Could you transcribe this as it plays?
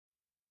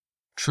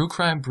True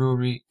Crime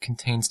Brewery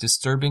contains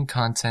disturbing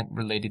content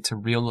related to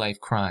real-life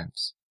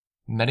crimes.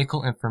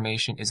 Medical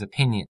information is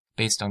opinion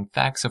based on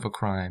facts of a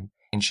crime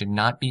and should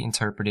not be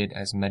interpreted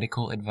as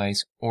medical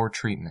advice or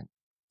treatment.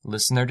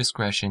 Listener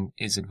discretion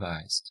is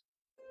advised.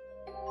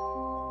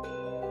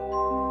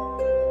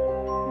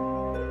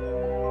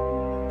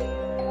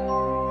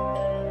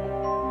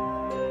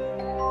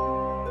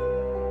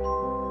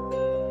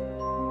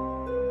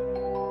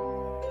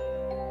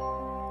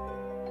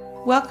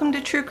 Welcome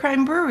to True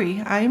Crime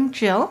Brewery. I'm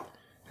Jill.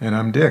 And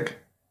I'm Dick.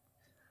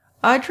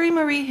 Audrey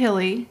Marie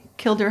Hilley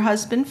killed her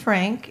husband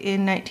Frank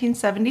in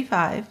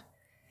 1975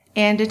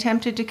 and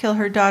attempted to kill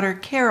her daughter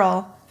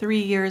Carol 3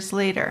 years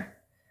later.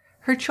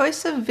 Her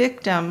choice of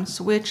victims,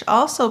 which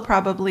also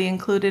probably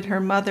included her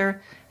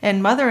mother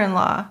and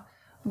mother-in-law,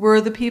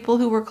 were the people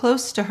who were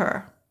close to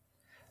her.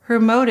 Her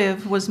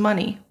motive was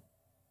money.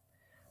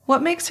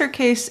 What makes her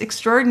case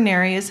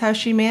extraordinary is how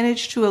she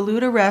managed to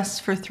elude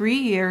arrest for 3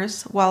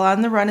 years while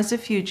on the run as a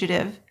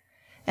fugitive,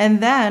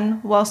 and then,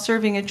 while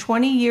serving a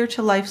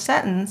 20-year-to-life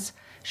sentence,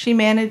 she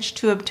managed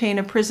to obtain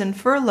a prison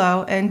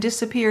furlough and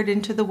disappeared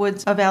into the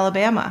woods of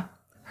Alabama.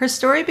 Her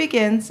story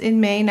begins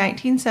in May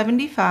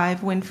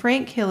 1975 when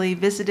Frank Hilley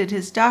visited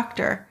his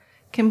doctor,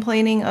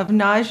 complaining of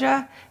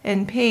nausea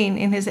and pain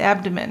in his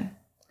abdomen.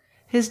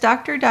 His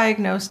doctor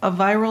diagnosed a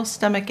viral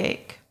stomach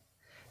ache.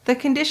 The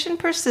condition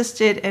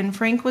persisted and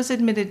Frank was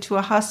admitted to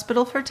a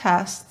hospital for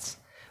tests,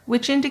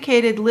 which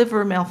indicated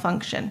liver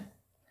malfunction.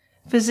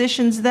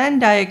 Physicians then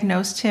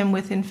diagnosed him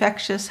with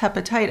infectious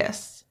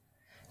hepatitis.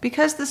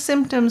 Because the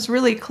symptoms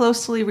really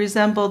closely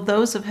resembled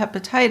those of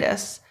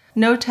hepatitis,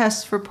 no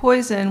tests for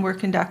poison were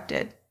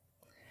conducted.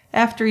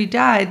 After he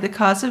died, the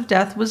cause of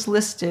death was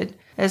listed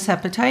as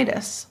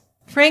hepatitis.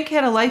 Frank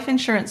had a life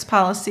insurance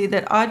policy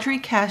that Audrey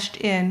cashed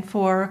in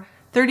for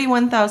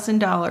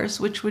 $31,000,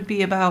 which would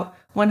be about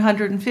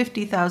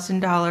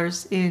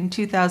 $150,000 in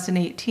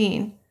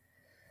 2018.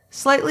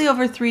 Slightly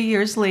over 3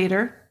 years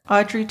later,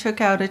 Audrey took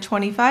out a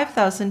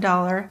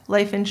 $25,000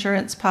 life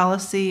insurance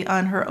policy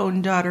on her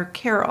own daughter,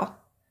 Carol.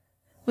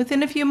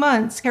 Within a few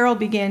months, Carol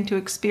began to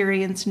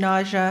experience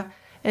nausea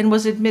and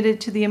was admitted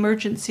to the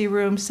emergency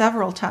room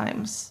several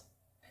times.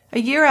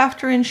 A year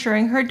after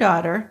insuring her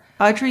daughter,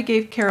 Audrey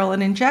gave Carol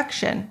an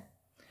injection,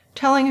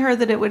 telling her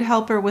that it would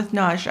help her with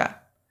nausea,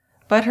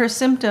 but her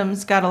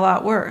symptoms got a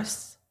lot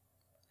worse.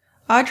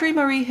 Audrey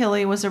Marie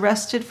Hilley was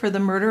arrested for the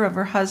murder of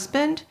her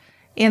husband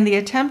and the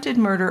attempted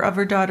murder of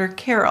her daughter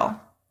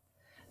Carol.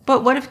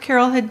 But what if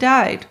Carol had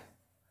died?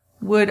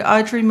 Would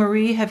Audrey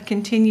Marie have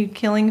continued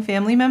killing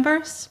family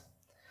members?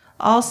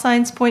 All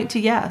signs point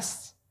to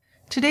yes.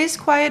 Today's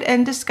Quiet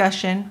End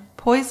discussion,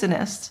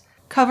 Poisonous,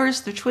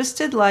 covers the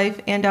twisted life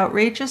and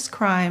outrageous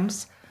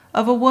crimes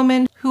of a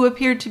woman who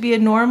appeared to be a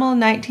normal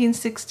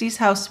 1960s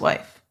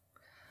housewife.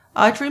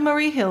 Audrey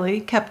Marie Hilley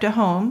kept a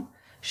home,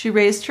 she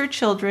raised her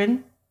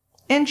children,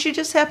 and she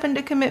just happened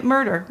to commit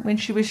murder when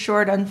she was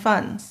short on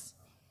funds.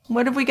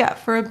 What have we got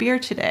for a beer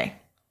today?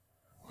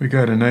 We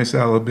got a nice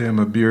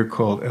Alabama beer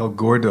called El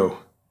Gordo,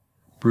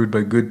 brewed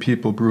by Good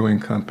People Brewing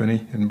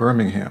Company in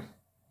Birmingham.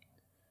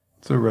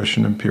 It's a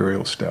Russian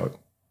Imperial Stout.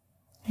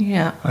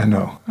 Yeah. I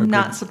know. I'm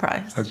not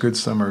surprised. A good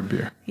summer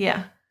beer.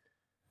 Yeah.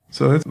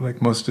 So it's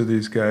like most of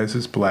these guys,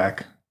 it's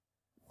black,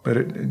 but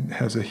it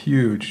has a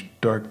huge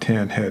dark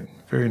tan head.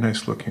 Very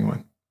nice looking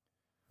one.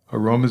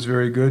 Aroma is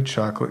very good,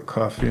 chocolate,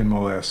 coffee, and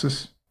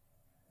molasses.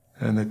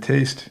 And the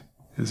taste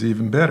is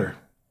even better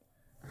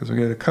because we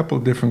got a couple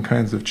different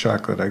kinds of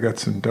chocolate. I got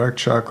some dark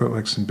chocolate,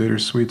 like some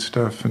bittersweet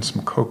stuff, and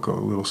some cocoa,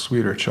 a little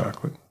sweeter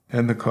chocolate,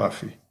 and the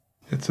coffee.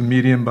 It's a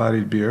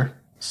medium-bodied beer,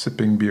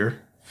 sipping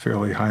beer,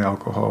 fairly high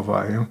alcohol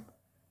volume.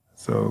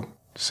 So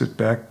sit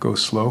back, go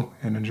slow,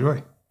 and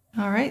enjoy.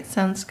 All right,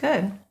 sounds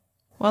good.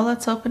 Well,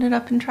 let's open it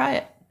up and try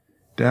it.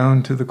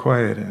 Down to the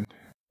quiet end.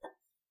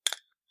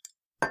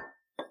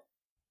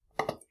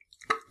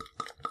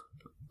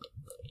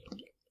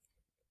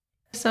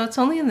 So it's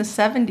only in the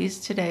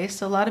 70s today,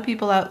 so a lot of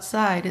people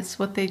outside, it's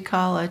what they'd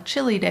call a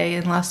chilly day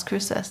in Las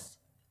Cruces.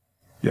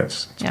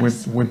 Yes,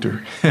 it's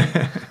winter.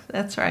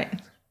 That's right.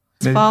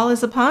 Fall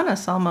is upon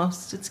us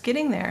almost. It's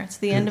getting there. It's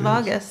the end of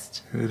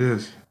August. It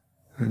is.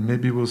 And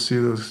maybe we'll see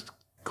those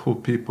cool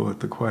people at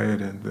the quiet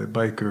end, the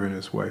biker and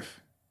his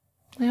wife.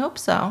 I hope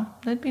so.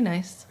 That'd be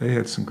nice. They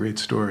had some great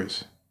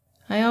stories.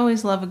 I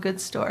always love a good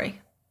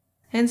story.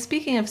 And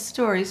speaking of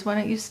stories, why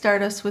don't you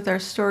start us with our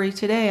story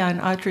today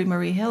on Audrey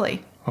Marie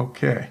Hilley?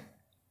 Okay.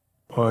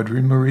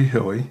 Audrey Marie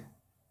Hilley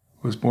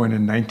was born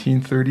in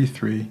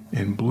 1933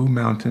 in Blue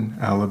Mountain,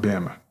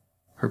 Alabama.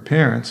 Her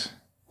parents,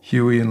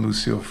 Huey and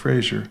Lucille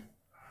Frazier,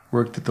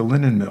 worked at the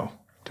linen mill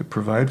to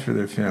provide for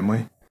their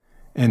family,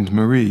 and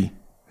Marie,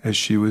 as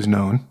she was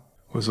known,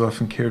 was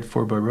often cared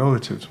for by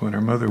relatives when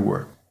her mother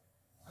worked.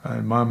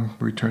 Mom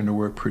returned to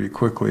work pretty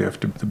quickly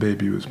after the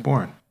baby was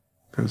born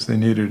because they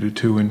needed a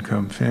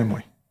two-income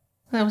family.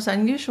 That was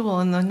unusual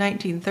in the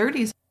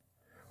 1930s.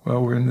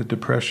 Well, we're in the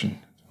Depression.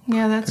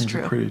 Yeah, that's Things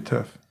true. are pretty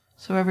tough.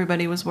 So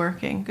everybody was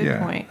working.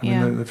 Good point. I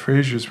mean, the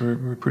Fraziers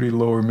were pretty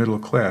lower middle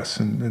class,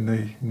 and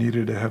they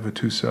needed to have a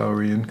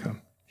two-salary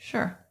income.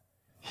 Sure.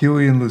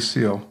 Huey and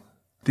Lucille,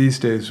 these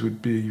days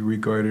would be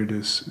regarded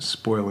as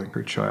spoiling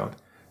her child.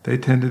 They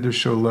tended to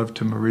show love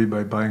to Marie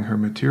by buying her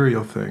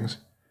material things,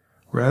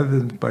 rather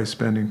than by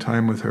spending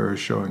time with her or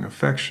showing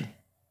affection.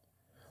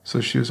 So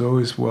she was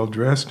always well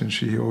dressed and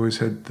she always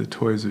had the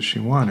toys that she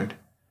wanted.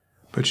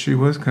 But she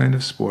was kind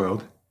of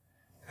spoiled,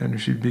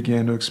 and she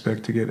began to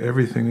expect to get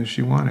everything that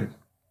she wanted.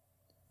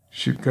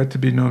 She got to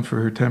be known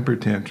for her temper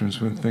tantrums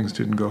when things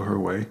didn't go her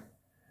way,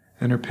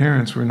 and her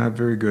parents were not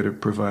very good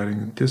at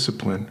providing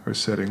discipline or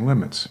setting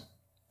limits.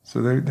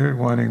 So they're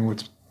wanting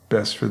what's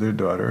best for their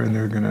daughter, and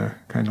they're going to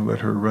kind of let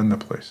her run the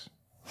place.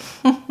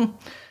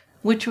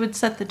 Which would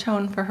set the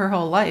tone for her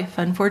whole life,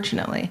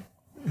 unfortunately.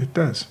 It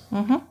does.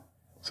 Mm-hmm.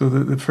 So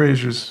the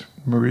Frasers,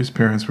 Marie's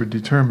parents, were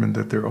determined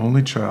that their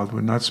only child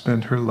would not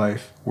spend her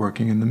life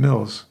working in the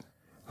mills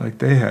like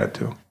they had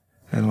to,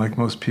 and like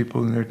most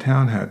people in their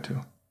town had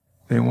to.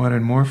 They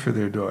wanted more for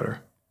their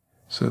daughter,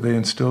 so they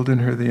instilled in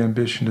her the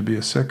ambition to be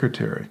a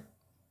secretary.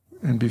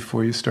 And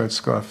before you start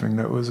scoffing,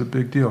 that was a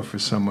big deal for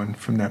someone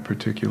from that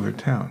particular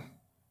town.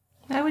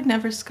 I would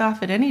never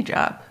scoff at any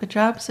job. A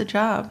job's a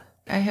job.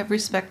 I have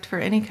respect for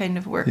any kind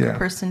of work a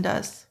person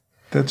does.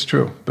 That's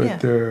true, but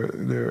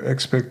their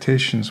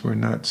expectations were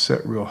not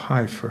set real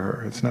high for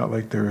her. It's not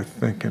like they were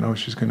thinking, oh,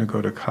 she's going to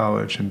go to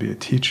college and be a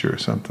teacher or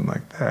something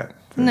like that.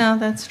 No,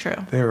 that's true.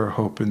 They were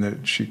hoping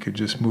that she could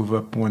just move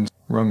up one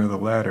rung of the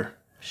ladder.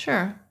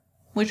 Sure,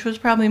 which was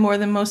probably more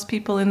than most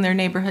people in their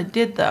neighborhood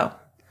did, though.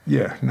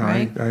 Yeah, no,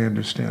 right? I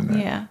understand that.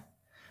 Yeah.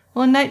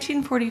 Well, in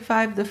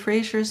 1945, the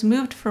Frasers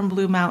moved from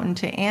Blue Mountain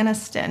to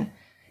Anniston.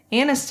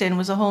 Anniston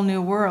was a whole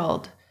new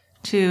world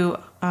to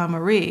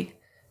Marie,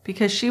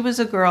 because she was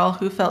a girl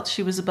who felt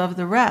she was above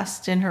the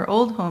rest in her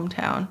old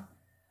hometown.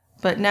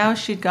 But now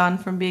she'd gone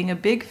from being a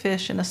big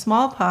fish in a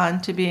small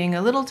pond to being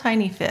a little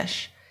tiny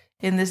fish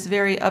in this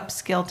very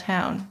upscale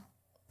town.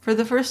 For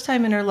the first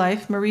time in her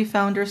life, Marie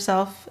found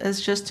herself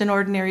as just an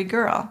ordinary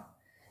girl.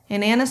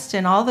 In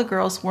Anniston, all the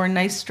girls wore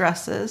nice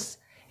dresses,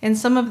 and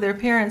some of their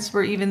parents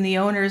were even the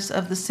owners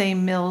of the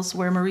same mills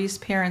where Marie's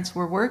parents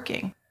were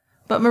working.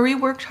 But Marie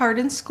worked hard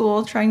in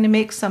school, trying to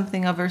make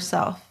something of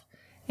herself.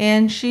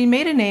 And she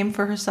made a name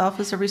for herself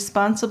as a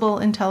responsible,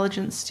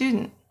 intelligent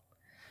student.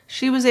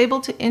 She was able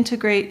to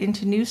integrate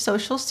into new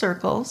social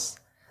circles.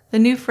 The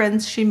new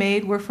friends she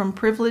made were from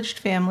privileged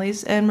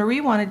families, and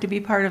Marie wanted to be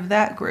part of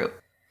that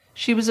group.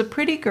 She was a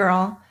pretty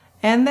girl,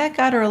 and that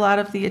got her a lot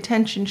of the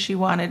attention she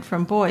wanted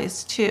from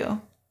boys,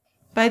 too.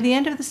 By the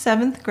end of the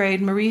 7th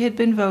grade, Marie had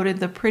been voted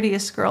the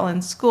prettiest girl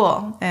in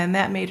school, and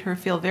that made her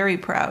feel very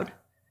proud.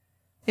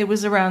 It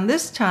was around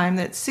this time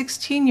that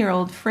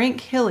 16-year-old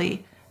Frank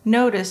Hilley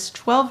noticed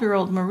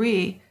 12-year-old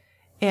Marie,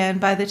 and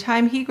by the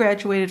time he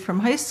graduated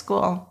from high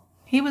school,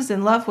 he was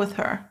in love with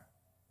her.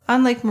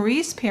 Unlike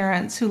Marie's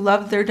parents, who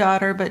loved their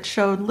daughter but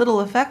showed little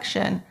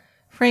affection,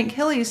 Frank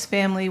Hilley's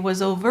family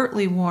was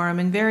overtly warm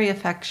and very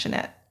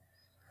affectionate.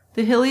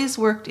 The Hilleys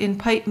worked in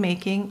pipe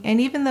making, and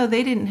even though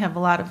they didn't have a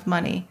lot of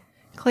money,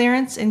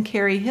 Clarence and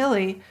Carrie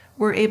Hilley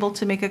were able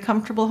to make a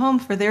comfortable home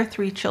for their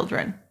 3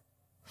 children,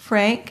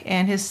 Frank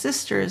and his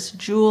sisters,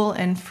 Jewel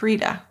and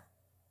Frida.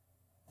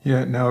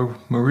 Yeah, now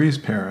Marie's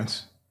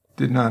parents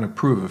did not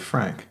approve of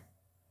Frank,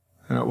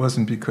 and it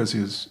wasn't because he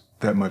was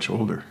that much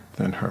older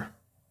than her.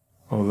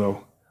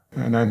 Although,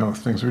 and I know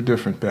things were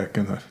different back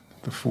in the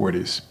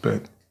 40s,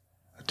 but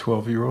a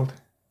 12-year-old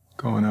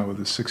going out with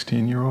a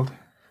 16-year-old?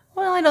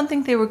 Well, I don't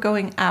think they were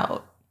going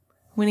out.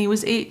 When he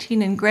was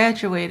 18 and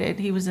graduated,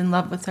 he was in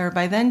love with her.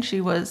 By then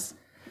she was...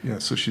 Yeah,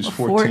 so she's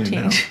 14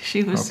 now.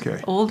 She was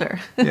older.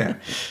 Yeah.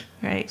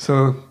 Right.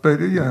 So, but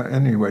yeah,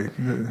 anyway,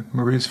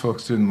 Marie's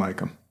folks didn't like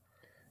him,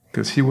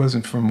 because he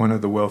wasn't from one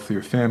of the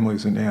wealthier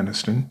families in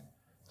Anniston,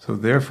 so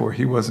therefore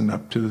he wasn't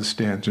up to the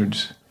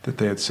standards that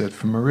they had set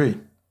for Marie.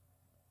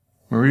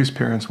 Marie's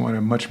parents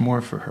wanted much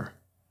more for her.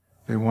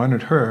 They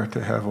wanted her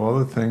to have all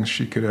the things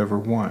she could ever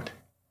want.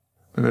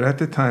 But at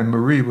the time,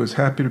 Marie was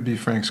happy to be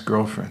Frank's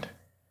girlfriend,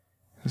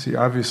 because he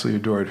obviously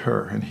adored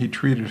her, and he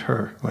treated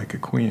her like a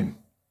queen.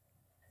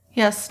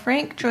 Yes,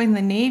 Frank joined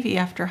the Navy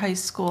after high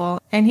school,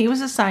 and he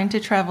was assigned to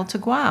travel to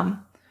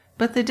Guam.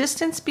 But the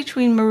distance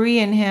between Marie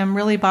and him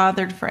really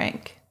bothered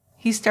Frank.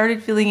 He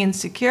started feeling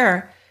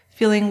insecure,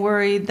 feeling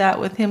worried that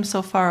with him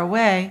so far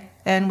away,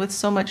 and with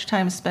so much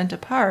time spent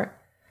apart,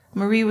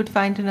 Marie would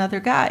find another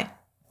guy.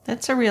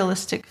 That's a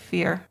realistic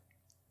fear.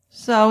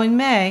 So in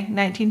May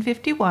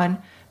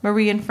 1951,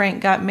 Marie and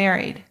Frank got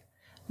married.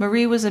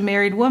 Marie was a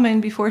married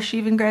woman before she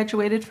even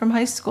graduated from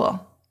high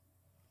school.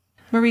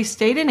 Marie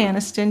stayed in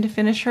Anniston to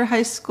finish her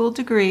high school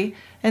degree,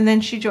 and then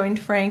she joined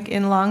Frank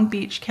in Long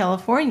Beach,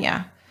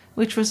 California,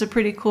 which was a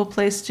pretty cool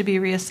place to be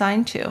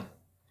reassigned to.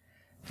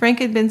 Frank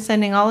had been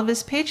sending all of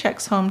his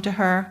paychecks home to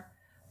her,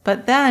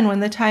 but then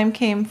when the time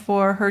came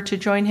for her to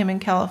join him in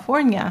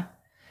California,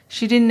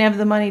 she didn't have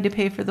the money to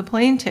pay for the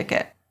plane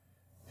ticket.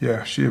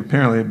 Yeah, she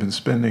apparently had been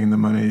spending the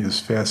money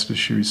as fast as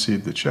she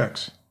received the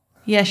checks.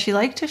 Yeah, she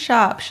liked to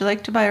shop. She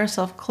liked to buy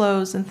herself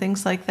clothes and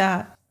things like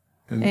that.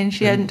 And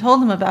she hadn't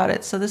told him about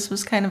it, so this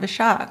was kind of a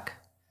shock.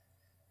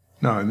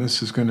 No, and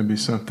this is going to be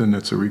something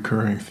that's a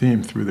recurring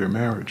theme through their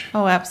marriage.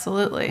 Oh,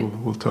 absolutely.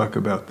 We'll talk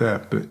about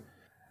that, but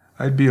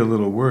I'd be a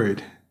little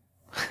worried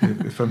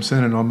if I'm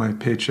sending all my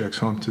paychecks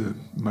home to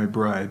my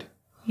bride.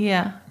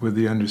 Yeah. With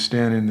the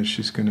understanding that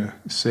she's going to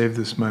save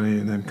this money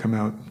and then come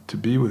out to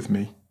be with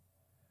me,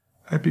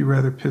 I'd be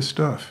rather pissed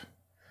off.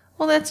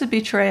 Well, that's a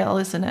betrayal,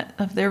 isn't it,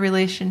 of their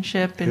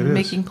relationship and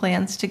making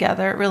plans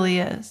together. It really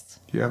is.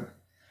 Yep.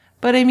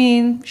 But I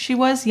mean, she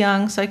was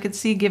young, so I could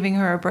see giving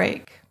her a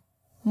break.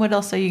 What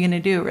else are you going to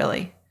do,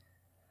 really?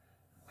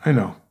 I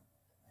know.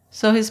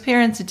 So his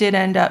parents did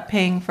end up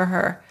paying for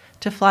her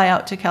to fly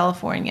out to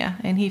California,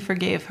 and he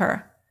forgave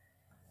her.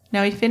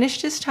 Now, he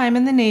finished his time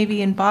in the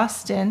Navy in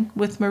Boston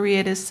with Marie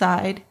at his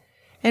side,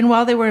 and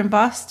while they were in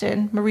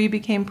Boston, Marie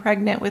became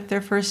pregnant with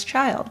their first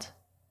child.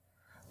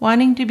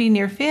 Wanting to be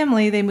near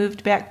family, they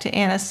moved back to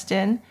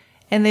Anniston,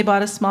 and they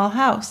bought a small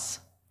house.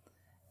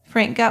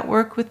 Frank got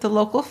work with the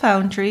local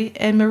foundry,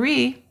 and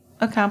Marie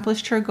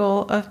accomplished her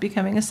goal of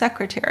becoming a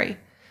secretary.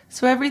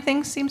 So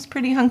everything seems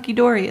pretty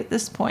hunky-dory at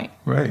this point.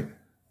 Right.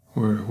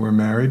 We're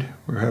married.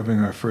 We're having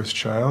our first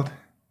child.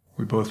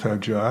 We both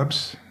have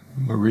jobs.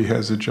 Marie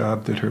has a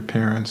job that her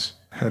parents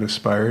had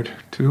aspired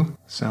to.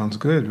 Sounds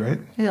good, right?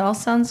 It all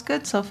sounds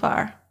good so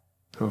far.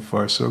 So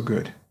far, so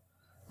good.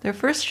 Their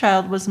first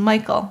child was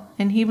Michael,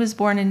 and he was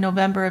born in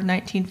November of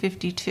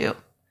 1952.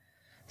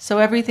 So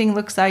everything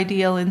looks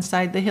ideal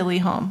inside the Hilley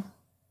home.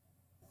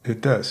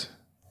 It does.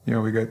 You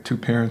know, we got two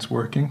parents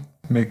working,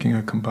 making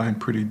a combined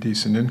pretty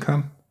decent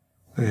income.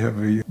 They have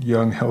a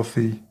young,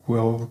 healthy,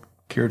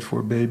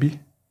 well-cared-for baby.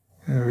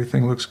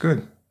 Everything looks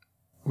good.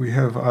 We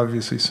have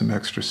obviously some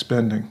extra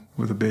spending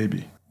with a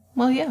baby.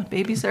 Well, yeah,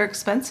 babies are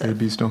expensive.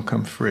 Babies don't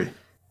come free.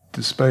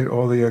 Despite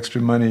all the extra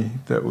money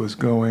that was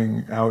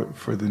going out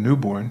for the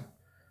newborn,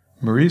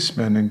 Marie's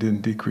spending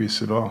didn't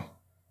decrease at all.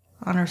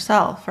 On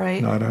herself,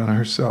 right? Not on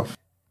herself.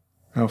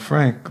 Now,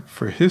 Frank,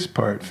 for his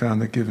part, found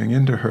that giving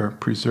in to her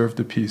preserved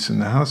the peace in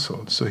the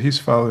household. So he's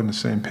following the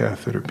same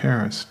path that her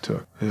parents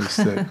took, is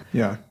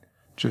that,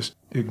 just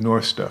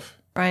ignore stuff.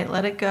 Right,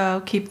 let it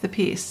go, keep the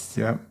peace.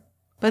 Yeah.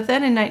 But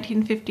then in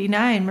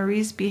 1959,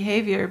 Marie's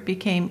behavior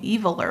became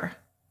eviler.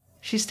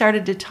 She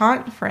started to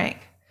taunt Frank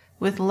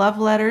with love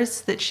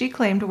letters that she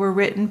claimed were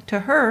written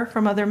to her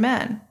from other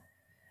men.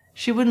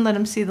 She wouldn't let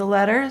him see the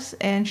letters,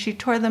 and she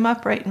tore them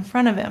up right in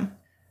front of him.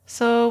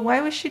 So why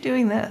was she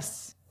doing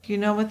this? Do you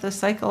know what the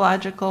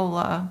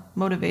psychological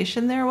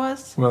motivation there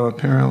was? Well,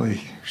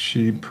 apparently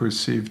she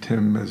perceived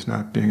him as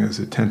not being as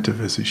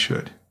attentive as he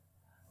should.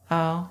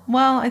 Oh,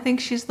 well, I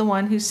think she's the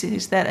one who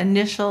sees that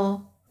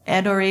initial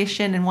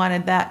adoration and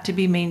wanted that to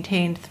be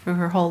maintained through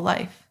her whole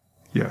life.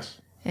 Yes.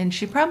 And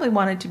she probably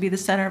wanted to be the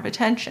center of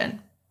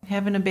attention.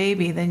 Having a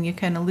baby, then you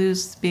kind of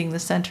lose being the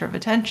center of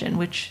attention,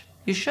 which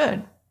you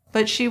should.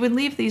 But she would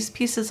leave these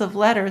pieces of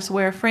letters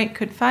where Frank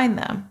could find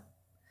them.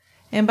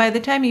 And by the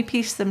time he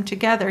pieced them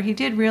together, he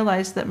did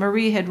realize that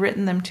Marie had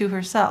written them to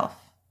herself.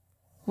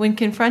 When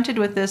confronted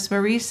with this,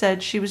 Marie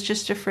said she was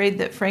just afraid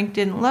that Frank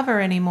didn't love her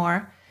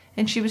anymore,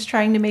 and she was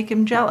trying to make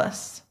him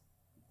jealous.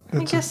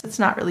 I guess it's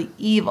not really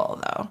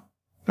evil, though.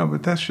 No,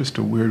 but that's just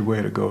a weird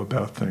way to go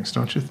about things,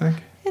 don't you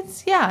think?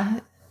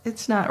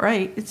 It's not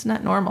right. It's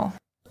not normal.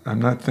 I'm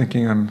not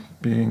thinking I'm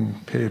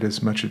being paid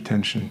as much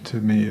attention to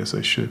me as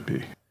I should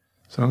be.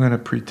 So I'm going to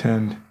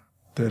pretend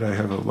that I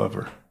have a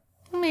lover.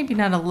 Maybe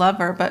not a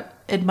lover, but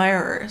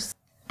admirers.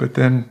 But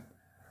then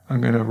I'm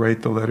going to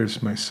write the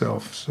letters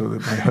myself so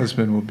that my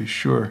husband will be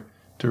sure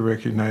to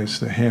recognize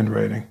the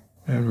handwriting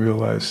and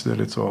realize that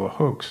it's all a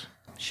hoax.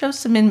 Shows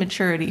some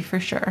immaturity for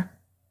sure.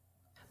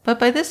 But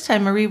by this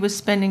time, Marie was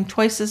spending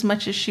twice as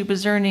much as she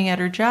was earning at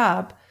her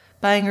job,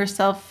 buying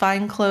herself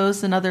fine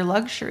clothes and other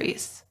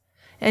luxuries.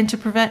 And to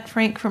prevent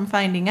Frank from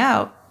finding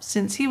out,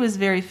 since he was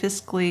very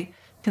fiscally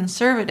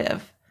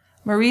conservative,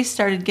 Marie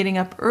started getting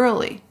up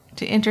early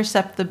to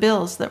intercept the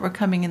bills that were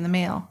coming in the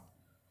mail.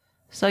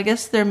 So I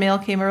guess their mail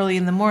came early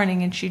in the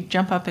morning and she'd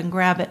jump up and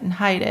grab it and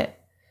hide it,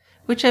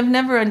 which I've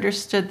never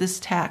understood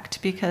this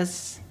tact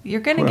because you're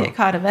going to get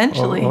caught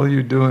eventually. All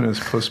you're doing is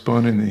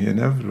postponing the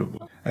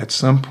inevitable. At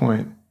some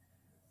point,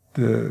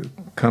 the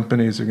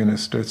companies are going to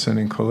start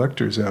sending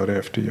collectors out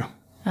after you.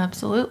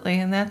 Absolutely,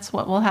 and that's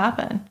what will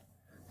happen.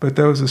 But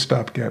that was a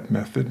stopgap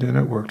method, and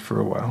it worked for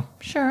a while.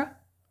 Sure.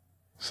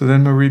 So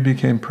then Marie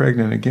became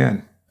pregnant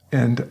again,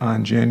 and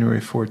on January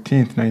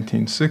 14th,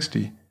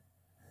 1960,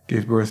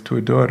 gave birth to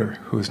a daughter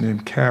who was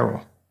named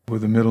Carol,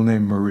 with the middle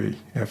name Marie,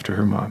 after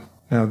her mom.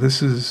 Now,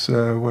 this is,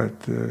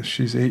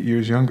 she's 8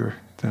 years younger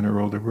than her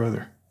older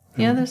brother.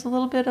 Yeah, there's a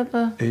little bit of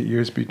a... 8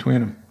 years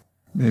between them.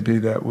 Maybe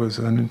that was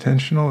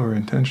unintentional or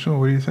intentional.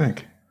 What do you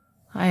think?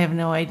 I have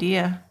no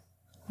idea.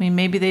 I mean,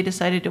 maybe they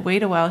decided to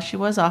wait a while. She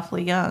was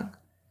awfully young.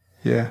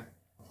 Yeah.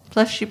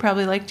 Plus, she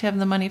probably liked to have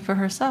the money for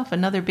herself.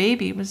 Another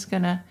baby was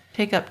going to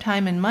take up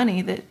time and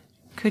money that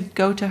could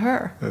go to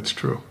her. That's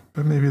true.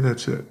 But maybe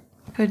that's it.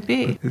 Could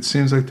be. But it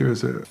seems like there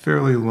was a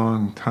fairly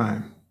long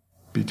time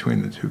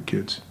between the two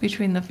kids.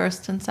 Between the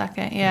first and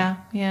second,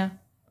 yeah.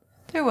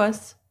 There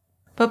was.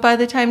 But by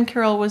the time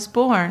Carol was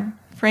born,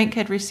 Frank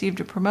had received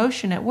a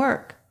promotion at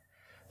work.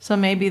 So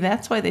maybe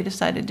that's why they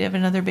decided to have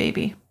another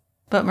baby.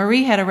 But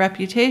Marie had a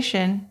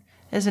reputation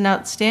as an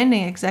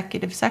outstanding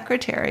executive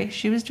secretary.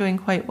 She was doing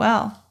quite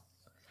well.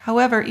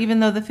 However, even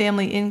though the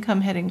family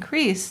income had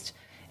increased,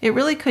 it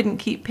really couldn't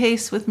keep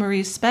pace with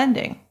Marie's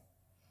spending.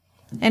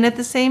 And at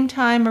the same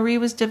time, Marie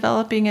was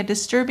developing a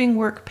disturbing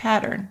work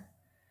pattern.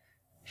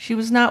 She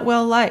was not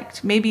well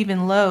liked, maybe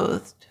even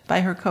loathed,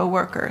 by her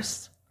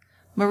co-workers.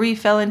 Marie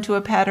fell into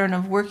a pattern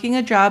of working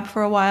a job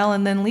for a while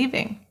and then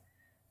leaving.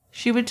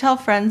 She would tell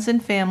friends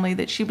and family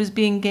that she was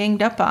being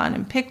ganged up on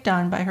and picked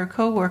on by her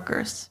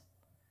co-workers.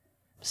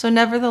 So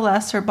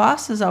nevertheless, her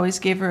bosses always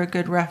gave her a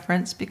good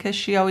reference because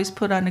she always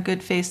put on a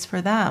good face for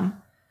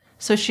them.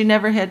 So she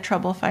never had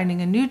trouble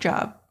finding a new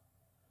job.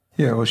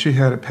 Yeah, well, she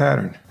had a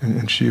pattern,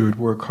 and she would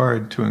work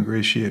hard to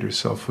ingratiate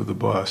herself with the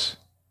boss,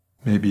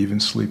 maybe even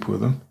sleep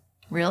with him.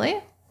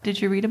 Really?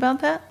 Did you read about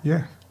that?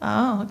 Yeah.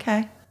 Oh,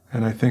 okay.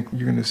 And I think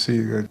you're going to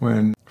see that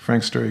when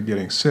Frank started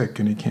getting sick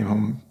and he came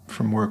home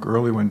from work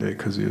early one day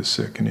because he was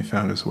sick and he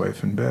found his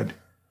wife in bed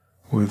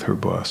with her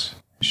boss.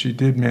 She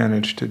did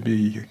manage to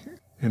be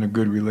in a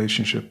good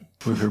relationship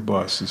with her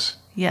bosses.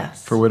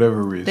 Yes. For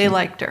whatever reason. They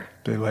liked her.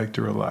 They liked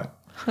her a lot.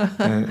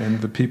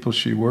 and the people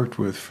she worked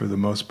with, for the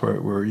most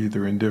part, were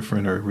either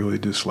indifferent or really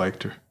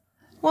disliked her.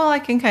 Well, I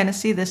can kind of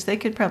see this. They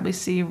could probably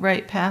see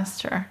right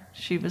past her.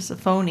 She was a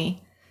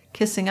phony,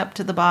 kissing up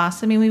to the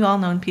boss. I mean, we've all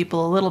known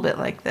people a little bit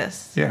like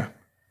this. Yeah.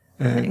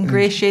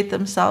 Ingratiate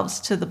themselves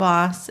to the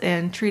boss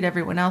and treat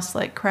everyone else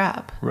like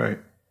crap. Right.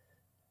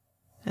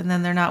 And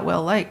then they're not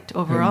well liked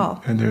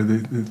overall. And they're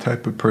the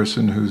type of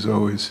person who's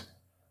always,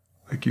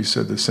 like you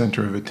said, the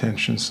center of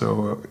attention.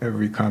 So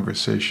every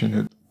conversation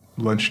at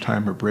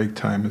lunchtime or break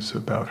time is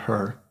about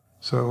her.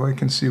 So I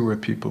can see where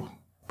people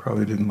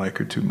probably didn't like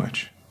her too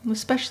much.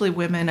 Especially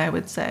women, I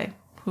would say,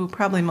 who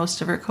probably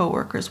most of her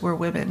coworkers were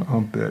women. I'll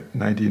bet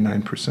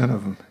 99%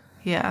 of them.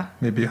 Yeah.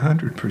 Maybe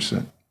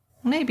 100%.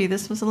 Maybe.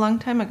 This was a long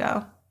time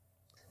ago.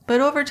 But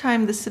over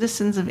time, the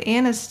citizens of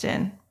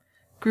Anniston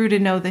grew to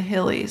know the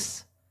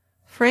Hilleys.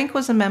 Frank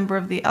was a member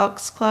of the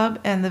Elks Club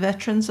and the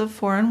Veterans of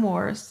Foreign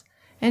Wars,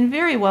 and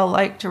very well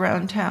liked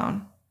around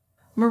town.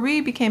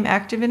 Marie became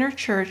active in her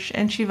church,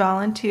 and she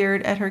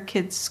volunteered at her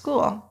kids'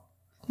 school.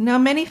 Now,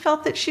 many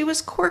felt that she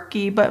was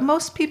quirky, but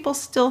most people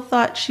still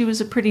thought she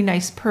was a pretty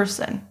nice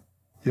person.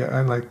 Yeah,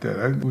 I like that.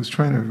 I was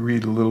trying to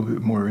read a little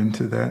bit more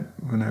into that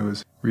when I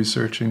was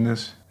researching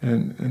this,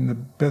 and the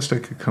best I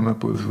could come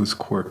up with was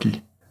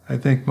quirky. I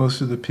think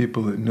most of the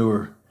people that knew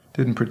her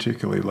didn't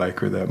particularly like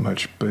her that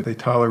much, but they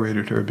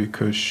tolerated her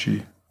because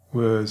she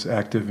was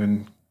active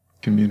in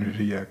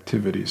community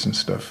activities and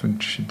stuff,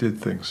 and she did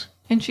things.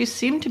 And she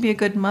seemed to be a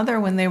good mother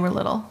when they were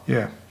little.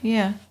 Yeah.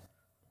 Yeah.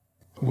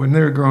 When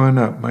they were growing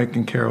up, Mike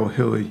and Carol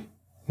Hilley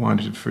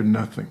wanted for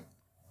nothing.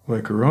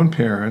 Like her own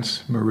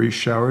parents, Marie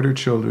showered her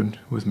children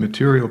with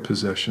material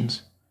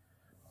possessions,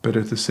 but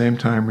at the same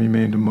time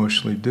remained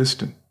emotionally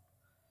distant.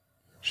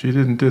 She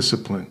didn't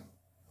discipline,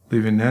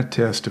 leaving that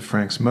task to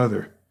Frank's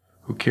mother,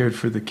 who cared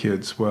for the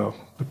kids while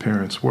the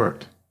parents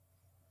worked.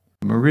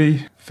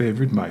 Marie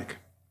favored Mike,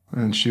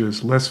 and she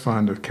was less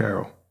fond of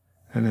Carol,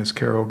 and as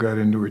Carol got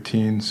into her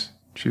teens,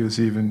 she was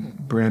even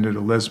branded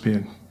a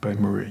lesbian by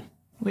Marie.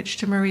 Which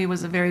to Marie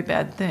was a very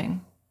bad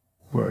thing.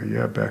 Well,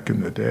 yeah, back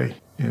in the day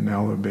in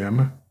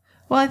Alabama.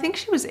 Well, I think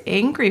she was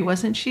angry,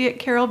 wasn't she, at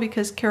Carol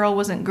because Carol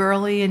wasn't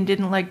girly and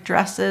didn't like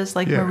dresses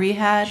like Marie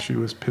had? She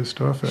was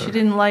pissed off at her. She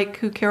didn't like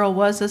who Carol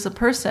was as a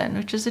person,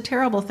 which is a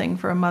terrible thing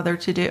for a mother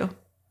to do.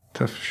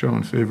 Tough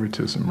showing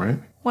favoritism, right?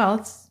 Well,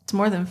 it's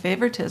more than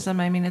favoritism.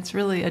 I mean, it's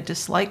really a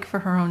dislike for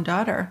her own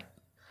daughter.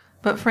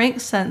 But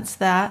Frank sensed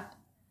that,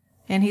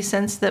 and he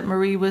sensed that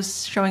Marie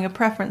was showing a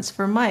preference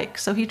for Mike,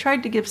 so he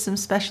tried to give some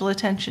special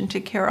attention to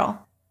Carol,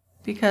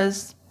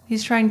 because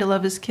he's trying to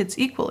love his kids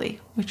equally,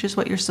 which is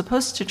what you're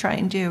supposed to try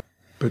and do.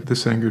 But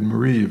this angered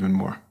Marie even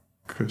more,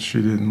 because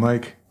she didn't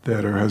like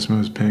that her husband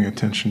was paying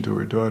attention to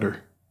her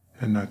daughter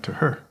and not to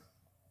her.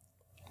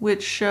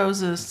 Which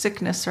shows a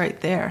sickness right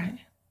there.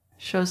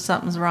 Shows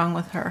something's wrong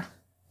with her,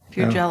 if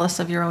you're jealous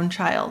of your own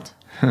child.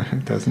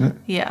 Doesn't it?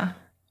 Yeah.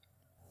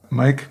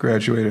 Mike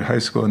graduated high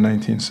school in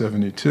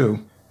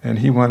 1972, and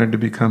he wanted to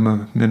become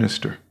a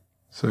minister.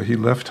 So he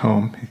left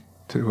home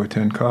to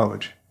attend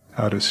college,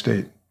 out of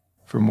state.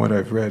 From what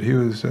I've read, he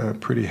was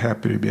pretty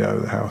happy to be out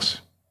of the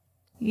house.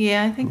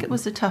 Yeah, I think it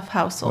was a tough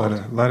household.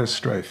 A lot of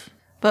strife.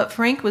 But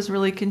Frank was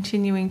really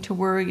continuing to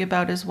worry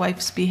about his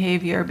wife's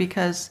behavior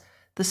because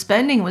the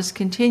spending was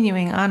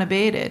continuing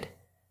unabated.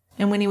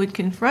 And when he would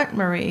confront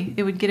Marie,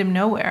 it would get him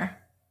nowhere.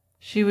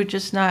 She would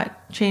just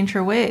not change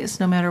her ways,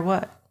 no matter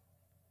what.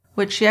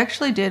 What she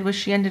actually did was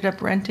she ended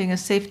up renting a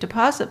safe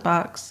deposit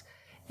box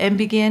and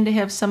began to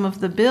have some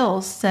of the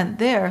bills sent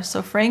there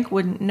so Frank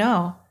wouldn't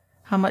know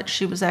how much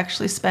she was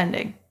actually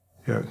spending.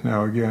 Yeah,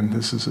 now again,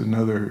 this is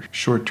another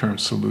short-term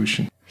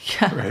solution.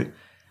 Yeah. Right?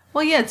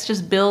 Well, yeah, it's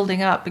just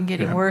building up and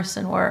getting worse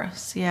and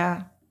worse,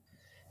 yeah.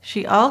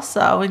 She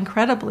also,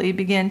 incredibly,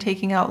 began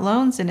taking out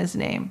loans in his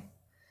name.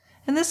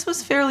 And this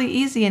was fairly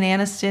easy in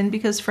Anniston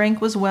because Frank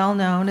was well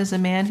known as a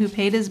man who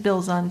paid his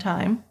bills on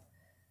time.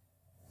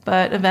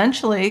 But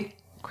eventually,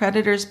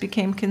 creditors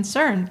became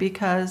concerned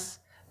because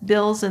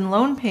bills and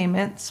loan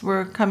payments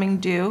were coming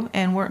due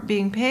and weren't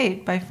being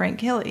paid by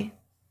Frank Hilley.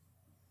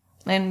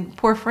 And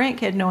poor Frank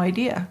had no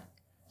idea.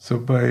 So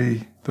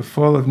by the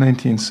fall of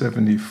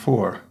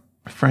 1974,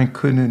 Frank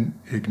couldn't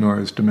ignore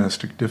his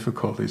domestic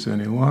difficulties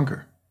any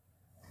longer.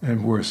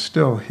 And worse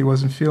still, he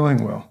wasn't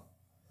feeling well.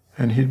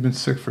 And he'd been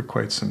sick for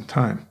quite some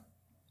time.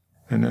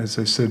 And as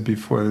I said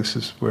before, this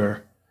is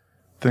where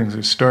things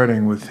are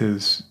starting with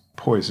his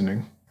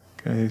poisoning,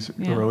 his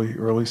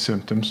early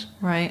symptoms.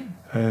 Right.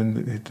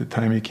 And at the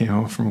time he came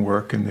home from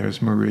work, and there's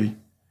Marie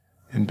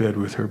in bed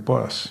with her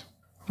boss.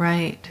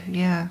 Right,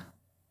 yeah.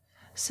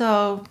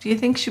 So, do you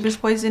think she was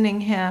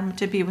poisoning him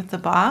to be with the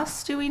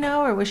boss, do we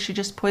know? Or was she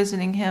just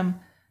poisoning him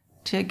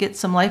to get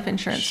some life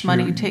insurance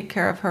money to take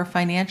care of her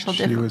financial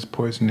difficulties? She was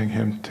poisoning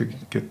him to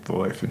get the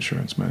life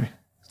insurance money.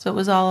 So it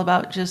was all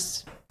about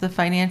just the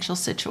financial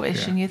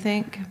situation, you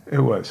think?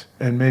 It was.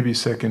 And maybe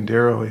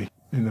secondarily,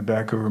 in the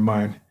back of her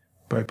mind,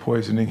 by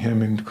poisoning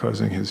him and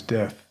causing his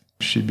death,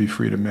 she'd be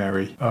free to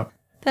marry up.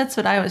 That's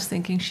what I was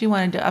thinking. She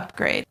wanted to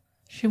upgrade.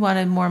 She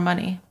wanted more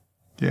money.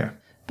 Yeah.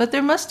 But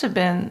there must have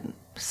been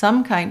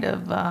some kind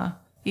of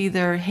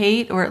either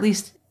hate or at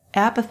least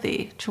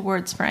apathy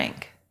towards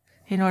Frank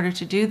in order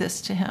to do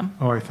this to him.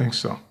 Oh, I think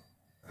so.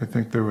 I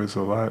think there was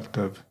a lot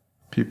of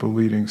people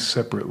leading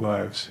separate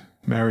lives,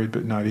 married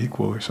but not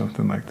equal or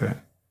something like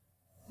that.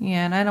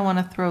 Yeah, and I don't want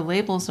to throw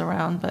labels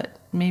around, but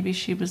maybe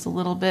she was a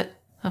little bit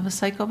of a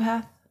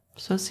psychopath,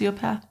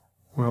 sociopath.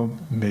 Well,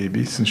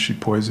 maybe, since she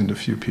poisoned a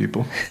few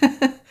people.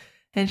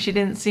 And she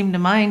didn't seem to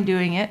mind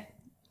doing it.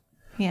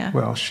 Yeah.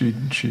 Well, she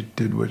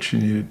did what she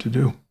needed to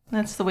do.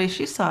 That's the way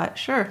she saw it,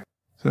 sure.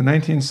 So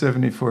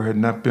 1974 had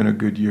not been a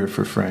good year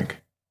for Frank.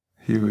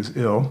 He was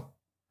ill.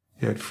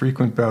 He had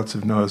frequent bouts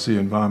of nausea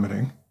and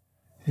vomiting.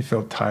 He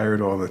felt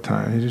tired all the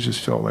time. He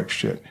just felt like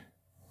shit.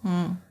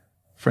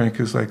 Frank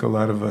is like a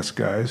lot of us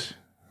guys.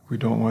 We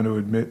don't want to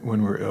admit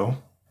when we're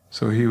ill.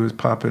 So he was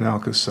popping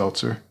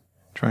Alka-Seltzer,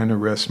 trying to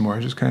rest more,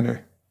 just kind of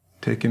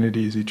taking it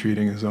easy,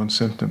 treating his own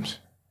symptoms.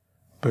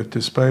 But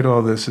despite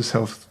all this, his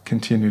health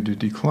continued to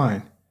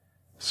decline.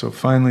 So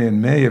finally,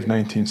 in May of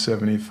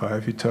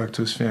 1975, he talked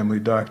to his family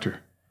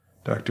doctor,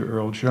 Dr.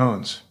 Earl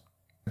Jones.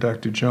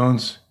 Dr.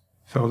 Jones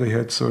felt he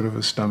had sort of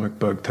a stomach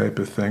bug type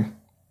of thing,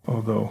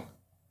 although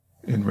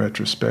in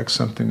retrospect,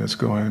 something that's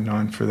going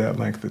on for that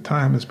length of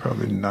time is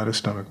probably not a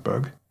stomach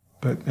bug.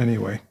 But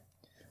anyway.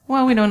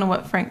 Well, we don't know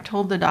what Frank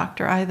told the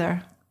doctor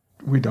either.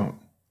 We don't.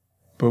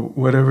 But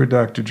whatever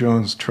Dr.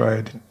 Jones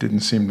tried didn't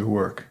seem to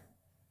work.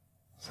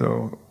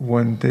 So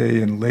one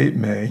day in late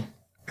May,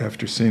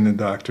 after seeing the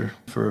doctor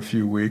for a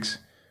few weeks,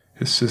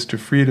 his sister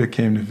Frida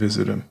came to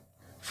visit him.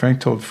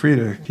 Frank told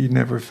Frida he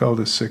never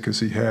felt as sick as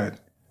he had,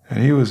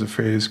 and he was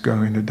afraid he was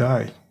going to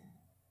die.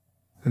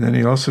 And then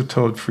he also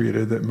told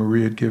Frida that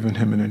Marie had given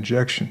him an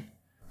injection,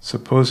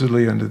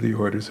 supposedly under the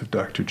orders of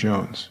Dr.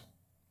 Jones.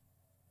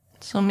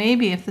 So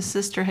maybe if the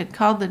sister had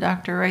called the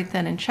doctor right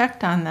then and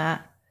checked on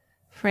that,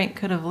 Frank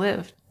could have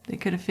lived. They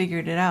could have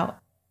figured it out.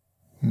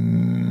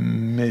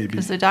 Maybe.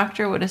 Because the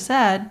doctor would have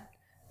said,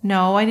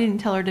 no, I didn't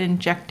tell her to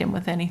inject him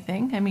with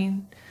anything. I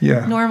mean,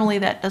 normally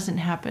that doesn't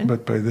happen.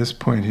 But by this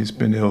point, he's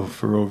been ill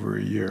for over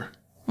a year.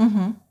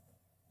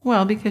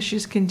 Well, because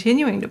she's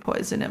continuing to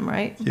poison him,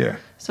 right? Yeah.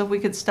 So if we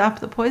could stop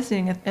the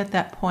poisoning at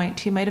that point,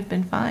 he might have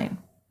been fine.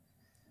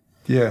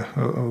 Yeah,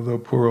 although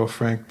poor old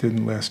Frank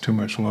didn't last too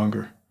much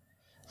longer.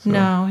 So.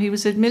 No, he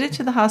was admitted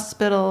to the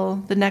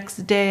hospital the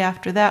next day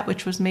after that,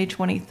 which was May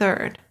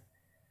 23rd.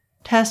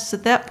 Tests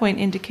at that point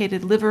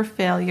indicated liver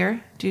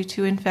failure due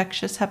to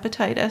infectious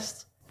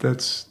hepatitis.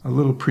 That's a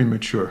little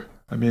premature.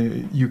 I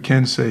mean, you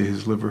can say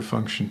his liver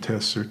function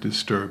tests are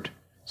disturbed,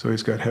 so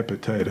he's got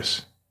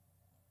hepatitis.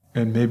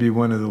 And maybe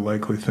one of the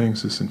likely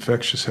things is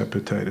infectious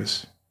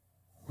hepatitis,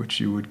 which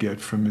you would get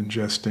from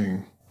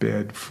ingesting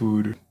bad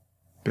food,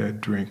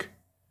 bad drink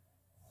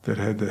that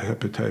had the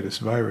hepatitis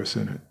virus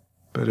in it.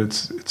 But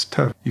it's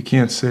tough. You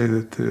can't say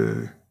that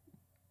the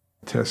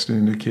test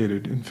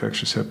indicated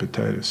infectious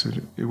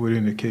hepatitis. It would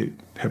indicate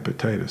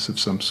hepatitis of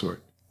some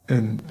sort.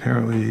 And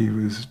apparently he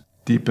was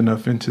deep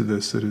enough into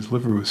this that his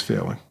liver was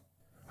failing.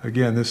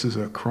 Again, this is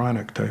a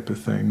chronic type of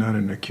thing, not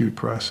an acute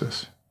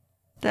process.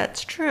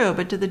 That's true,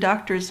 but do the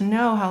doctors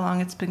know how long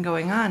it's been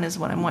going on is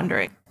what I'm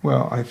wondering.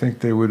 Well, I think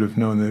they would have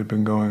known that it had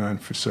been going on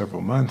for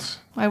several months.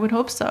 I would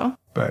hope so.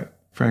 But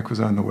Frank was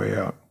on the way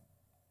out.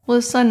 Well,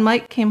 his son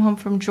Mike came home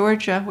from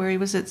Georgia, where he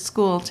was at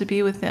school, to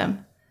be with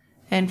him.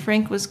 And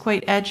Frank was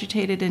quite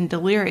agitated and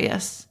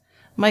delirious.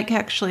 Mike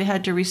actually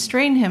had to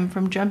restrain him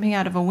from jumping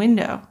out of a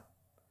window.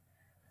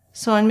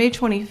 So on May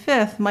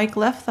 25th, Mike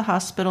left the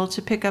hospital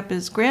to pick up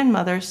his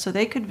grandmother so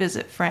they could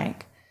visit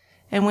Frank.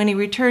 And when he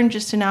returned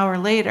just an hour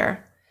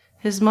later,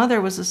 his mother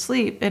was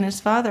asleep and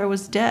his father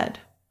was dead.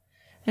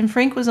 And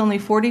Frank was only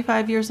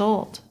 45 years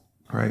old.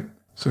 Right.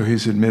 So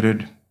he's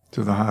admitted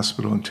to the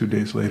hospital and 2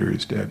 days later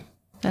he's dead.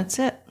 That's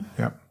it.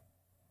 Yeah.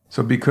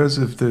 So because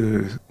of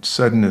the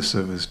suddenness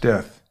of his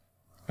death,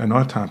 an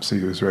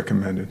autopsy was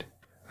recommended.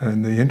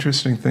 And the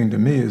interesting thing to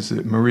me is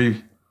that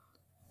Marie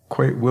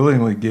quite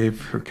willingly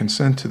gave her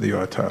consent to the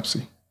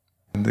autopsy.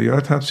 And the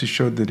autopsy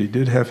showed that he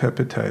did have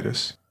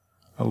hepatitis,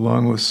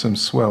 along with some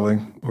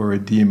swelling, or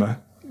edema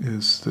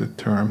is the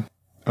term,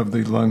 of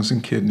the lungs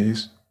and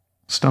kidneys,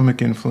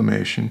 stomach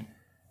inflammation,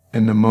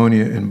 and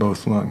pneumonia in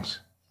both lungs.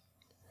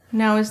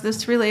 Now, is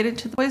this related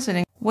to the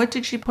poisoning? What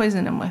did she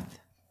poison him with?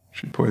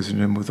 She poisoned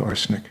him with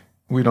arsenic.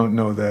 We don't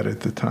know that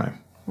at the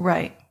time.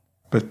 Right.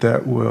 But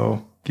that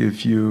will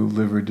give you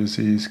liver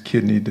disease,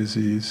 kidney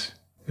disease.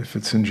 If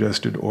it's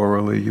ingested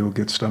orally, you'll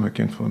get stomach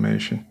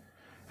inflammation.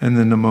 And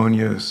the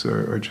pneumonias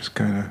are just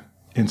kind of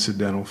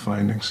incidental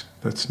findings.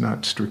 That's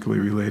not strictly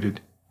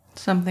related.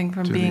 Something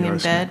from to being the in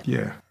arsenic. bed?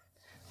 Yeah.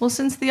 Well,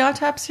 since the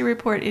autopsy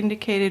report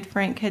indicated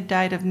Frank had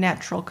died of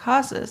natural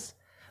causes,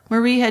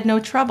 Marie had no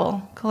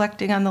trouble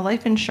collecting on the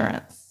life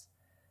insurance.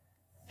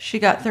 She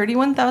got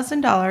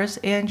 $31,000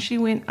 and she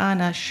went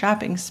on a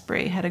shopping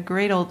spree, had a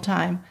great old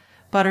time,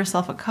 bought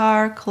herself a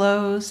car,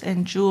 clothes,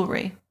 and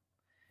jewelry.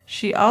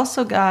 She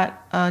also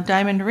got a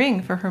diamond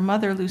ring for her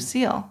mother,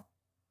 Lucille.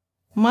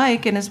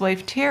 Mike and his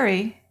wife,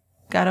 Terry,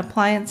 got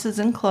appliances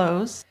and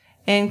clothes,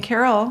 and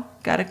Carol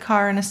got a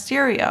car and a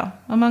stereo,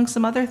 among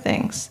some other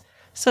things.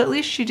 So at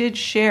least she did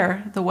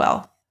share the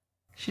wealth.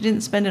 She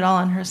didn't spend it all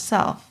on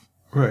herself.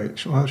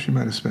 Right. Well, she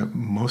might have spent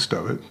most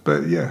of it,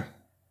 but yeah.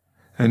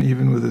 And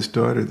even with his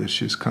daughter that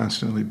she's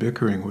constantly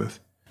bickering with,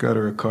 got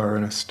her a car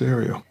and a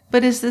stereo.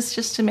 But is this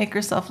just to make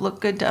herself look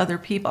good to other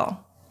people?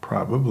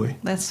 Probably.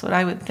 That's what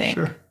I would think.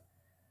 Sure.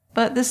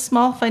 But this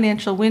small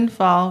financial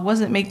windfall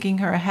wasn't making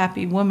her a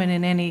happy woman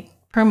in any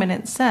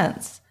permanent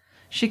sense.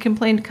 She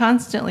complained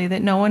constantly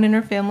that no one in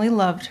her family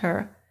loved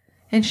her,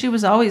 and she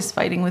was always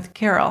fighting with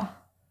Carol.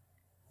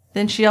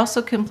 Then she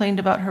also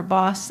complained about her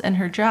boss and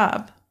her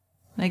job.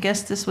 I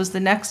guess this was the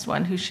next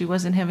one who she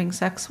wasn't having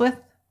sex with.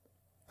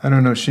 I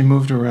don't know. She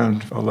moved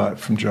around a lot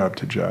from job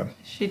to job.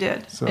 She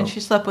did. So and she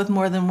slept with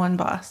more than one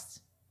boss.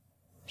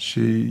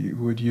 She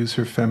would use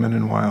her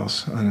feminine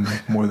wiles on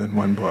more than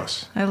one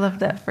boss. I love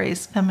that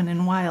phrase,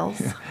 feminine wiles.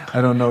 Yeah.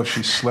 I don't know if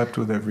she slept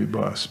with every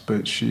boss,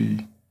 but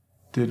she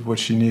did what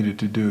she needed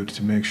to do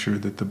to make sure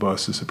that the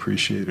bosses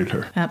appreciated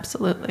her.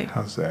 Absolutely.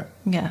 How's that?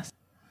 Yes.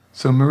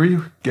 So Marie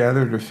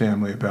gathered her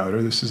family about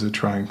her. This is a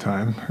trying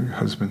time. Her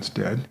husband's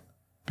dead.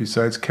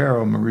 Besides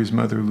Carol, Marie's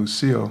mother,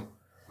 Lucille,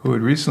 who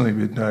had recently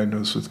been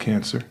diagnosed with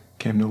cancer,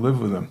 came to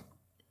live with them.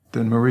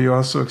 Then Marie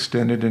also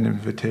extended an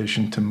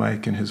invitation to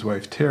Mike and his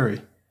wife,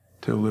 Terry,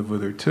 to live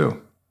with her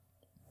too.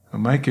 Now,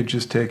 Mike had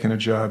just taken a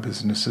job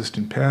as an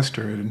assistant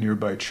pastor at a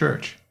nearby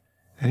church,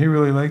 and he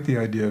really liked the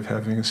idea of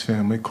having his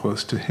family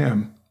close to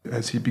him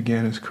as he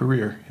began his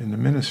career in the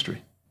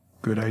ministry.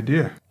 Good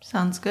idea.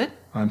 Sounds good.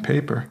 On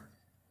paper.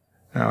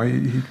 Now,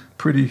 he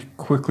pretty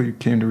quickly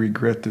came to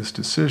regret this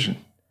decision.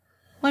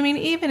 Well, I mean,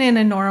 even in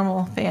a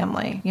normal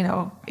family,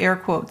 air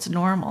quotes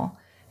normal,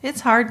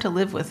 it's hard to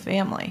live with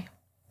family.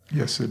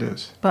 Yes, it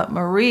is. But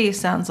Marie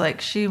sounds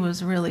like she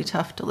was really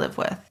tough to live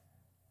with.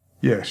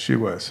 Yes, she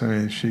was. I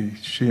mean,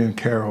 she and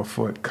Carol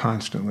fought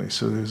constantly,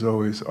 so there's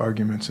always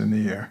arguments in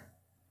the air.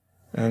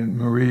 And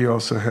Marie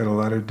also had a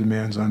lot of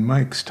demands on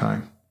Mike's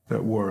time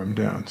that wore him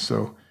down.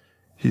 So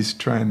he's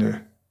trying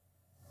to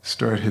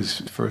start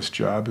his first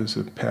job as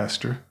a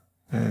pastor,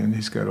 and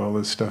he's got all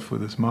this stuff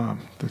with his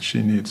mom that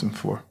she needs him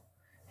for.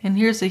 And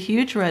here's a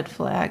huge red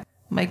flag.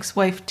 Mike's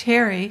wife,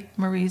 Terry,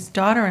 Marie's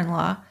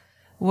daughter-in-law,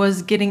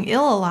 was getting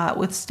ill a lot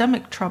with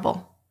stomach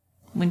trouble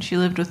when she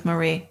lived with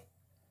Marie.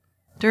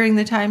 During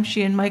the time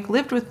she and Mike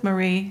lived with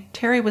Marie,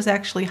 Terry was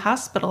actually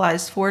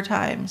hospitalized 4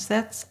 times.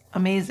 That's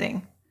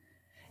amazing.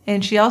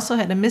 And she also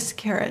had a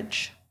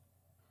miscarriage.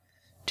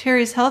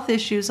 Terry's health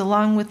issues,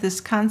 along with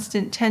this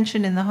constant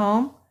tension in the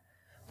home,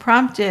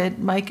 prompted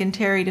Mike and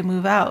Terry to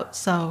move out,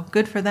 so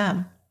good for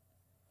them.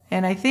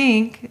 And I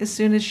think as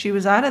soon as she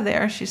was out of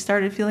there, she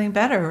started feeling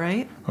better,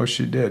 right? Oh,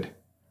 she did.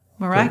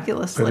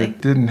 Miraculously. But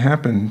it didn't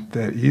happen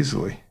that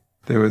easily.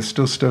 There was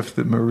still stuff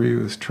that Marie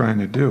was trying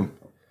to do.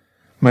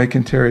 Mike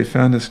and Terry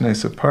found this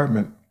nice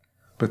apartment,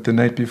 but the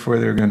night before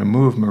they were going to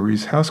move,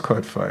 Marie's house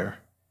caught fire.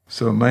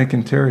 So Mike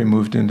and Terry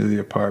moved into the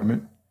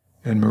apartment,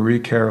 and Marie,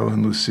 Carol,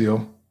 and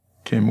Lucille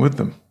came with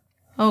them.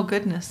 Oh,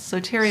 goodness. So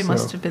Terry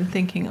must have been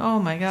thinking, oh,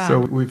 my God. So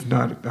we've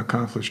not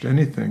accomplished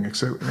anything,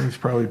 except we've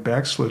probably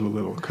backslid a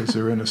little because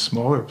they're in a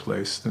smaller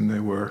place than they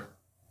were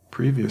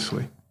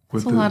previously.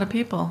 That's a lot of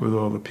people. With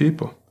all the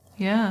people.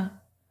 Yeah.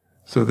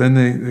 So then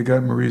they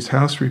got Marie's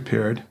house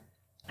repaired,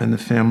 and the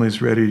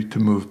family's ready to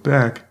move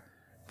back.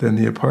 Then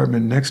the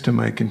apartment next to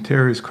Mike and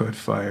Terry's caught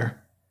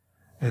fire,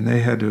 and they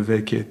had to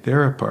vacate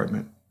their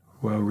apartment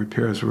while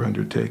repairs were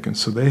undertaken.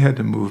 So they had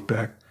to move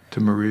back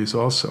to Marie's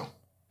also.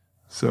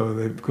 So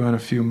they've gone a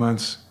few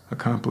months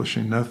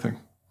accomplishing nothing.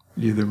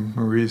 Either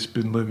Marie's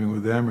been living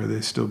with them or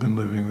they've still been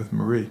living with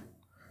Marie.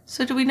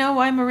 So do we know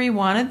why Marie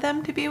wanted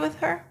them to be with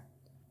her?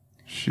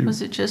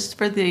 Was it just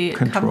for the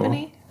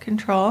company?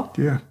 Control?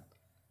 Yeah.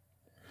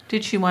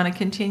 Did she want to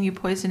continue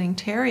poisoning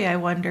Terry, I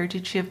wonder?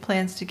 Did she have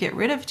plans to get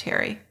rid of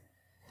Terry?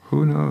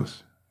 Who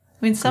knows?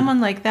 I mean, someone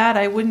like that,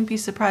 I wouldn't be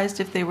surprised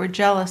if they were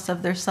jealous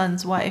of their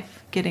son's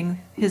wife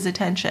getting his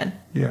attention.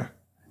 Yeah.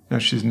 Now,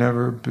 she's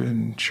never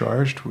been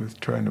charged with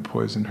trying to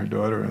poison her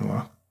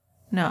daughter-in-law.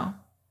 No.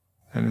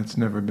 And it's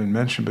never been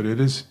mentioned, but it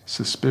is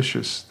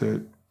suspicious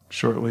that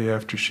shortly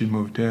after she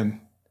moved in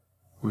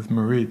with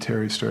Marie,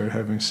 Terry started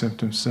having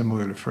symptoms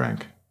similar to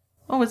Frank.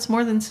 Oh, it's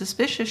more than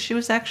suspicious. She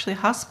was actually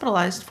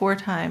hospitalized 4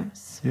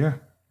 times. Yeah,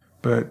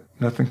 but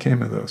nothing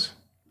came of those.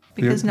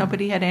 Because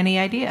nobody had any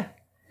idea.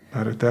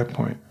 Not at that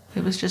point.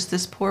 It was just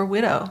this poor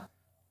widow.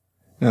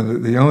 Now,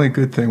 the only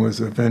good thing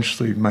was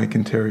eventually Mike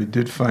and Terry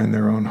did find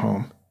their own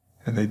home,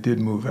 and they did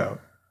move out.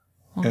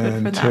 Well, good for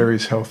and them.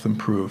 Terry's health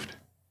improved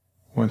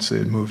once they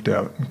had moved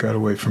out and got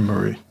away from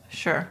Marie.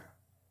 Sure.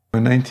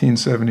 In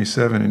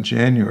 1977, in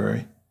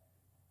January,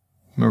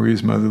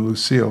 Marie's mother,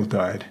 Lucille,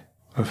 died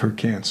of her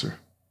cancer.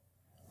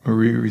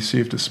 Marie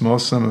received a small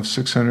sum of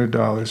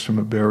 $600 from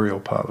a burial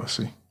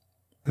policy.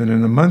 Then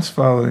in the months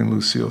following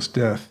Lucille's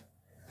death,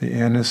 the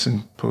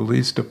Anniston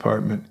Police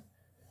Department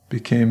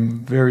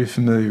became very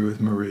familiar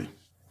with Marie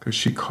because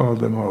she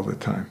called them all the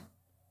time.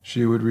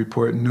 She would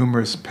report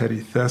numerous petty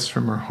thefts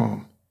from her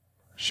home.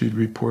 She'd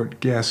report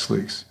gas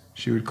leaks.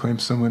 She would claim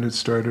someone had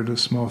started a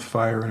small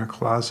fire in a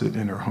closet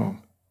in her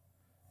home.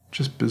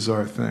 Just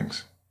bizarre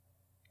things.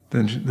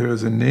 Then there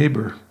was a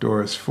neighbor,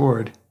 Doris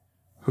Ford,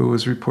 who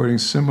was reporting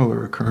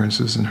similar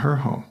occurrences in her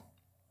home.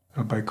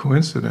 Now, by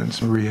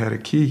coincidence, Marie had a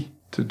key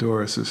to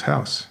Doris's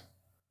house.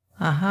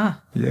 Uh-huh.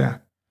 Yeah.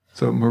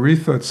 So Marie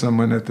thought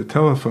someone at the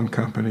telephone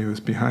company was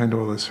behind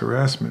all this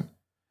harassment,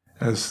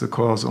 as the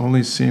calls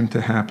only seemed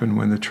to happen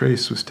when the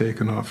trace was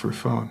taken off her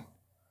phone.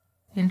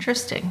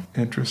 Interesting.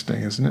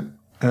 Interesting, isn't it?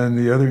 And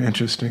the other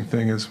interesting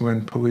thing is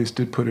when police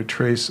did put a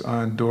trace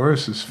on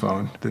Doris's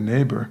phone, the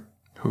neighbor,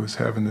 who was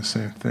having the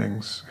same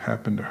things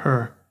happen to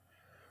her,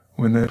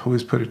 when the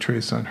police put a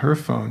trace on her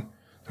phone,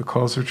 the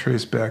calls are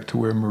traced back to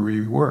where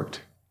Marie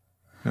worked.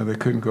 Now, they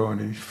couldn't go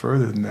any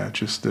further than that,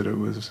 just that it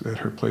was at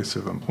her place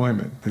of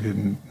employment. They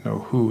didn't know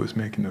who was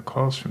making the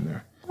calls from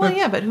there. Well,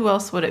 yeah, but who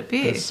else would it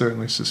be? That's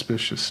certainly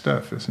suspicious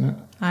stuff, isn't it?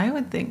 I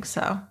would think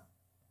so.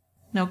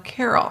 Now,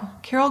 Carol.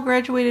 Carol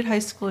graduated high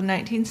school in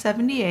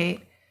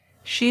 1978.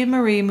 She and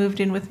Marie moved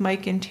in with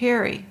Mike and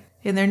Terry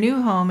in their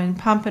new home in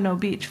Pompano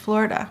Beach,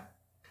 Florida.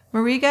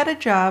 Marie got a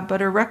job,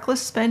 but her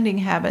reckless spending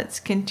habits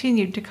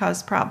continued to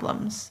cause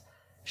problems.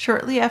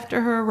 Shortly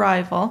after her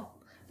arrival,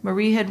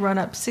 Marie had run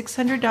up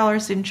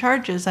 $600 in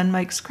charges on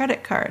Mike's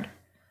credit card.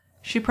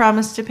 She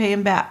promised to pay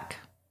him back.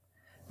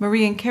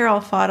 Marie and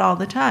Carol fought all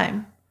the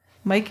time.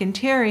 Mike and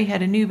Terry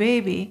had a new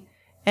baby,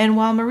 and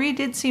while Marie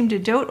did seem to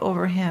dote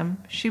over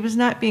him, she was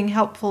not being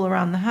helpful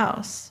around the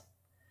house.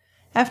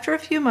 After a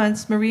few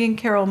months, Marie and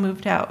Carol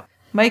moved out.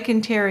 Mike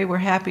and Terry were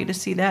happy to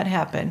see that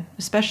happen,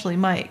 especially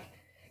Mike.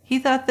 He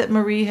thought that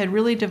Marie had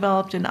really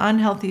developed an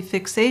unhealthy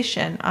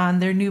fixation on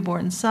their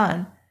newborn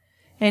son,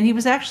 and he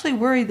was actually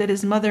worried that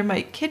his mother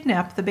might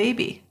kidnap the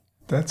baby.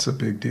 That's a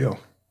big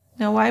deal.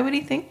 Now, why would he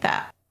think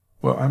that?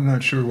 Well, I'm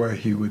not sure why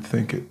he would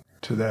think it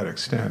to that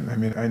extent. I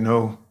mean, I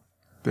know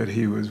that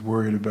he was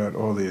worried about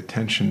all the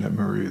attention that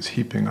Marie was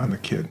heaping on the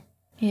kid.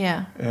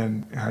 Yeah.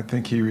 And I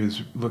think he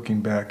was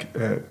looking back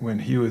at when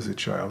he was a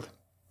child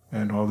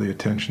and all the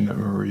attention that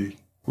Marie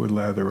would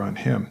lather on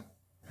him.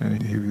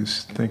 And he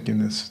was thinking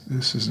this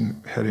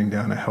isn't heading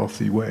down a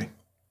healthy way.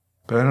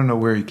 But I don't know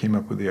where he came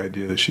up with the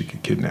idea that she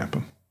could kidnap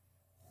him.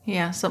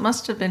 Yeah, so it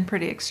must have been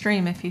pretty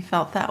extreme if he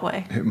felt that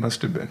way. It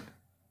must have been.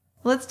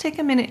 Let's take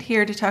a minute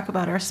here to talk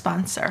about our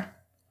sponsor.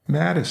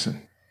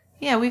 Madison.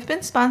 Yeah, we've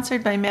been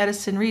sponsored by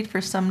Madison Reed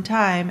for some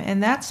time,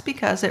 and that's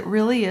because it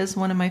really is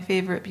one of my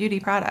favorite beauty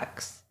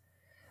products.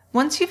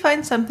 Once you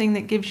find something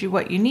that gives you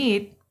what you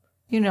need,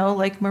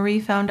 like Marie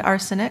found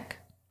arsenic,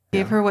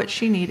 gave her what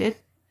she needed,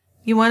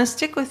 you want to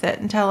stick with it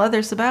and tell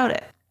others about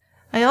it.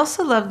 I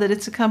also love that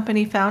it's a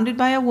company founded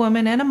by a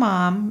woman and a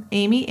mom,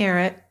 Amy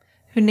Arrett,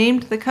 who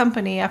named the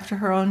company after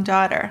her own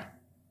daughter.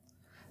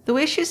 The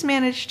way she's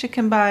managed to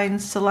combine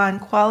salon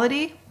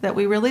quality that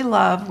we really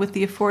love with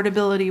the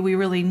affordability we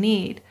really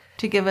need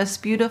to give us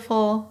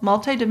beautiful,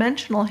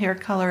 multidimensional hair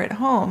color at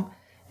home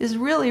is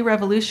really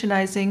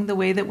revolutionizing the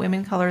way that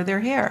women color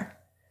their hair.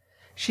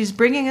 She's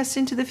bringing us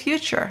into the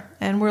future,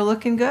 and we're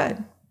looking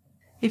good.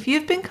 If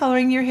you've been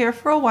coloring your hair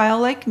for a while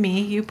like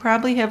me, you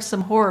probably have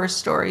some horror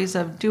stories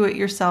of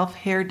do-it-yourself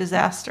hair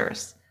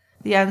disasters.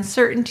 The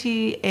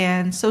uncertainty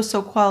and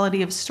so-so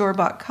quality of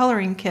store-bought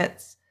coloring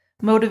kits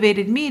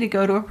motivated me to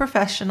go to a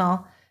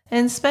professional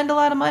and spend a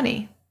lot of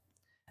money.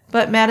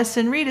 But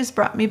Madison Reed has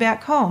brought me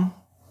back home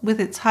with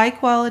its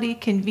high-quality,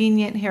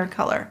 convenient hair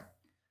color.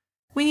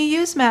 When you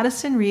use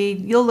Madison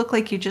Reed, you'll look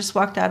like you just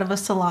walked out of a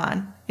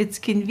salon. It's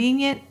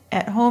convenient,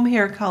 at-home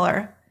hair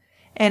color,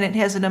 and it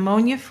has an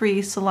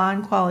ammonia-free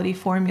salon-quality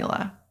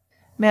formula.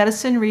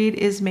 Madison Reed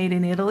is made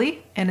in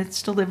Italy, and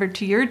it's delivered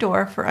to your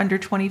door for under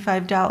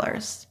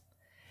 $25.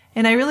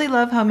 And I really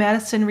love how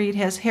Madison Reed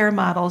has hair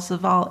models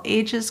of all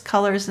ages,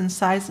 colors, and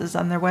sizes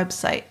on their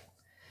website.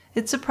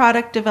 It's a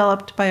product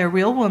developed by a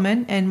real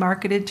woman and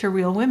marketed to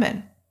real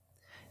women.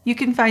 You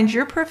can find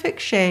your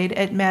perfect shade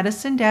at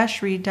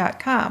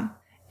madison-reed.com.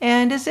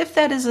 And as if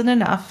that isn't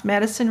enough,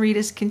 Madison Reed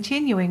is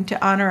continuing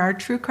to honor our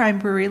True Crime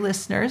Brewery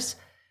listeners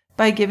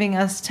by giving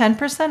us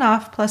 10%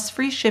 off plus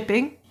free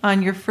shipping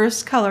on your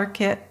first color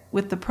kit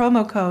with the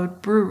promo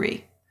code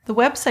BREWERY. The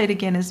website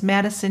again is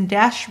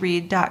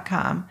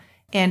madison-reed.com,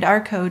 and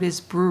our code is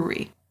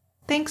BREWERY.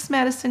 Thanks,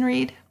 Madison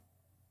Reed.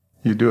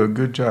 You do a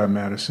good job,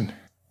 Madison.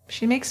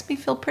 She makes me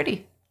feel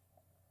pretty.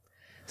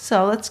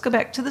 So let's go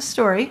back to the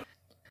story.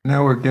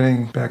 Now we're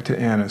getting back to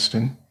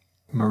Anniston.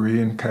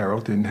 Marie and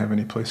Carol didn't have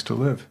any place to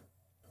live.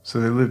 So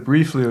they lived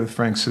briefly with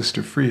Frank's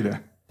sister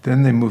Frida.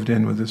 Then they moved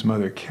in with his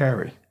mother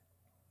Carrie.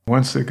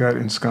 Once they got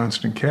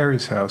ensconced in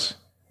Carrie's house,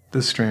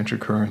 the strange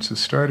occurrences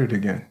started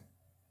again.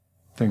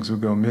 Things would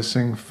go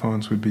missing,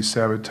 phones would be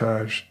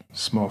sabotaged,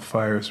 small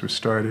fires were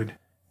started.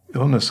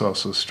 Illness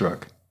also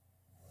struck.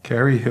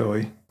 Carrie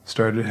Hilley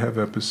started to have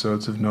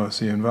episodes of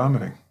nausea and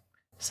vomiting.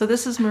 So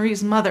this is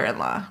Marie's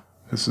mother-in-law.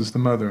 This is the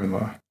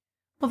mother-in-law.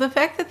 Well, the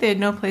fact that they had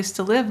no place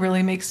to live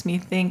really makes me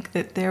think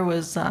that there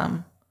was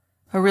a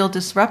real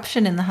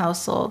disruption in the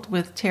household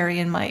with Terry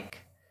and Mike.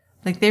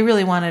 Like, they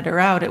really wanted her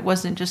out. It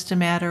wasn't just a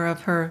matter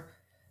of her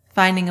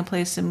finding a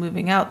place and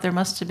moving out. There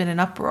must have been an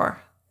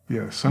uproar.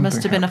 Yeah, something There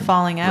must have been a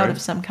falling out right?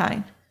 of some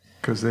kind.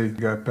 Because they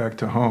got back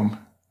to home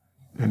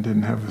and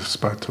didn't have a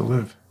spot to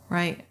live.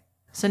 Right.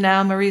 So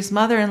now Marie's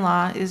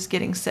mother-in-law is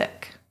getting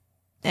sick.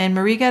 And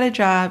Marie got a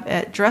job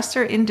at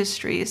Dresser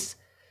Industries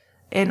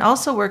and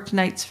also worked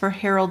nights for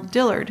Harold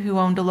Dillard, who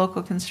owned a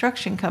local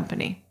construction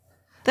company.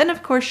 Then,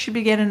 of course, she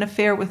began an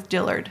affair with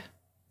Dillard.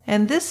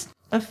 And this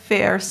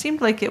affair seemed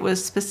like it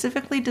was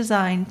specifically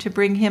designed to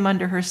bring him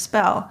under her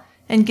spell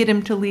and get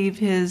him to leave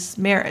his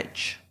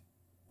marriage.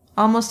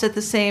 Almost at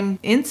the same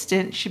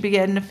instant, she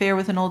began an affair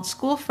with an old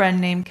school friend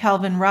named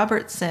Calvin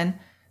Robertson,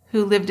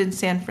 who lived in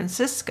San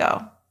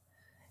Francisco.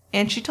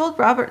 And she told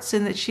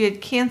Robertson that she had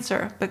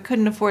cancer but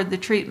couldn't afford the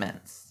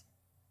treatments.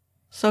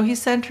 So he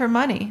sent her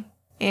money,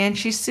 and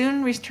she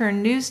soon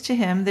returned news to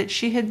him that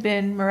she had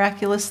been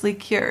miraculously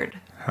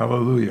cured.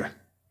 Hallelujah.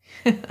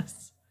 Yes.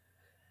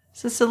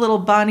 It's just a little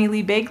Bonnie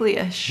Lee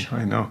Bagley-ish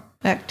I know.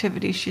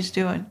 activity she's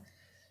doing.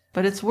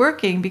 But it's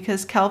working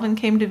because Calvin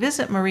came to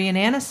visit Marie in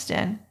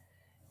Anniston,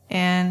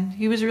 and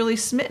he was really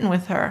smitten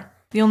with her.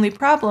 The only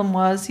problem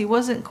was he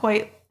wasn't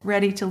quite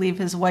ready to leave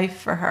his wife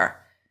for her,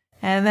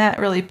 and that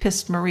really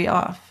pissed Marie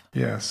off.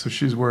 Yeah, so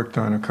she's worked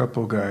on a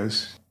couple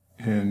guys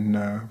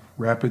in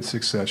rapid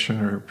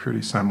succession or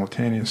pretty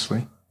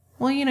simultaneously.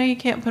 Well, you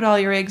can't put all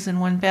your eggs in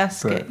one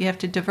basket. But you have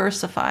to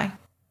diversify.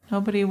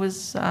 Nobody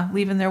was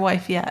leaving their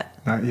wife yet.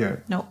 not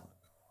yet. Nope.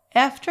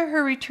 After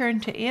her return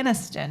to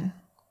Anniston,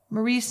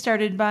 Marie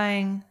started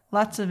buying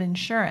lots of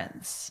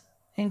insurance,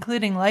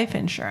 including life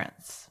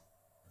insurance.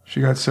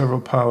 She got several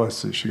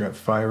policies. She got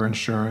fire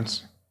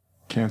insurance,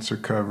 cancer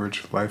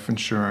coverage, life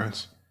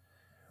insurance,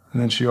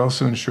 and then she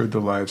also insured the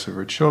lives of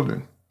her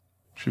children.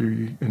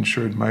 She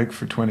insured Mike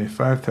for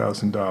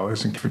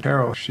 $25,000, and for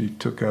Carol, she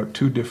took out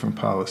 2 different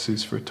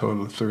policies for a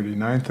total of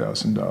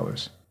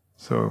 $39,000.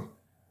 So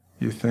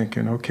you're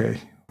thinking,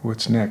 okay,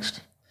 what's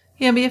next?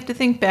 Yeah, but you have to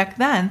think back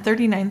then,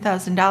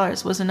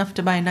 $39,000 was enough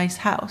to buy a nice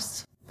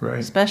house, Right.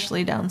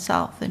 especially down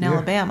south in Yeah.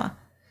 Alabama.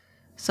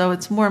 So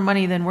it's more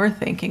money than we're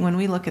thinking when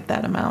we look at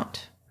that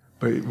amount.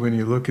 But when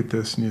you look at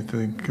this and you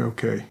think,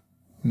 okay,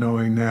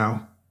 knowing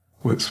now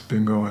what's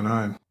been going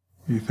on,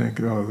 you think,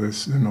 oh,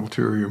 there's an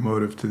ulterior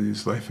motive to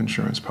these life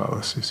insurance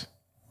policies.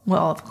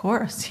 Well, of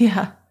course,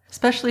 yeah.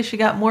 Especially she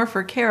got more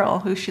for Carol,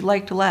 who she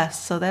liked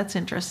less, so that's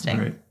interesting.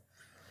 Right.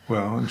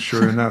 Well, and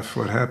sure enough,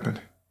 what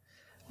happened?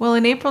 Well,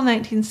 in April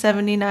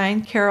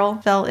 1979, Carol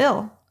fell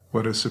ill.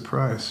 What a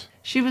surprise.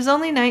 She was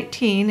only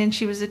 19, and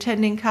she was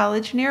attending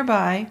college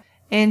nearby,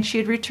 and she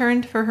had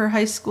returned for her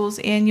high school's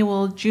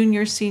annual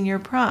junior-senior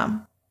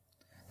prom.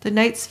 The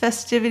night's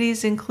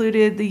festivities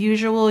included the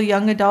usual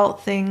young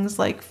adult things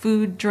like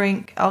food,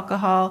 drink,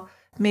 alcohol,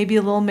 maybe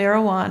a little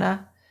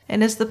marijuana,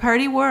 and as the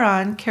party wore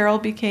on, Carol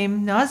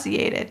became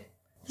nauseated.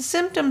 The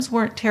symptoms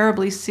weren't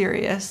terribly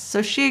serious,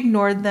 so she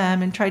ignored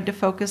them and tried to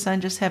focus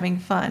on just having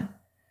fun.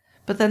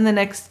 But then the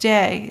next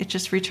day, it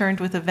just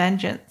returned with a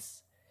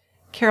vengeance.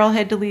 Carol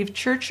had to leave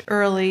church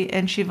early,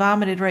 and she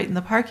vomited right in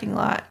the parking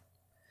lot.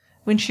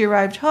 When she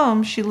arrived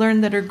home, she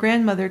learned that her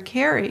grandmother,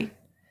 Carrie,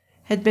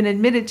 had been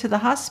admitted to the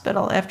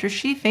hospital after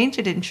she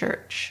fainted in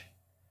church.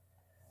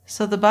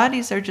 So the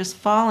bodies are just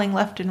falling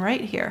left and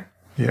right here.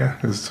 Yeah,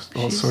 there's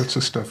all sorts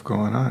of stuff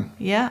going on.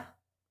 Yeah.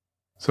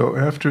 So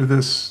after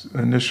this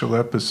initial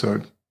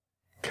episode,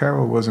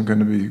 Carol wasn't going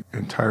to be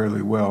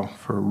entirely well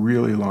for a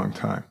really long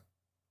time.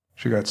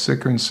 She got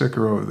sicker and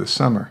sicker over the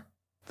summer.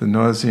 The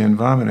nausea and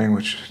vomiting,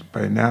 which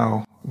by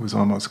now was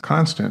almost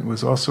constant,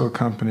 was also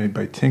accompanied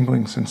by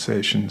tingling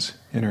sensations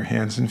in her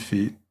hands and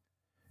feet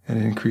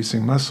and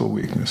increasing muscle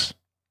weakness.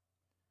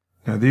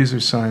 Now, these are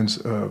signs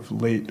of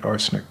late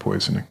arsenic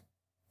poisoning.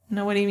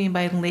 Now, what do you mean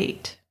by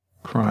late?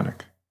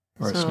 Chronic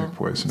arsenic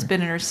poisoning. It's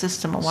been in her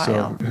system a while.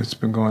 So it's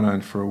been going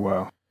on for a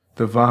while.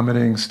 The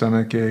vomiting,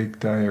 stomachache,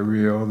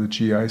 diarrhea, all the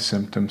GI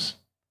symptoms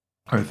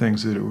are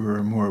things that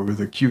were more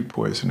with acute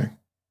poisoning.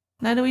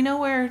 Now, do we know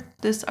where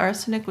this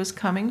arsenic was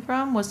coming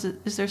from?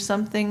 Is there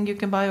something you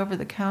can buy over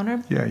the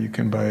counter? Yeah, you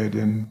can buy it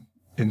in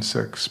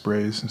insect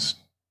sprays and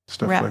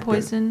stuff rat like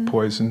poison? that.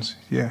 Poisons,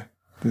 yeah.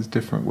 There's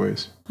different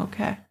ways.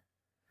 Okay.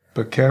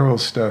 But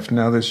Carol's stuff,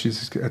 now that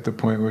she's at the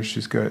point where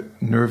she's got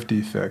nerve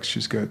defects,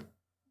 she's got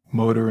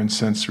motor and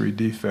sensory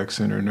defects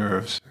in her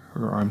nerves,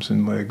 her arms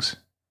and legs.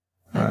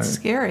 That's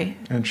scary.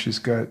 And she's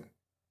got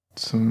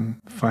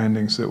some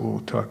findings that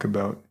we'll talk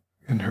about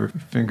in her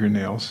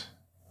fingernails.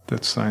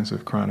 That's signs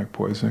of chronic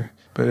poisoning.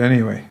 But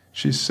anyway,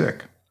 she's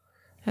sick.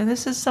 And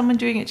this is someone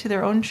doing it to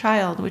their own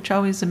child, which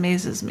always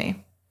amazes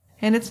me.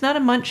 And it's not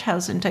a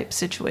Munchausen type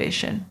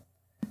situation.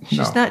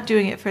 She's not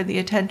doing it for the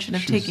intention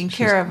of taking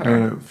care of her. She's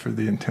doing it for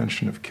the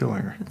intention of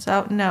killing her. It's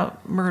out and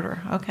out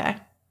murder. Okay.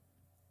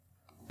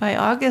 By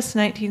August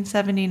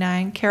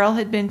 1979, Carol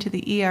had been to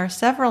the ER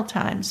several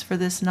times for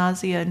this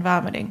nausea and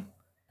vomiting.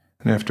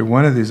 And after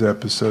one of these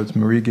episodes,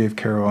 Marie gave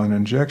Carol an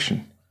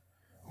injection,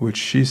 which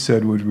she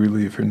said would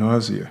relieve her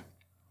nausea.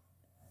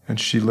 And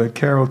she led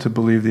Carol to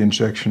believe the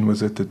injection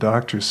was at the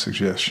doctor's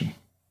suggestion,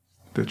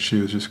 that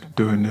she was just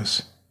doing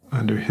this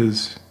under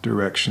his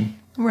direction.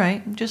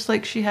 Right, just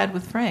like she had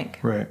with Frank.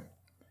 Right.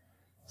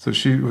 So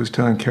she was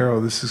telling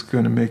Carol, this is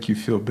going to make you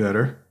feel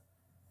better.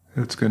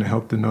 It's going to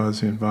help the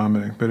nausea and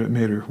vomiting, but it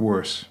made her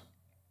worse.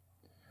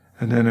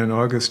 And then on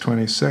August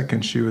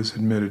 22nd, she was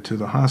admitted to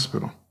the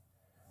hospital.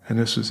 And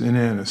this was in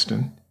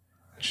Anniston.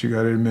 She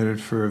got admitted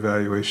for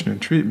evaluation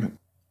and treatment.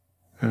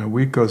 And a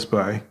week goes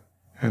by,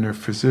 and her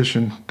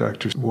physician,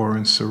 Dr.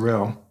 Warren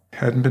Sorrell,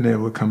 hadn't been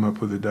able to come up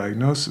with a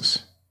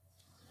diagnosis.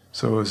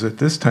 So it was at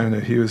this time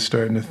that he was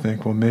starting to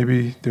think, well,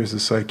 maybe there's a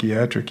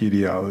psychiatric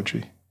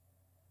etiology.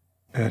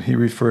 And he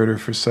referred her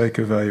for psych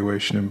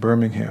evaluation in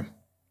Birmingham.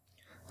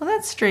 Well,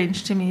 that's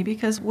strange to me,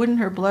 because wouldn't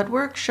her blood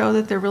work show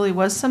that there really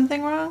was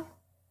something wrong?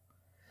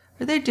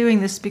 Or they're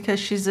doing this because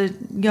she's a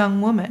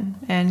young woman,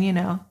 and, you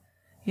know,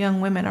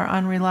 young women are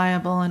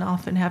unreliable and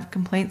often have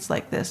complaints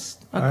like this,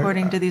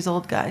 according to these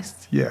old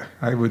guys. Yeah,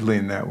 I would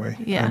lean that way.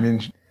 Yeah. I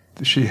mean,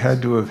 she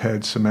had to have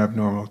had some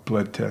abnormal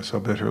blood tests.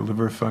 I'll bet her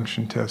liver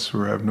function tests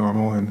were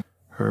abnormal, and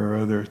her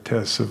other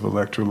tests of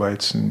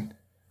electrolytes and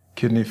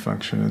kidney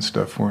function and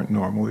stuff weren't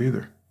normal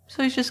either.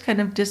 So he's just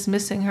kind of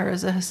dismissing her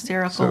as a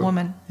hysterical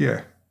woman.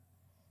 Yeah.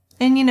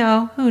 And, you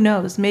know, who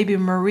knows? Maybe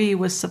Marie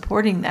was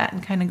supporting that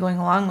and kind of going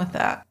along with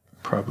that.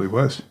 Probably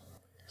was.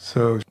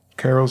 So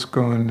Carol's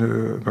going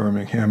to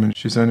Birmingham, and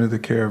she's under the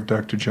care of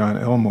Dr. John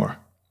Elmore.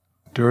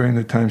 During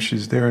the time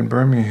she's there in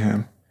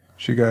Birmingham,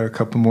 she got a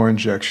couple more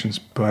injections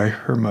by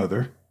her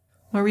mother.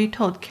 Marie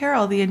told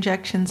Carol the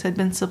injections had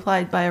been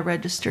supplied by a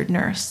registered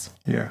nurse,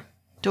 Yeah.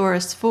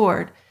 Doris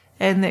Ford,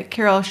 and that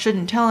Carol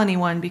shouldn't tell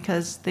anyone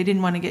because they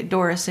didn't want to get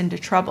Doris into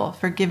trouble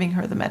for giving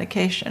her the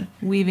medication,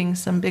 weaving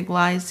some big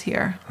lies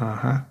here.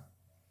 Uh-huh.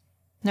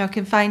 Now,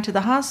 confined to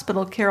the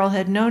hospital, Carol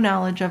had no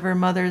knowledge of her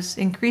mother's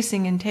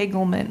increasing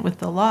entanglement with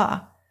the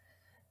law.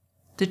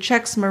 The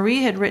checks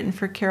Marie had written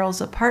for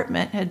Carol's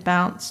apartment had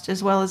bounced,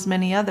 as well as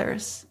many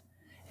others,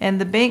 and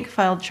the bank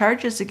filed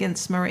charges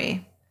against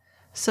Marie.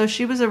 So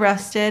she was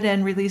arrested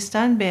and released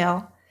on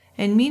bail,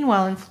 and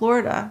meanwhile in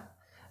Florida,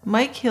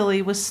 Mike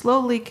Hilley was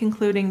slowly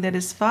concluding that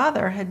his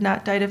father had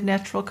not died of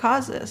natural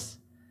causes.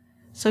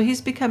 So he's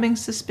becoming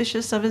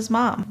suspicious of his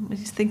mom.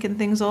 He's thinking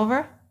things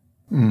over.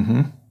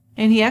 Mm-hmm.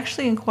 And he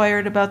actually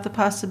inquired about the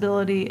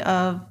possibility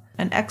of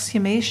an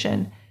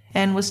exhumation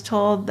and was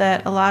told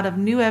that a lot of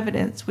new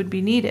evidence would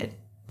be needed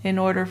in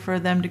order for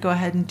them to go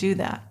ahead and do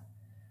that.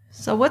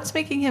 So what's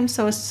making him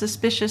so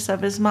suspicious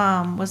of his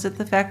mom? Was it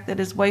the fact that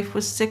his wife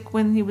was sick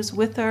when he was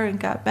with her and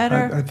got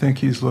better? I think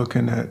he's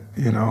looking at,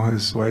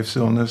 his wife's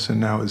illness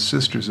and now his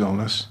sister's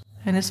illness.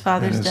 And his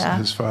father's death.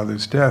 His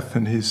father's death,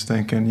 and he's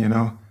thinking,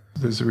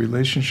 there's a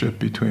relationship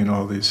between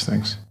all these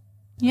things.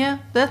 Yeah,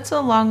 that's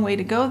a long way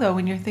to go, though,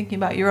 when you're thinking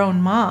about your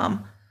own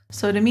mom.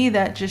 So to me,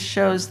 that just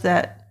shows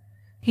that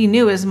he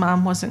knew his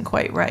mom wasn't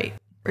quite right.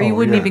 Or you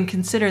wouldn't even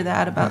consider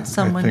that about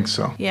someone. I think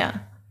so. Yeah.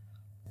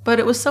 But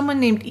it was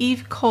someone named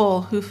Eve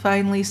Cole who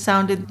finally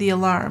sounded the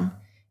alarm.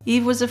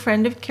 Eve was a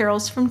friend of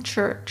Carol's from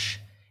church,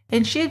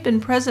 and she had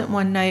been present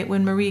one night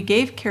when Marie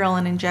gave Carol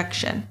an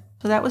injection.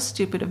 So that was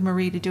stupid of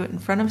Marie to do it in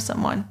front of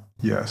someone.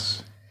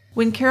 Yes.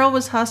 When Carol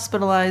was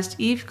hospitalized,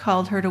 Eve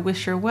called her to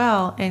wish her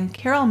well, and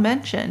Carol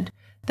mentioned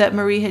that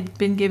Marie had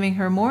been giving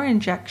her more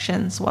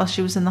injections while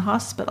she was in the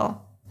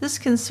hospital. This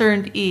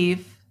concerned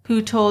Eve,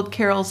 who told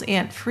Carol's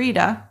Aunt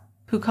Frida,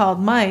 who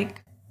called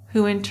Mike,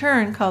 who in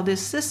turn called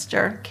his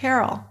sister,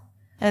 Carol.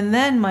 And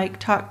then Mike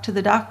talked to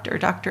the doctor,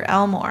 Dr.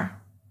 Elmore.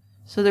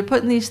 So they're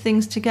putting these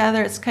things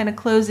together. It's kind of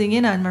closing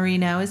in on Marie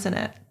now, isn't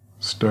it?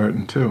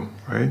 Starting to,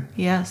 right?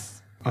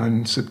 Yes.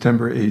 On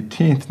September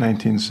 18th,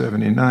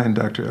 1979,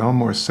 Dr.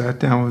 Elmore sat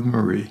down with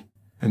Marie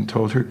and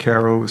told her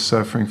Carol was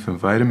suffering from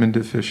vitamin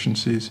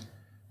deficiencies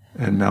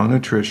and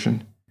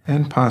malnutrition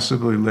and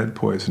possibly lead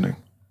poisoning.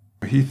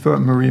 He thought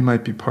Marie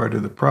might be part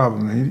of the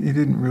problem. He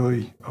didn't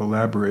really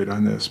elaborate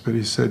on this, but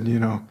he said,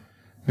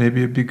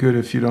 maybe it'd be good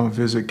if you don't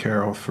visit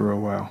Carol for a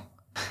while.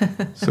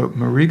 So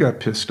Marie got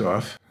pissed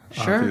off,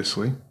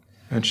 obviously,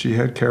 and she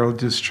had Carol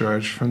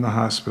discharged from the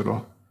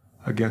hospital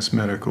against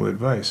medical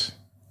advice.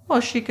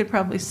 Well, she could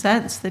probably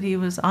sense that he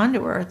was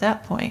onto her at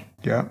that point.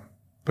 Yeah,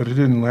 but it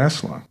didn't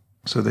last long.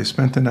 So they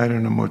spent the night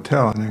in a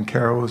motel, and then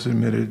Carol was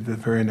admitted the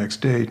very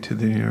next day to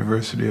the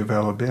University of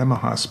Alabama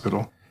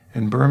Hospital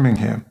in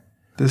Birmingham,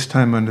 this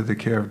time under the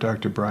care of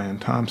Dr. Brian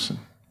Thompson.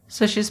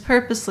 So she's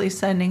purposely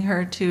sending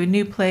her to a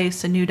new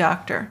place, a new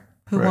doctor,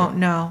 who Right. won't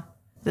know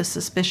the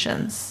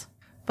suspicions.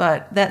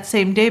 But that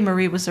same day,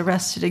 Marie was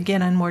arrested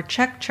again on more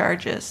check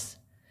charges.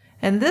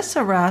 And this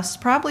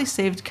arrest probably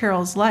saved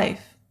Carol's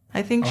life.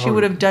 I think she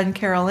would have done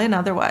Carol in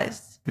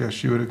otherwise. Yeah,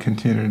 she would have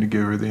continued to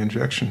give her the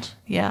injections.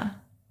 Yeah.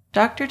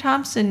 Dr.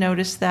 Thompson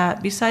noticed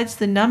that besides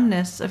the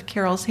numbness of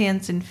Carol's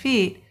hands and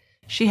feet,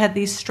 she had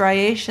these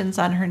striations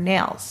on her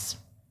nails.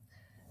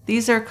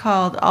 These are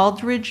called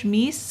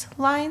Aldridge-Meese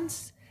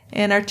lines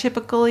and are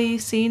typically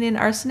seen in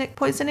arsenic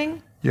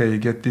poisoning. Yeah, you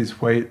get these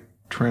white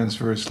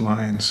transverse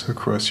lines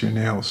across your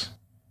nails.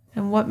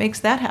 And what makes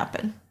that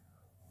happen?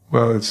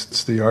 Well,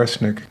 it's the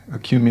arsenic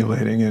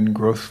accumulating in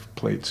growth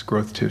plates,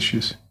 growth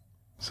tissues.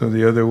 So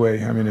the other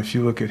way, I mean, if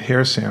you look at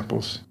hair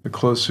samples, the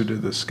closer to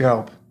the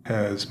scalp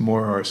has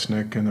more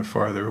arsenic and the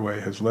farther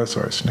away has less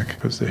arsenic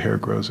because the hair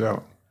grows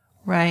out.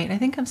 Right. I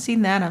think I've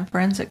seen that on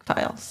forensic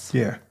files.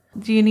 Yeah.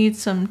 Do you need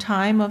some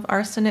time of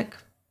arsenic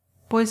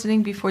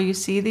poisoning before you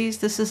see these?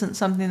 This isn't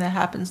something that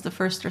happens the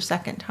first or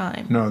second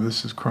time. No,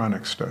 this is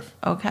chronic stuff.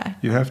 Okay.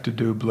 You have to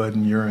do blood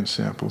and urine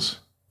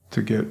samples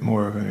to get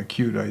more of an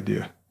acute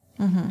idea.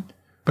 Mm-hmm.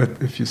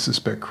 But if you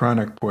suspect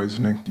chronic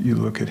poisoning, you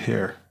look at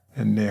hair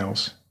and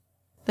nails.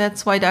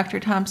 That's why Dr.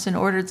 Thompson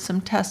ordered some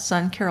tests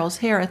on Carol's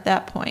hair at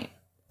that point.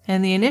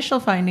 And the initial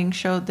findings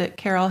showed that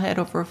Carol had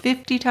over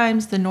 50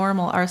 times the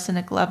normal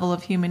arsenic level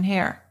of human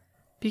hair.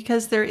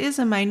 Because there is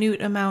a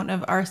minute amount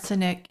of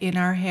arsenic in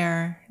our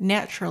hair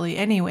naturally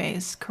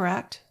anyways,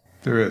 correct?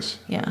 There is.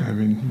 Yeah. I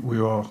mean, we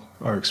all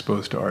are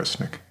exposed to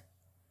arsenic,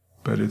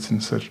 but it's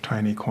in such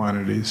tiny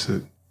quantities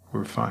that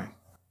we're fine.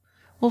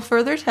 Well,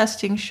 further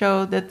testing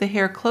showed that the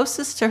hair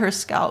closest to her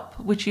scalp,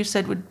 which you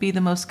said would be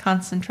the most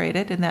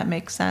concentrated, and that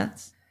makes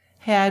sense,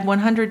 had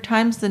 100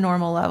 times the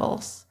normal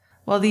levels,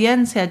 while the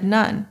ends had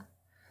none.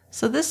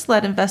 So this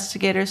led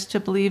investigators to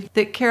believe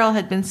that Carol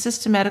had been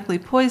systematically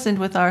poisoned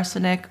with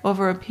arsenic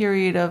over a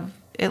period of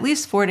at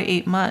least 4 to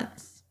 8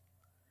 months.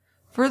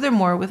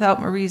 Furthermore,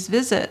 without Marie's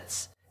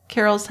visits,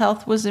 Carol's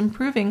health was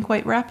improving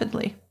quite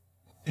rapidly.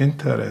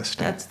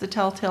 Interesting. That's the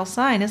telltale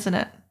sign, isn't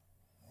it?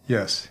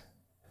 Yes.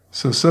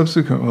 So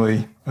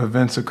subsequently,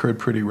 events occurred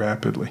pretty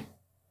rapidly.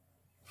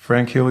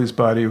 Frank Hilley's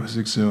body was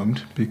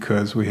exhumed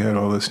because we had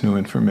all this new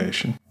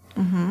information.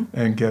 Mm-hmm.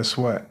 And guess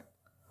what?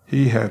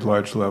 He had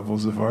large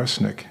levels of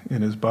arsenic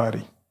in his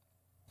body.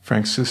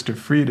 Frank's sister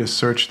Frida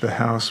searched the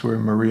house where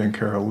Marie and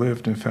Carol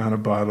lived and found a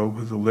bottle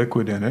with a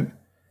liquid in it,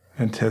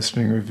 and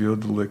testing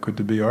revealed the liquid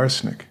to be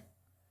arsenic.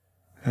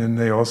 And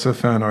they also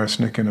found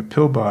arsenic in a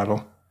pill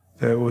bottle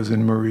that was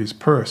in Marie's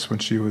purse when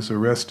she was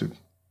arrested.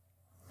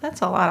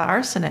 That's a lot of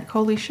arsenic.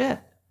 Holy shit.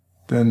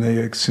 Then they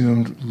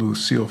exhumed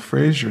Lucille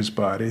Frazier's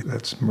body,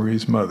 that's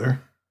Marie's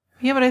mother.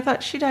 Yeah, but I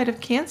thought she died of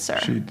cancer.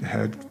 She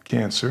had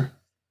cancer,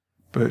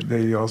 but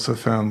they also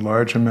found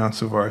large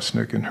amounts of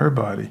arsenic in her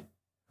body.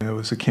 It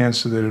was a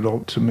cancer that had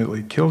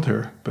ultimately killed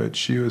her, but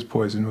she was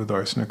poisoned with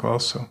arsenic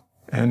also.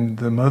 And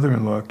the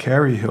mother-in-law,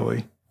 Carrie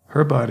Hilley,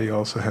 her body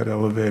also had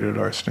elevated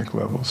arsenic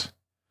levels.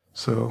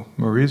 So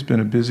Marie's been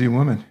a busy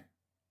woman.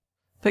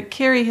 But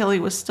Carrie Hilley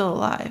was still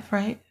alive,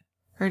 right?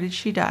 Or did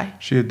she die?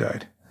 She had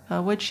died.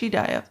 What'd she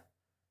die of?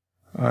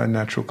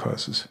 Natural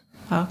causes.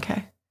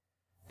 Okay.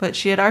 But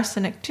she had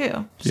arsenic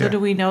too. So Yeah. do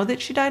we know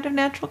that she died of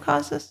natural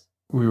causes?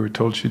 We were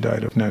told she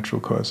died of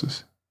natural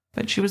causes.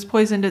 But she was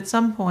poisoned at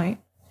some point.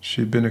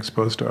 She'd been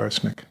exposed to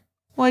arsenic.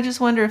 Well, I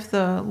just wonder if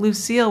the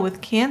Lucille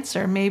with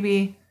cancer,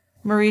 maybe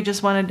Marie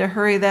just wanted to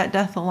hurry that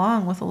death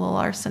along with a little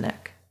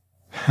arsenic.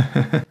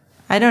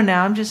 I don't know.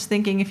 I'm just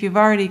thinking if you've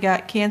already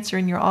got cancer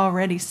and you're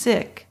already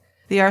sick,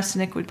 the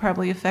arsenic would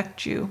probably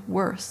affect you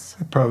worse.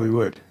 It probably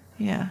would.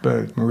 Yeah.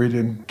 But Marie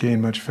didn't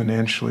gain much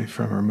financially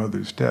from her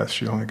mother's death.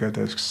 She only got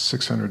that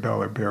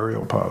 $600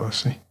 burial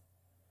policy.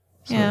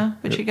 So yeah,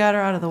 but she got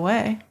her out of the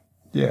way.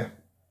 Yeah.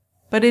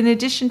 But in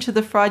addition to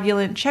the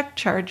fraudulent check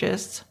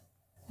charges,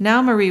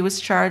 now Marie was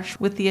charged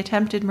with the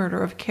attempted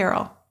murder of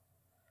Carol.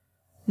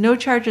 No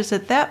charges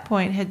at that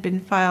point had been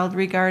filed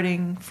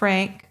regarding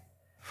Frank,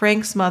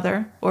 Frank's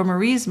mother, or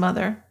Marie's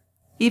mother.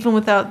 Even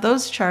without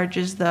those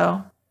charges,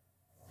 though.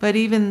 But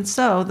even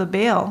so, the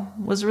bail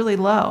was really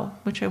low,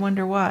 which I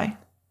wonder why.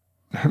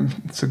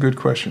 It's a good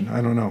question.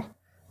 I don't know.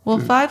 Well,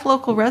 5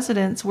 local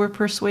residents were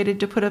persuaded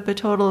to put up a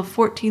total of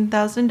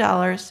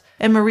 $14,000,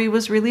 and Marie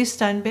was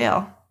released on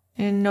bail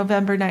in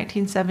November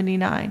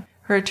 1979.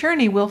 Her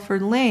attorney,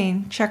 Wilford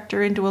Lane, checked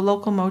her into a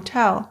local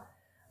motel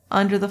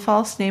under the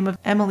false name of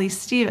Emily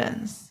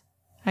Stevens,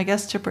 I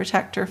guess to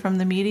protect her from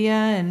the media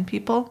and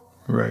people.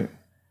 Right.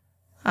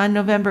 On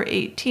November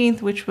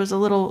 18th, which was a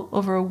little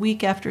over a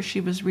week after she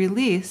was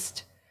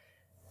released,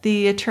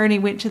 the attorney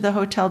went to the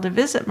hotel to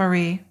visit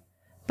Marie,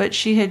 but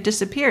she had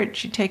disappeared.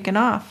 She'd taken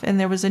off, and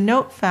there was a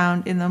note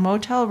found in the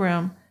motel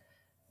room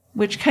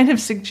which kind of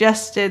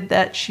suggested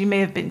that she may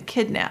have been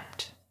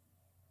kidnapped.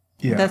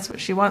 Yeah. That's what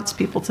she wants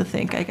people to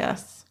think, I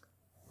guess.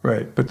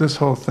 Right. But this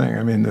whole thing,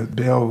 I mean, the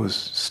bail was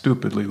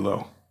stupidly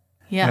low.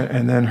 Yeah.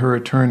 And then her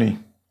attorney,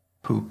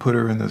 who put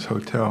her in this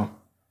hotel,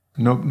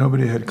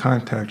 nobody had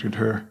contacted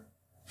her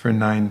for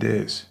 9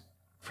 days.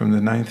 From the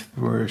 9th,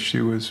 where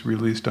she was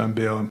released on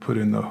bail and put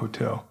in the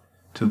hotel,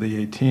 to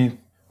the 18th,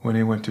 when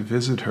he went to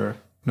visit her,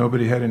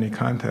 nobody had any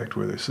contact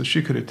with her. So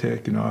she could have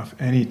taken off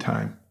any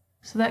time.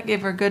 So that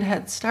gave her a good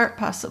head start,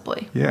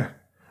 possibly. Yeah.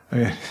 I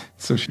mean,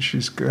 so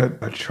she's got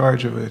a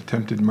charge of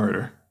attempted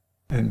murder,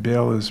 and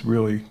bail is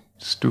really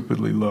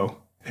stupidly low.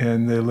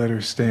 And they let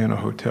her stay in a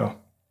hotel.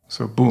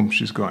 So boom,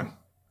 she's gone.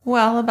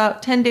 Well,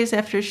 about 10 days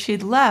after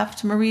she'd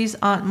left, Marie's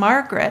Aunt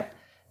Margaret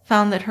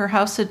found that her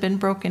house had been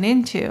broken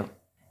into,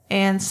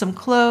 and some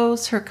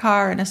clothes, her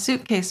car, and a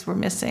suitcase were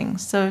missing.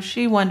 So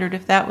she wondered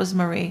if that was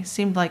Marie.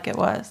 Seemed like it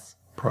was.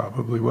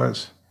 Probably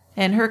was.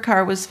 And her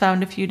car was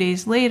found a few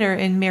days later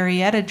in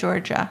Marietta,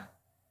 Georgia.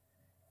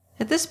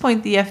 At this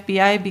point, the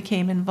FBI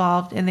became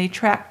involved, and they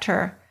tracked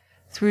her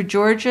through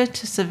Georgia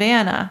to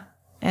Savannah,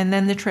 and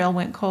then the trail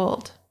went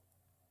cold.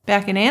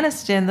 Back in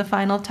Anniston, the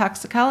final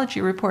toxicology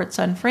reports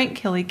on Frank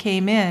Hilley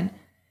came in,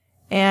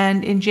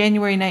 and in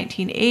January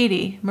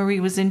 1980, Marie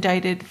was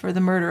indicted for the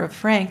murder of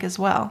Frank as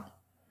well.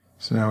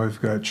 So now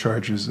we've got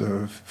charges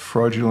of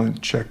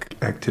fraudulent check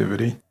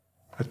activity,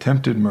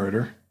 attempted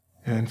murder,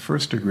 and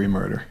first-degree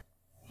murder.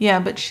 Yeah,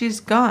 but she's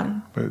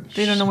gone. But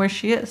They don't know where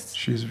she is.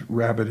 She's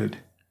rabbited.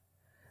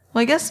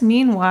 Well, I guess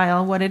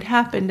meanwhile, what had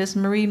happened is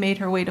Marie made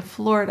her way to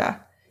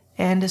Florida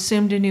and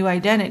assumed a new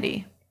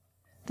identity.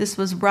 This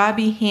was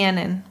Robbie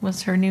Hannon,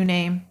 was her new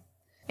name,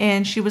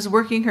 and she was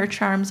working her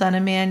charms on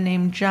a man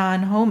named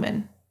John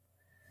Homan.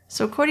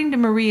 So according to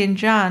Marie and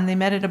John, they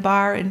met at a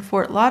bar in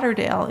Fort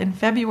Lauderdale in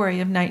February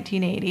of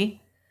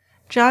 1980.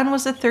 John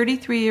was a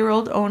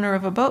 33-year-old owner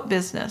of a boat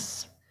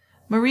business.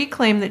 Marie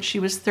claimed that she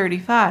was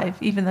 35,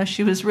 even though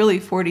she was really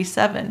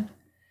 47,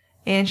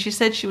 and she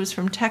said she was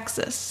from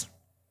Texas.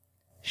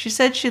 She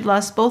said she'd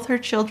lost both her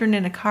children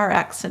in a car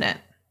accident.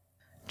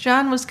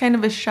 John was kind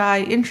of a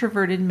shy,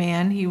 introverted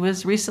man. He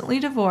was recently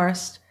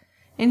divorced,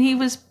 and he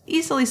was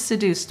easily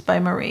seduced by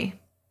Marie.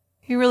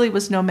 He really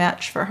was no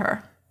match for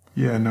her.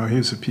 Yeah, no,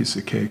 he's a piece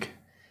of cake.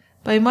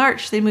 By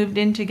March, they moved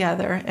in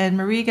together, and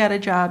Marie got a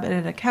job at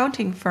an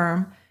accounting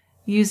firm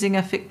using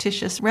a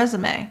fictitious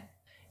resume.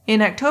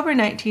 In October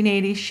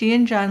 1980, she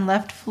and John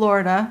left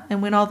Florida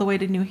and went all the way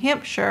to New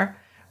Hampshire,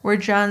 where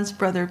John's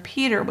brother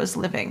Peter was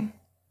living.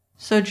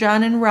 So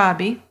John and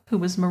Robbie, who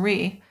was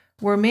Marie,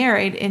 were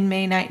married in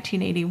May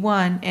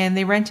 1981, and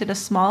they rented a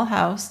small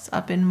house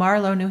up in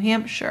Marlow, New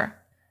Hampshire.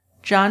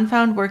 John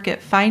found work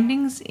at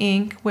Findings,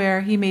 Inc.,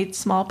 where he made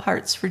small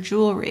parts for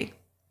jewelry.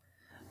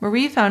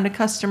 Marie found a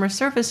customer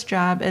service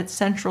job at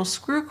Central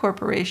Screw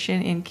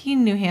Corporation in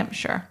Keene, New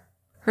Hampshire.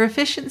 Her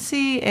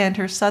efficiency and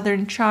her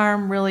southern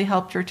charm really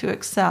helped her to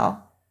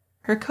excel.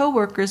 Her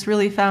co-workers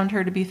really found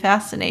her to be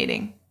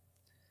fascinating.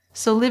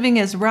 So living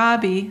as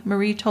Robbie,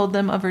 Marie told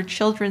them of her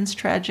children's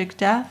tragic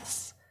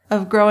deaths,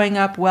 of growing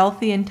up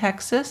wealthy in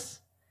Texas,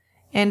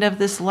 and of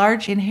this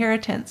large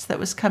inheritance that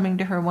was coming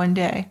to her one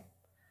day.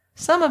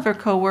 Some of her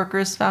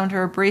co-workers found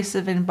her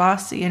abrasive and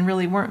bossy and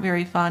really weren't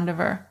very fond of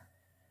her.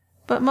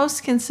 But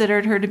most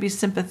considered her to be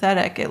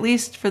sympathetic, at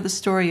least for the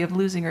story of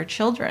losing her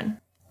children.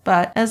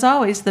 But, as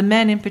always, the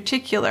men in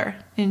particular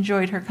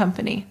enjoyed her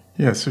company.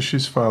 Yeah, so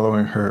she's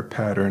following her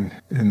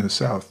pattern in the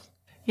South.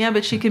 Yeah,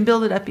 but she can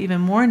build it up even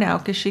more now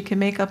because she can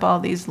make up all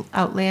these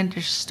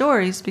outlandish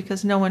stories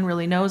because no one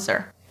really knows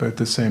her. But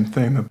the same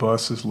thing, the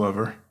bosses love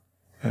her,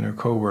 and her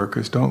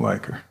co-workers don't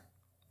like her.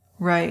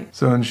 Right.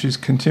 So, and she's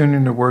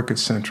continuing to work at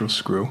Central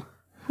Screw.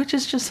 Which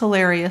is just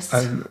hilarious.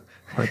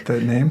 What,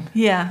 that name?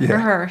 Yeah, for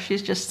her.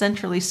 She's just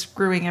centrally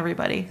screwing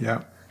everybody.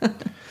 Yeah.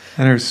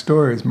 And her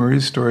stories,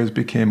 Marie's stories,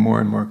 became more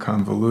and more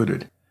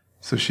convoluted.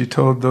 So she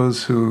told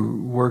those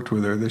who worked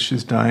with her that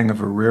she's dying of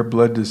a rare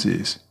blood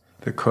disease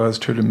that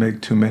caused her to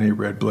make too many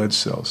red blood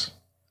cells.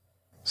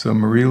 So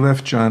Marie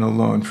left John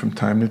alone from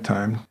time to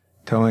time,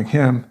 telling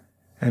him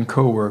and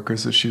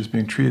co-workers that she was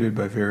being treated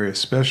by various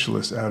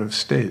specialists out of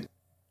state.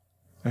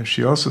 And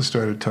she also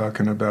started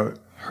talking about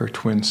her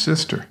twin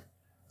sister,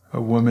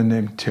 a woman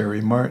named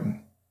Terry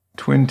Martin.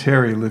 Twin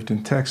Terry lived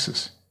in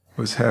Texas,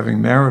 was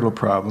having marital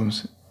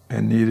problems,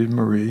 and needed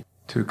Marie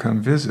to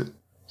come visit.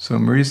 So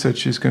Marie said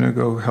she's going to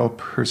go help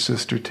her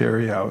sister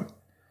Terry out,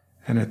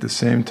 and at the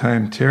same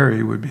time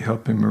Terry would be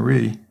helping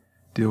Marie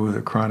deal with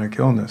a chronic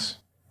illness.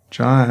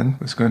 John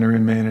was going to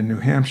remain in New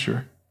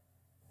Hampshire,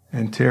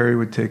 and Terry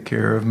would take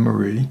care of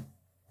Marie,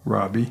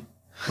 Robbie,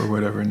 or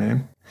whatever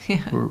name,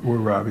 or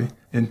Robbie,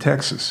 in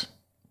Texas.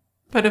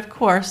 But of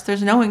course,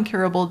 there's no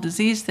incurable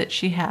disease that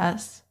she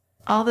has.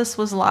 All this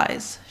was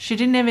lies. She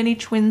didn't have any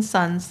twin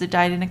sons that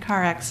died in a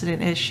car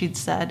accident, as she'd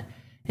said,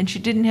 and she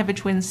didn't have a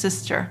twin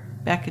sister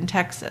back in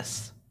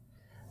Texas.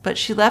 But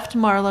she left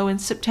Marlow in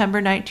September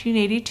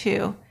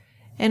 1982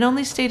 and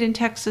only stayed in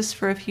Texas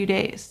for a few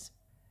days.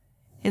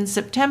 In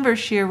September,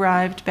 she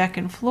arrived back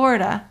in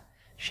Florida.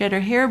 She had her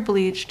hair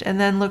bleached and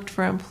then looked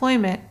for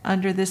employment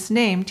under this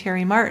name,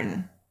 Terry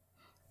Martin,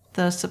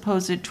 the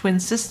supposed twin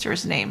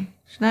sister's name.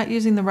 She's not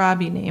using the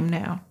Robbie name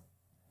now.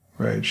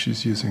 Right,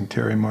 she's using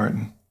Terry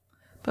Martin.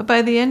 But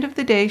by the end of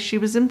the day, she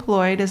was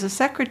employed as a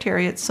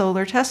secretary at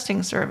Solar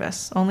Testing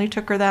Service. Only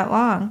took her that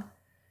long.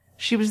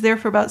 She was there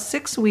for about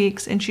 6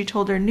 weeks, and she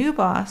told her new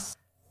boss,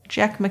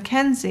 Jack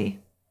Mackenzie,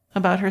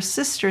 about her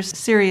sister's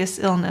serious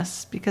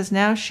illness, because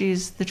now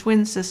she's the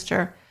twin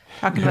sister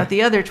talking about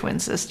the other twin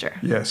sister.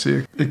 Yeah,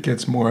 see, it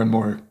gets more and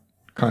more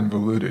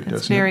convoluted, doesn't it?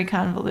 It's very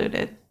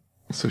convoluted.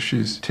 So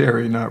she's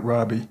Terry, not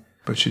Robbie,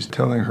 but she's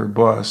telling her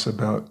boss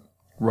about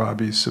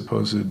Robbie's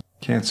supposed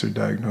cancer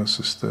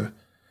diagnosis, the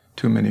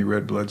too many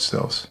red blood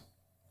cells.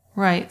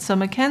 Right, so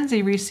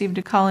Mackenzie received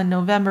a call in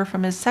November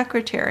from his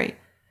secretary,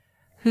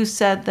 who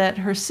said that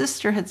her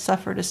sister had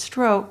suffered a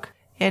stroke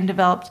and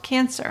developed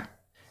cancer.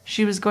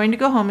 She was going to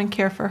go home and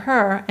care for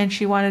her, and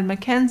she wanted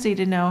Mackenzie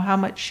to know how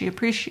much she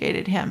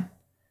appreciated him.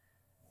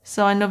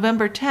 So on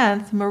November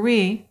 10th,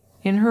 Marie,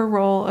 in her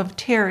role of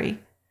Terry,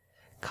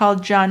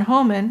 called John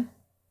Homan,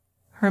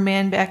 her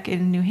man back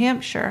in New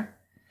Hampshire,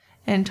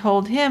 and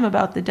told him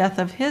about the death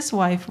of his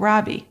wife,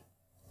 Robbie.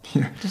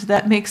 Yeah. Does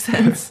that make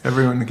sense?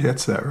 Everyone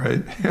gets that,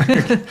 right?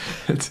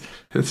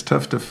 It's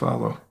tough to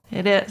follow.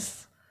 It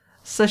is.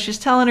 So she's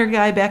telling her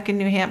guy back in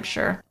New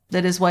Hampshire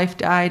that his wife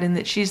died and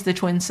that she's the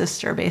twin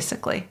sister,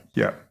 basically.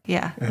 Yeah.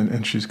 Yeah.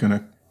 And she's going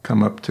to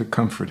come up to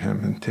comfort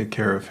him and take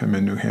care of him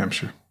in New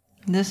Hampshire.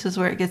 This is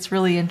where it gets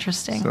really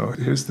interesting. So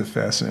here's the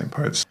fascinating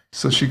part.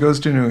 So she goes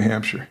to New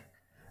Hampshire.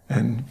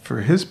 And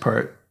for his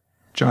part,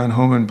 John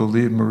Homan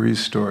believed Marie's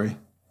story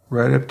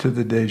right up to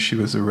the day she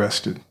was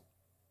arrested.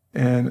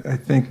 And I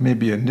think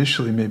maybe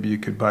initially, maybe you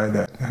could buy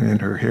that. I mean,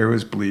 her hair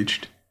was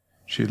bleached.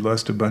 She had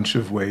lost a bunch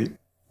of weight.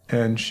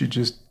 And she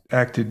just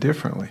acted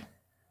differently.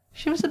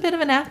 She was a bit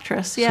of an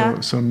actress, yeah.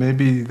 So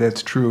maybe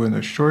that's true in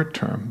the short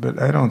term,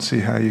 but I don't see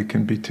how you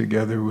can be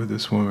together with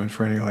this woman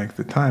for any length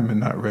of time and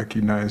not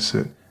recognize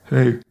that,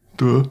 hey,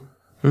 duh,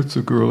 that's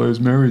the girl I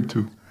was married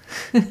to.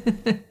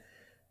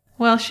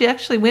 Well, she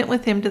actually went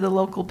with him to the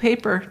local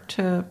paper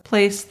to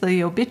place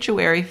the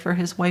obituary for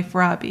his wife,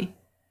 Robbie.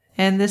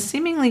 And this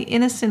seemingly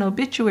innocent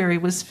obituary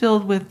was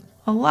filled with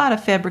a lot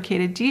of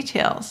fabricated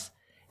details.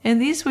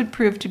 And these would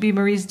prove to be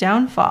Marie's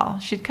downfall.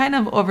 She'd kind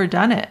of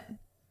overdone it.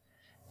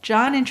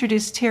 John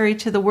introduced Terry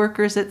to the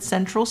workers at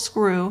Central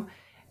Screw,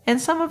 and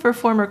some of her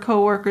former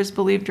co-workers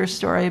believed her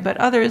story, but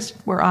others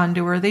were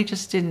onto her. They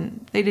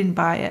didn't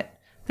buy it.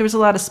 There was a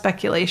lot of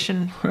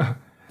speculation. Well,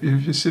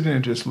 if you're sitting there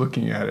just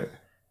looking at it,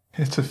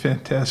 it's a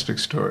fantastic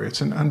story.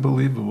 It's an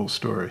unbelievable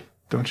story,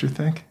 don't you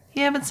think?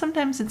 Yeah, but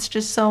sometimes it's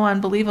just so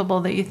unbelievable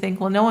that you think,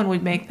 well, no one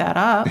would make that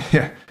up.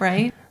 Yeah.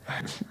 Right?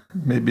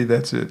 Maybe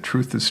that's it.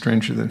 Truth is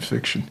stranger than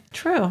fiction.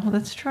 True,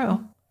 that's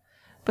true.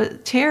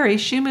 But Terry,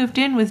 she moved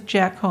in with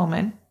Jack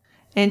Homan,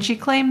 and she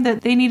claimed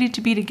that they needed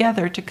to be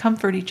together to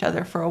comfort each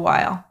other for a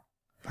while.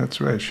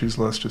 That's right. She's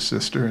lost a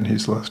sister and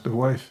he's lost a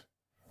wife.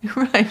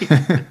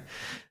 Right.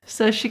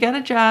 So she got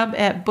a job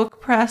at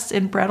Book Press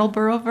in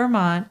Brattleboro,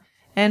 Vermont,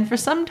 and for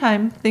some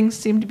time things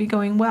seemed to be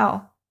going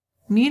well.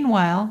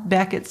 Meanwhile,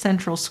 back at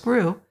Central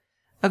Screw,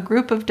 a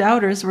group of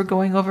doubters were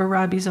going over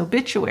Robbie's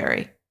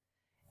obituary,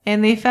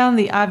 and they found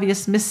the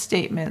obvious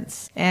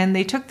misstatements, and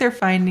they took their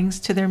findings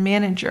to their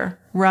manager,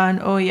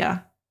 Ron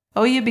Oya.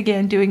 Oya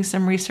began doing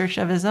some research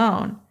of his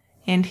own,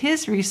 and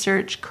his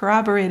research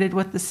corroborated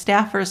what the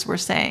staffers were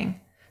saying,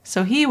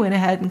 so he went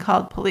ahead and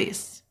called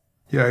police.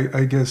 Yeah,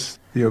 I guess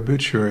the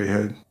obituary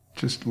had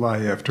just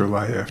lie after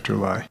lie after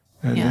lie,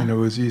 and it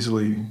was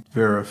easily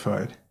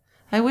verified.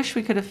 I wish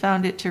we could have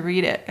found it to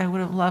read it. I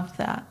would have loved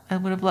that. I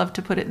would have loved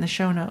to put it in the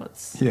show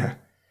notes. Yeah,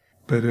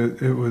 but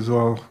it was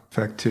all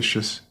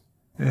factitious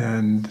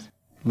and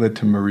led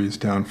to Marie's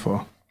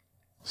downfall.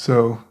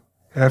 So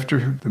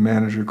after the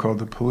manager called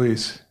the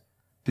police,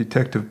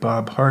 Detective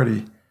Bob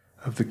Hardy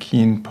of the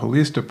Keene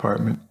Police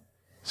Department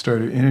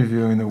started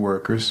interviewing the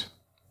workers,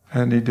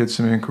 and he did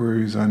some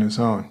inquiries on his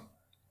own.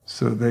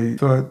 So they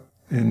thought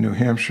in New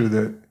Hampshire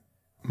that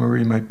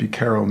Marie might be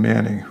Carol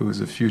Manning, who was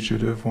a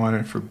fugitive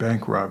wanted for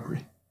bank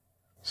robbery.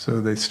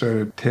 So they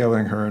started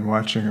tailing her and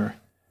watching her,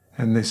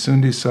 and they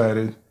soon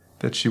decided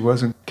that she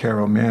wasn't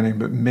Carol Manning,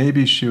 but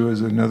maybe she was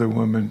another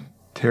woman,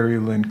 Terry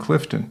Lynn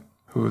Clifton,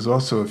 who was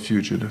also a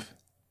fugitive.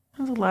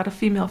 There's a lot of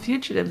female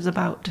fugitives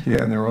about.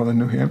 Yeah, and they're all in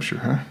New Hampshire,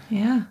 huh?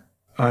 Yeah.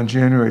 On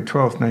January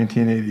 12,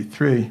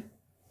 1983,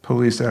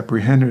 police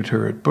apprehended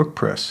her at Book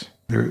Press.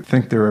 They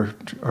think they're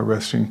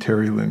arresting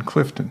Terry Lynn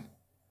Clifton.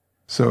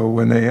 So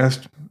when they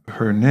asked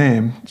her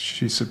name,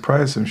 she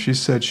surprised them. She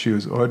said she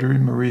was Audrey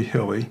Marie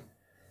Hilley,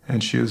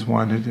 and she was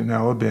wanted in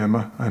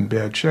Alabama on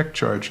bad check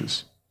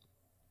charges.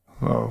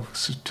 Well,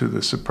 to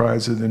the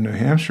surprise of the New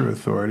Hampshire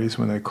authorities,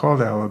 when they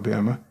called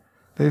Alabama,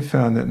 they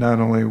found that not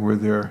only were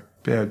there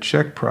bad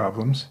check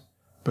problems,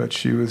 but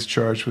she was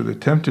charged with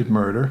attempted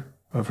murder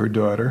of her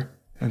daughter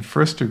and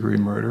first-degree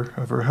murder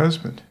of her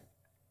husband.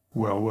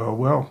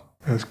 Well,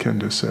 as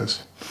Kenda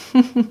says.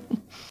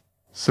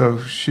 So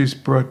she's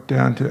brought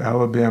down to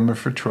Alabama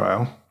for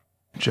trial.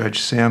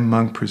 Judge Sam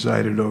Monk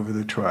presided over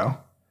the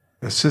trial.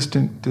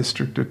 Assistant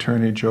District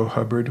Attorney Joe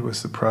Hubbard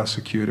was the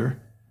prosecutor,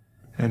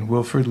 and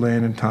Wilfred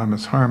Lane and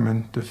Thomas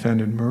Harmon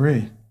defended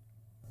Marie.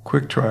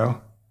 Quick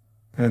trial,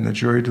 and the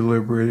jury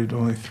deliberated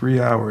only 3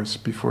 hours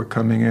before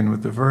coming in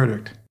with the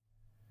verdict.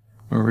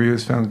 Marie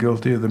was found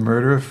guilty of the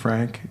murder of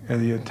Frank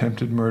and the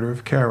attempted murder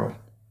of Carol.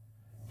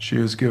 She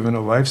was given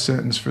a life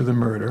sentence for the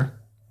murder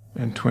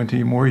and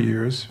 20 more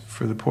years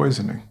for the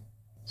poisoning.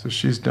 So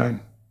she's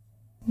done.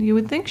 You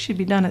would think she'd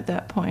be done at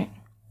that point.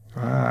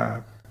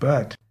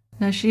 But...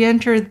 Now, she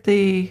entered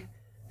the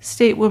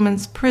state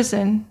women's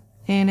prison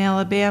in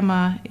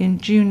Alabama in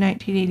June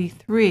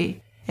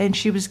 1983, and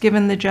she was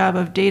given the job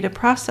of data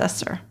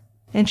processor.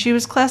 And she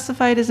was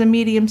classified as a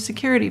medium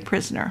security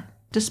prisoner,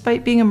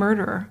 despite being a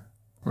murderer.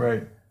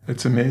 Right.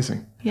 It's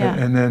amazing. Yeah.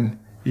 And then,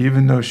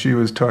 even though she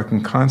was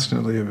talking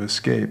constantly of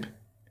escape,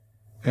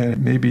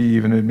 and maybe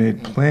even had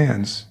made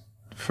plans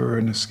for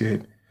an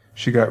escape,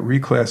 she got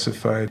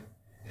reclassified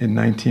in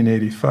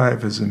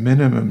 1985 as a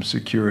minimum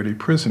security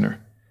prisoner.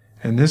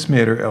 And this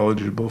made her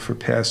eligible for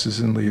passes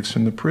and leaves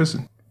from the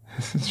prison.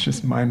 It's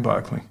just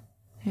mind-boggling.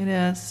 It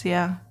is,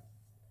 yeah.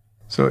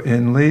 So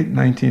in late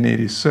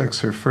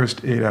 1986, her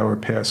first 8-hour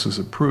pass was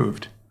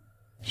approved.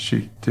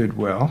 She did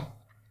well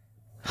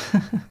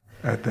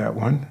at that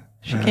one.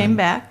 She came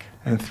back.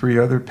 And 3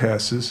 other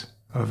passes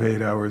of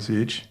 8 hours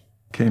each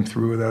came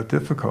through without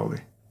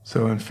difficulty.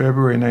 So in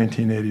February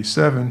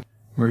 1987,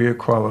 Maria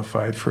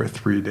qualified for a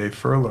 3-day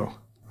furlough.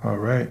 All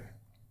right.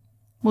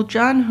 Well,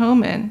 John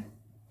Homan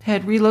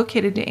had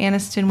relocated to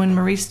Anniston when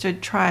Marie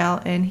stood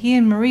trial, and he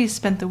and Marie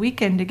spent the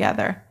weekend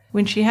together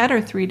when she had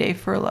her 3-day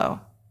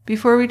furlough.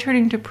 Before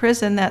returning to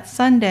prison that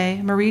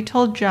Sunday, Marie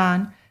told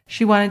John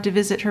she wanted to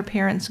visit her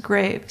parents'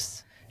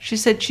 graves. She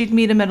said she'd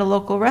meet him at a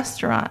local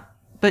restaurant,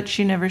 but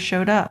she never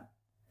showed up.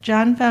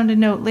 John found a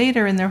note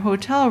later in their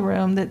hotel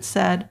room that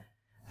said,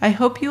 "I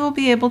hope you will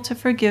be able to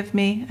forgive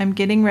me. I'm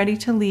getting ready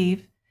to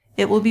leave.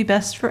 It will be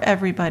best for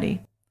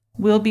everybody.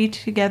 We'll be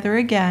together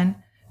again.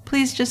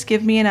 Please just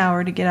give me an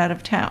hour to get out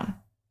of town."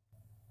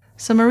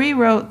 So Marie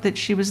wrote that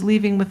she was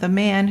leaving with a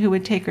man who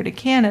would take her to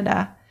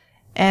Canada,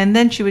 and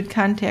then she would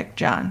contact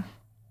John.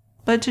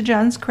 But to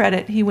John's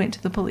credit, he went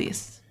to the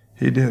police.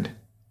 He did.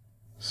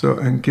 So,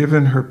 and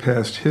given her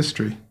past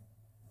history,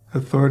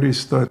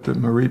 authorities thought that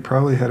Marie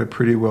probably had a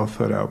pretty well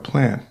thought out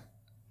plan.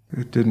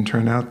 It didn't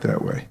turn out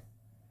that way.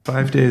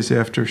 5 days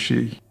after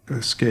she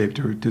escaped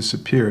or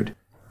disappeared,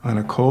 on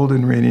a cold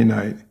and rainy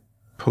night,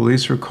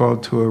 police were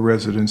called to a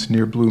residence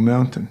near Blue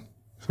Mountain.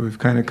 So we've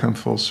kind of come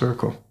full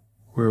circle.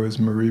 Where was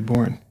Marie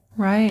born?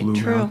 Right, Blue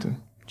true.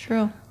 Mountain.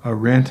 True. A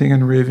ranting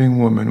and raving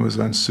woman was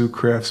on Sue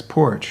Craft's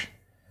porch,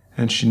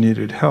 and she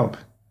needed help.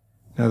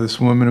 Now, this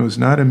woman was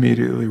not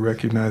immediately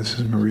recognized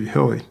as Marie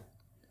Hilley.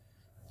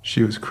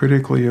 She was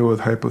critically ill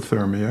with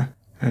hypothermia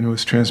and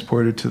was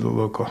transported to the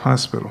local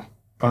hospital.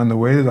 On the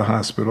way to the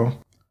hospital,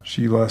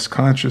 she lost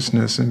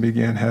consciousness and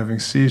began having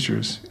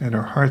seizures, and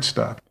her heart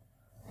stopped.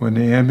 When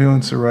the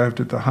ambulance arrived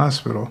at the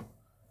hospital,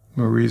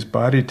 Marie's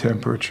body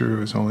temperature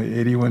was only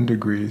 81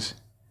 degrees,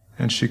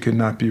 and she could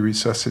not be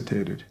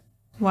resuscitated.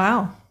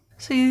 Wow.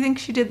 So you think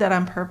she did that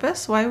on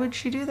purpose? Why would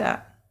she do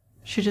that?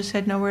 She just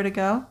had nowhere to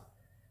go?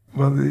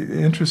 Well, the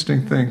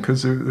interesting thing,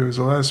 because there was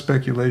a lot of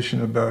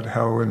speculation about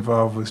how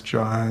involved was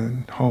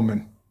John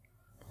Homan.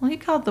 Well, he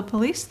called the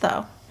police,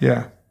 though.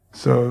 Yeah.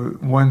 So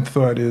one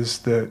thought is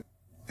that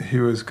he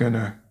was going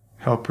to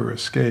help her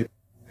escape,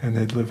 and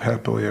they'd live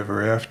happily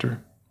ever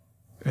after,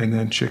 and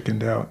then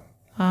chickened out.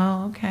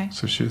 Oh, okay.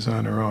 So she was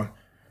on her own.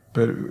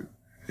 But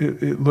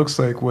it looks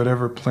like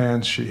whatever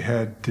plans she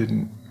had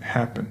didn't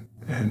happen,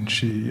 and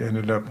she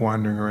ended up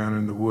wandering around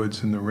in the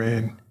woods in the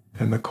rain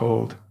and the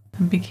cold.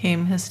 And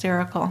became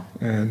hysterical.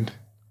 And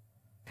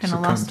kind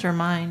of lost her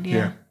mind,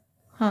 yeah.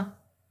 Huh.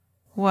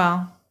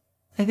 Well,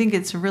 I think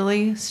it's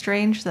really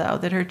strange, though,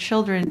 that her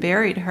children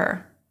buried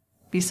her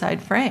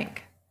beside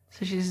Frank.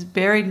 So she's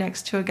buried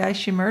next to a guy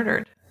she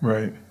murdered.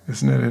 Right.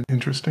 Isn't that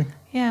interesting?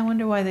 Yeah, I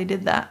wonder why they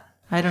did that.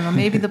 I don't know.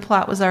 Maybe the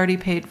plot was already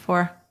paid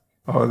for.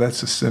 Oh,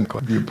 that's a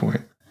cynical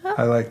viewpoint.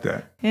 I like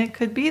that. It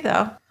could be,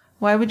 though.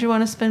 Why would you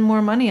want to spend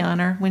more money on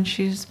her when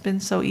she's been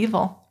so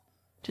evil?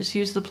 Just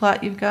use the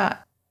plot you've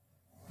got.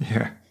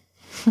 Yeah.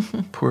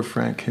 Poor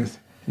Frank.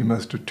 He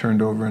must have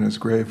turned over in his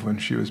grave when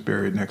she was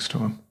buried next to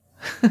him.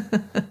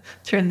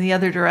 Turn the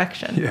other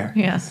direction. Yeah.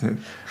 Yeah. Said,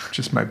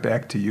 just my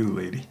back to you,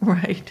 lady.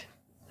 Right.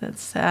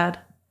 That's sad.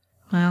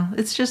 Well,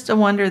 it's just a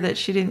wonder that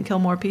she didn't kill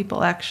more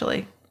people,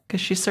 actually,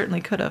 because she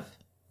certainly could have.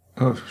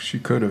 Oh, she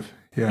could have.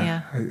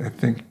 Yeah. Yeah. I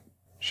think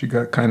she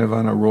got kind of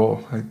on a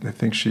roll. I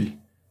think she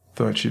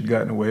thought she'd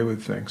gotten away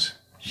with things.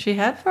 She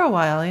had for a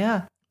while,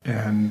 yeah.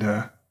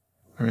 And,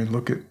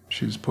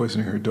 she was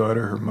poisoning her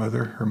daughter,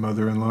 her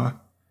mother-in-law.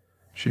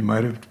 She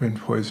might have been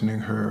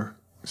poisoning her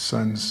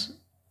son's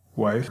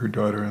wife, her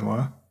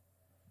daughter-in-law.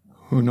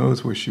 Who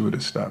knows where she would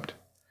have stopped.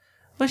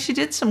 Well, she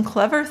did some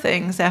clever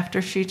things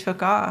after she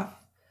took off.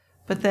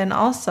 But then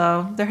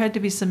also, there had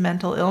to be some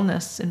mental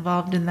illness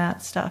involved in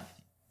that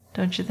stuff.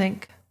 Don't you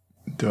think?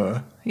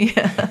 Duh.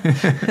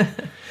 Yeah.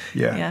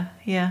 Yeah.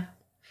 Yeah.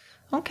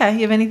 Okay,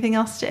 you have anything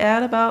else to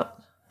add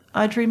about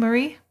Audrey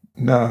Marie?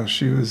 No,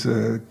 she was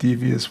a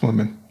devious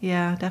woman.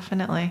 Yeah,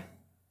 definitely.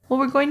 Well,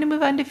 we're going to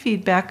move on to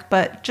feedback,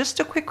 but just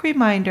a quick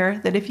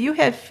reminder that if you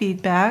have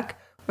feedback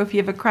Or if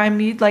you have a crime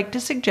you'd like to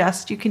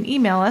suggest, you can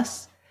email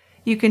us.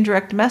 You can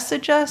direct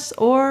message us,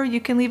 or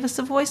you can leave us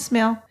a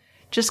voicemail.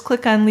 Just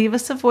click on Leave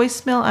Us a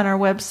Voicemail on our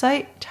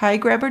website,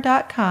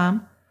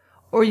 tiegrabber.com,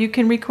 or you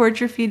can record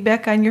your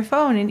feedback on your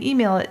phone and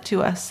email it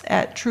to us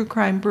at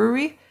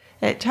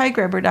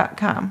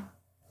truecrimebrewery@tiegrabber.com.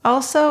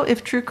 Also,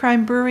 if True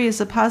Crime Brewery is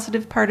a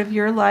positive part of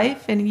your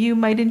life and you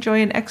might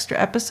enjoy an extra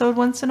episode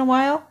once in a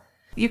while,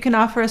 you can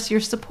offer us your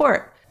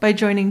support by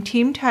joining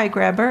Team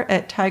Tiegrabber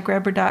at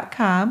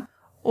tiegrabber.com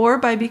or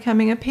by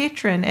becoming a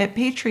patron at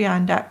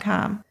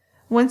patreon.com.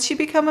 Once you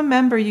become a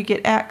member, you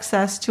get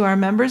access to our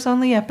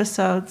members-only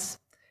episodes,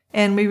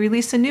 and we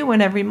release a new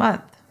one every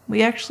month.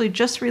 We actually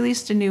just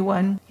released a new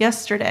one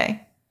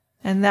yesterday,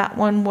 and that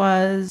one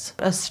was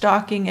a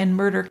stalking and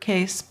murder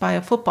case by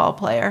a football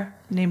player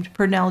named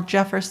Pernell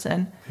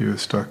Jefferson. He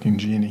was stalking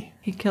Jeannie.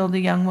 He killed a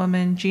young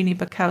woman, Jeannie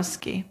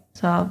Bukowski.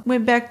 So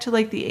went back to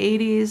like the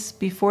 80s,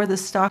 before the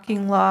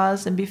stalking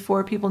laws and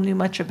before people knew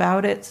much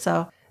about it.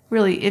 So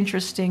really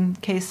interesting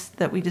case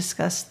that we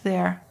discussed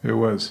there. It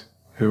was.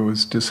 It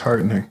was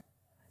disheartening.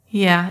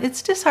 Yeah,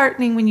 it's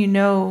disheartening when you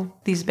know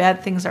these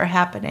bad things are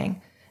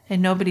happening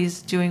and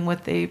nobody's doing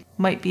what they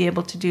might be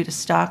able to do to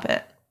stop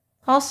it.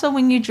 Also,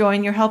 when you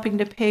join, you're helping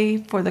to pay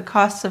for the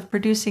costs of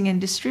producing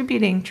and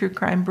distributing True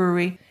Crime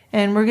Brewery,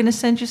 and we're going to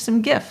send you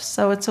some gifts,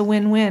 so it's a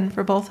win-win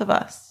for both of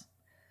us.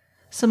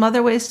 Some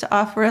other ways to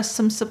offer us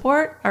some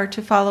support are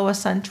to follow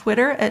us on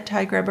Twitter at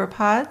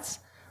TieGrabberPods,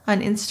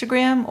 on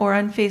Instagram, or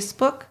on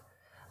Facebook.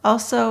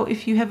 Also,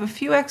 if you have a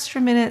few extra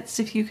minutes,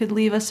 if you could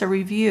leave us a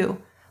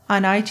review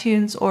on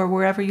iTunes or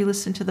wherever you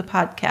listen to the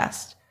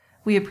podcast.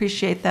 We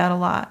appreciate that a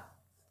lot.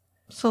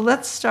 So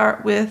let's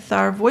start with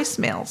our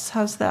voicemails.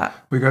 How's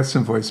that? We got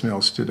some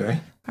voicemails today.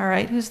 All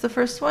right. Who's the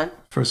first one?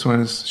 First one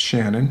is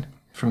Shannon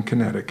from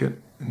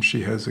Connecticut, and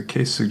she has a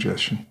case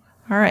suggestion.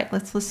 All right.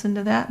 Let's listen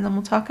to that, and then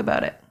we'll talk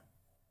about it.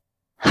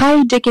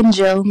 Hi, Dick and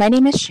Jill. My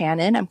name is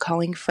Shannon. I'm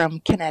calling from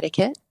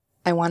Connecticut.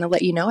 I want to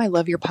let you know I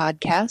love your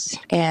podcast,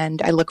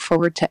 and I look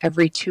forward to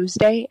every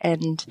Tuesday.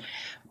 And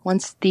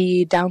once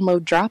the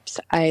download drops,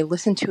 I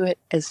listen to it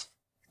as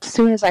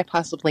soon as I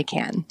possibly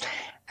can.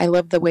 I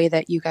love the way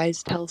that you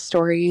guys tell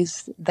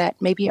stories that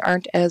maybe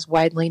aren't as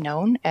widely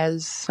known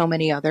as so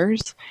many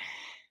others.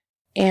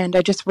 And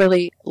I just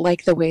really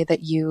like the way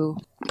that you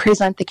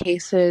present the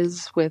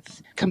cases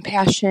with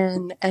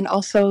compassion, and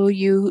also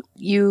you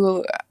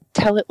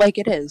tell it like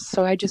it is.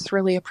 So I just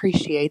really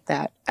appreciate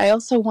that. I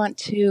also want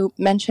to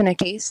mention a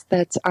case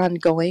that's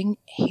ongoing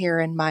here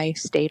in my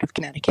state of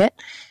Connecticut.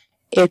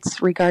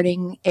 It's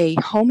regarding a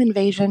home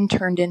invasion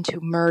turned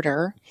into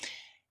murder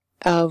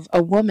of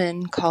a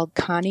woman called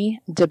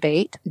Connie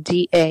Dabate,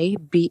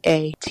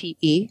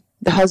 D-A-B-A-T-E.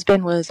 The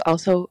husband was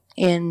also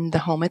in the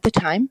home at the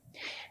time,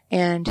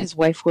 and his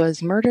wife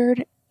was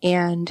murdered,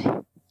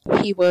 and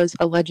he was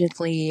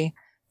allegedly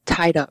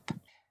tied up.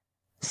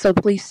 So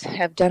the police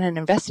have done an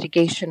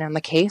investigation on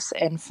the case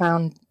and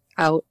found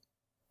out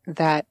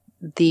that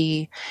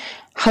the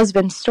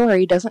husband's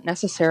story doesn't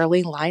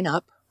necessarily line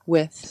up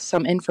with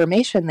some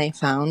information they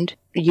found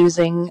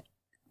using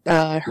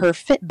her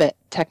Fitbit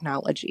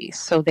technology.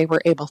 So they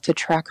were able to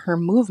track her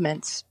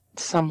movements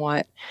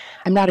somewhat.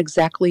 I'm not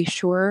exactly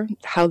sure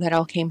how that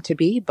all came to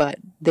be, but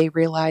they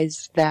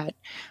realized that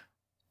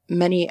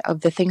many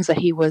of the things that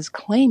he was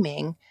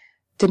claiming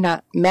did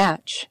not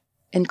match,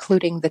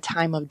 including the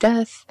time of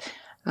death,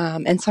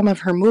 and some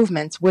of her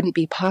movements wouldn't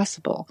be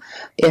possible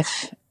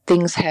if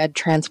things had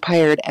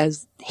transpired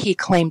as he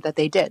claimed that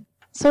they did.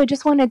 So I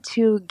just wanted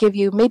to give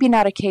you maybe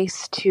not a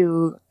case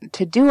to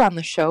do on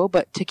the show,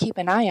 but to keep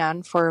an eye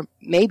on for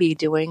maybe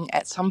doing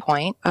at some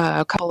point.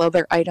 A couple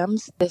other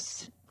items.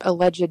 This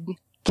alleged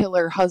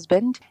killer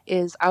husband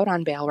is out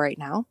on bail right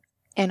now.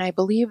 And I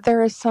believe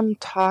there is some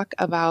talk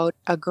about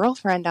a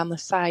girlfriend on the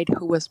side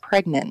who was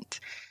pregnant.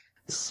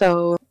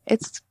 So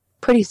it's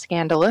pretty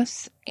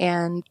scandalous.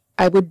 And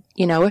I would,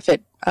 if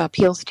it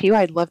appeals to you,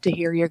 I'd love to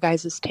hear your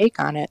guys'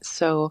 take on it.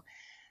 So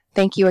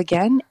thank you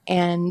again,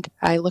 and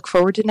I look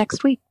forward to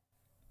next week.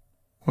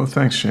 Well,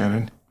 thanks,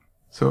 Shannon.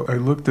 So I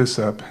looked this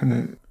up, and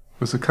it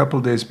was a couple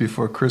days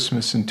before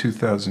Christmas in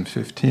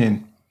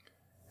 2015,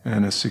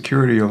 and a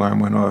security alarm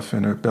went off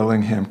in a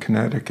Bellingham,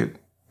 Connecticut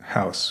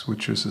house,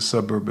 which is a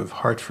suburb of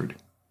Hartford.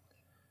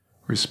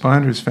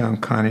 Responders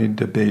found Connie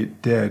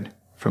Dabate dead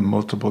from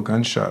multiple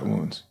gunshot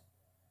wounds,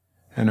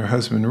 and her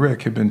husband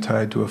Rick had been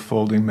tied to a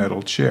folding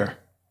metal chair.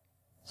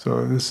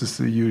 So this is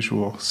the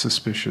usual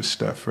suspicious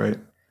stuff, right?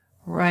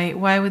 Right.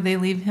 Why would they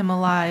leave him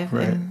alive?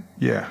 Right. And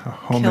yeah, a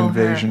home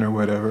invasion or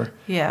whatever.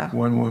 Yeah.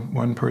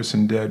 One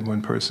person dead,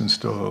 one person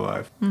still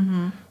alive.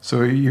 Mm-hmm.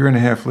 So a year and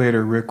a half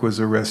later, Rick was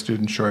arrested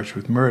and charged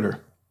with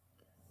murder.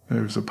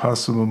 There was a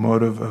possible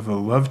motive of a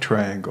love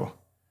triangle.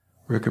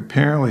 Rick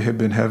apparently had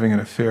been having an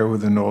affair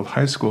with an old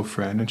high school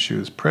friend, and she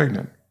was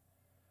pregnant.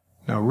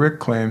 Now, Rick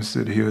claims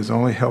that he was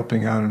only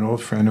helping out an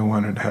old friend who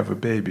wanted to have a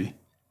baby,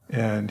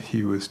 and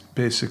he was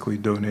basically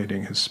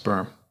donating his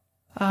sperm.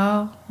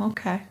 Oh,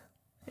 okay.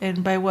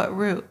 And by what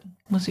route?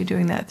 Was he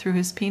doing that through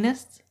his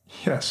penis?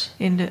 Yes.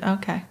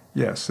 Okay.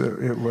 Yes,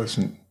 it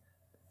wasn't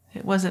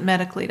It wasn't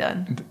medically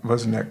done. It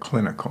wasn't that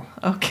clinical.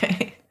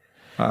 Okay.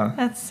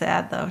 That's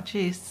sad, though.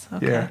 Jeez.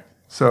 Okay. Yeah.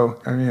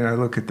 So, I mean, I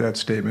look at that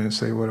statement and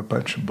say, what a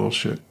bunch of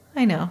bullshit.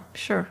 I know.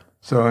 Sure.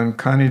 So, and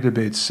Connie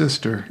DeBate's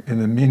sister, in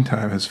the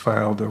meantime, has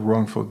filed a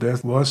wrongful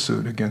death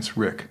lawsuit against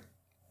Rick,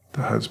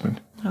 the husband.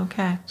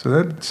 Okay. So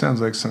that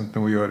sounds like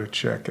something we ought to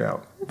check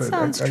out. It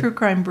sounds true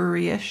crime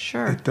brewery-ish,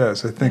 sure. It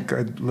does. I think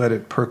I'd let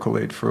it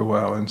percolate for a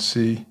while and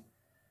see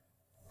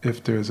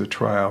if there's a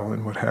trial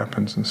and what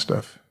happens and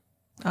stuff.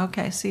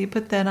 Okay, so you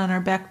put that on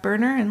our back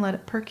burner and let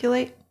it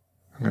percolate?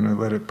 I'm going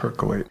to let it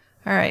percolate.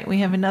 All right, we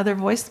have another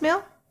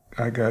voicemail?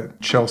 I got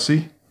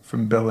Chelsea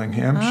from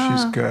Bellingham.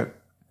 She's got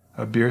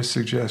a beer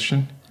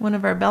suggestion. One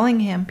of our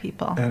Bellingham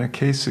people. And a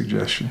case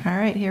suggestion. All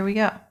right, here we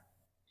go.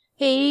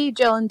 Hey,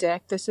 Jill and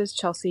Dick, this is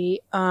Chelsea.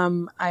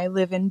 I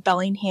live in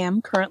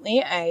Bellingham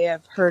currently. I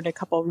have heard a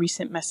couple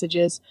recent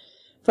messages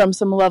from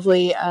some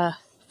lovely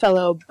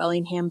fellow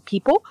Bellingham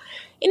people.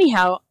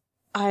 Anyhow,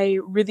 I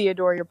really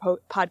adore your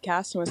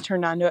podcast and was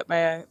turned on to it by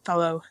a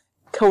fellow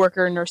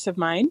coworker nurse of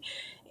mine.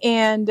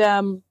 And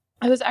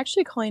I was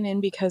actually calling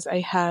in because I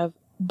have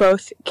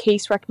both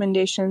case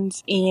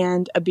recommendations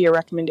and a beer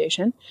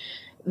recommendation.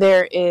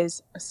 There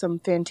is some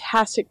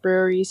fantastic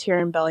breweries here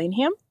in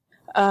Bellingham.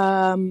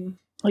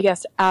 I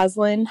guess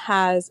Aslan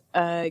has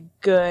a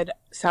good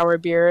sour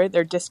beer.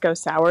 Their Disco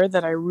Sour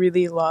that I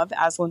really love,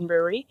 Aslan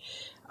Brewery.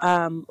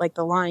 Like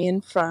the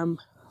Lion from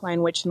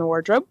Lion, Witch, and the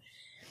Wardrobe.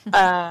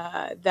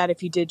 That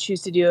if you did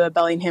choose to do a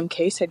Bellingham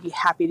case, I'd be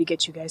happy to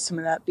get you guys some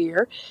of that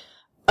beer.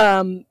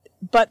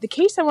 But the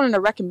case I wanted to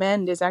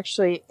recommend is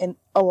actually an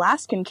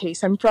Alaskan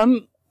case. I'm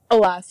from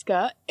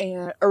Alaska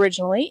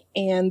originally,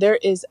 and there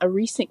is a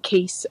recent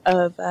case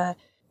of a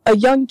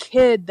young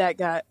kid that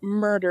got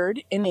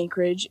murdered in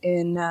Anchorage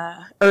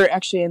or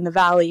actually in the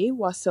Valley,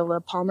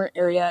 Wasilla, Palmer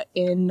area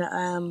in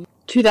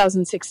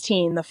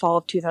 2016, the fall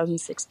of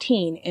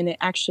 2016. And it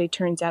actually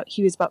turns out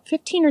he was about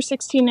 15 or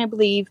 16, I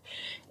believe,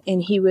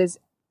 and he was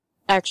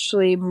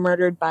actually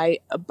murdered by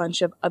a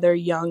bunch of other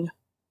young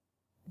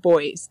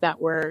boys that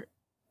were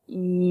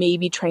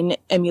maybe trying to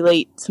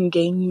emulate some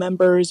gang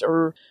members,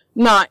 or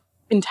not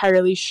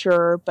entirely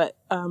sure, but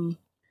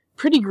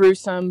pretty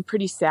gruesome,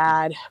 pretty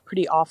sad,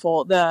 pretty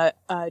awful. The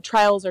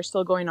trials are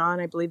still going on.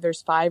 I believe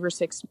there's 5 or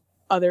 6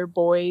 other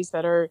boys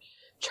that are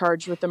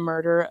charged with the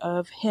murder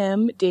of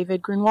him,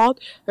 David Grunwald.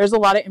 There's a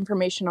lot of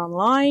information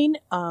online.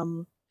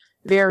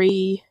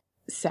 Very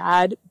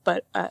sad,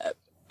 but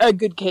a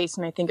good case,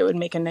 and I think it would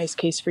make a nice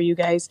case for you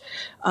guys.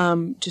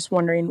 Just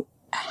wondering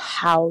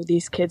how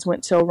these kids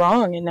went so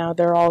wrong, and now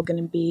they're all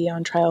going to be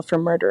on trial for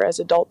murder as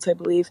adults, I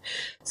believe.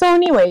 So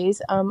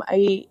anyways,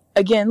 I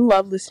again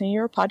love listening to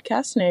your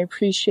podcast, and I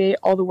appreciate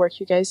all the work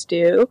you guys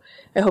do.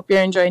 I hope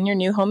you're enjoying your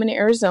new home in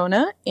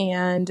Arizona,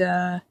 and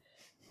it'd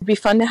be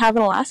fun to have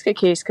an Alaska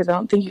case, because I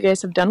don't think you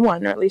guys have done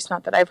one, or at least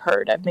not that I've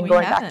heard. I've been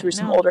going back through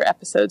some older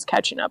episodes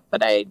catching up,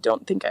 but I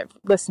don't think I've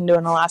listened to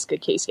an Alaska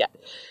case yet.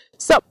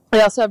 So, I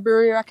also have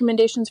brewery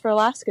recommendations for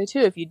Alaska, too.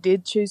 If you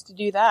did choose to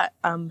do that,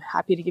 I'm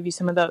happy to give you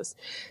some of those.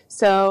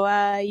 So,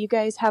 you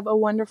guys have a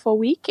wonderful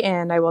week,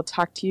 and I will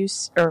talk to you,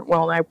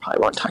 I probably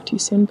won't talk to you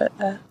soon, but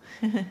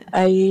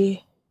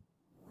I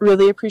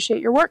really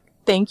appreciate your work.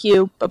 Thank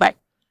you. Bye-bye.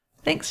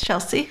 Thanks,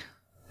 Chelsea.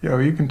 Yeah,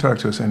 well, you can talk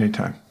to us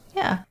anytime.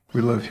 Yeah.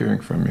 We love hearing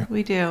from you.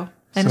 We do.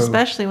 And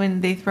especially when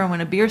they throw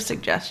in a beer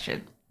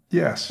suggestion.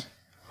 Yes.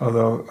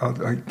 Although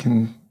I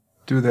can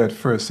do that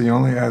first. The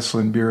only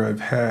Aslan beer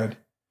I've had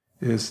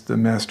is the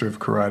Master of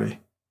Karate.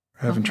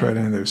 I haven't tried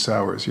any of their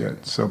sours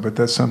yet. But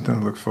that's something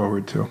to look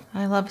forward to.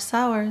 I love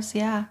sours,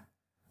 yeah.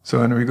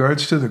 So in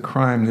regards to the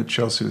crime that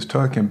Chelsea was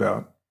talking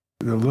about,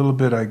 the little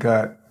bit I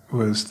got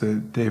was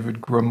that David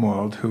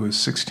Grunwald, who was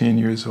 16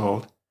 years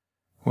old,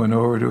 went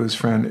over to his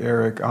friend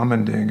Eric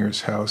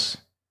Amendinger's house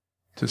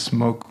to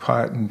smoke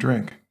pot and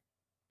drink.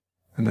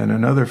 And then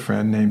another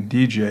friend named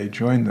DJ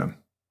joined them.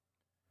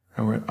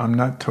 And I'm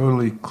not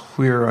totally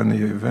clear on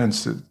the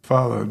events that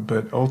followed,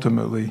 but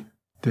ultimately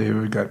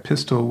David got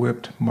pistol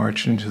whipped,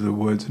 marched into the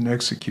woods, and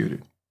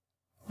executed.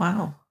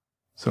 Wow.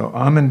 So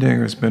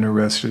Amendinger's been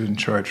arrested and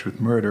charged with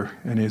murder,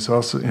 and he has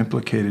also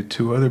implicated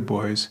 2 other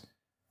boys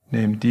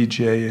named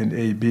DJ and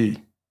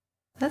AB.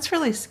 That's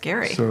really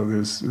scary. So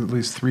there's at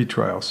least 3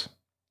 trials.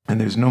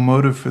 And there's no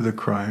motive for the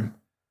crime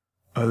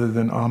other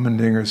than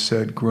Amendinger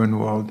said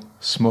Grunwald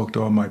smoked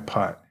all my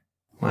pot.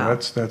 Well, wow.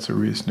 That's a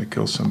reason to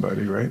kill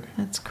somebody, right?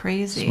 That's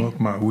crazy. Smoke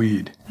my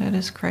weed. That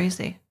is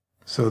crazy.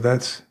 So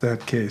that's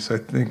that case. I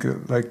think,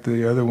 like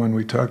the other one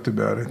we talked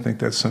about, I think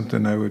that's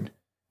something I would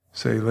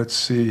say, let's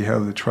see how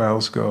the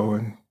trials go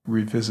and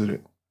revisit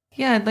it.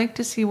 Yeah, I'd like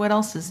to see what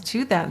else is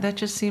to that. That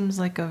just seems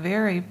like a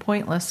very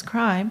pointless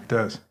crime. It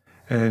does.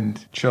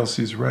 And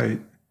Chelsea's right.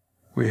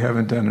 We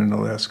haven't done an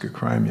Alaska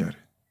crime yet.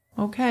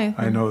 Okay.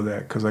 I know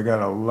that because I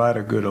got a lot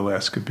of good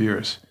Alaska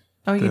beers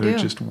that are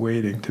just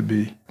waiting to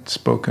be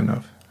spoken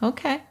of.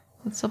 Okay.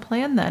 What's the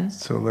plan then?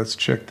 So let's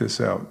check this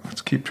out.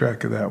 Let's keep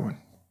track of that one.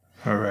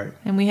 All right.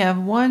 And we have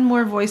one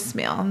more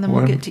voicemail, and then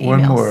we'll get to emails.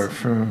 One more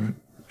from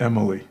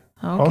Emily.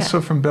 Okay.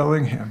 Also from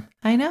Bellingham.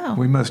 I know.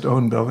 We must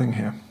own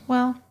Bellingham.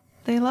 Well,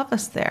 They love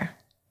us there.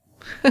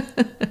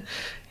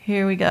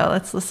 Here we go.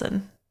 Let's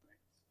listen.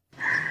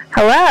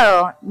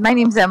 Hello, my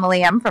name's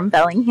Emily. I'm from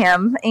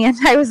Bellingham, and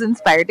I was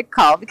inspired to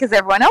call because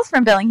everyone else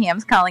from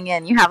Bellingham's calling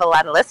in. You have a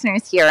lot of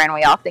listeners here, and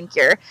we all think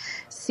you're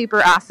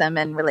super awesome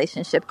in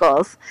relationship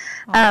goals.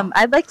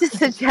 I'd like to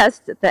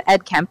suggest the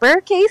Ed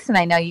Kemper case, and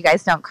I know you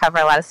guys don't cover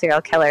a lot of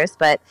serial killers,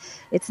 but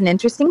it's an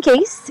interesting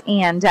case,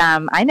 and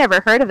I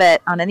never heard of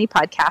it on any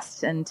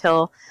podcast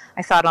until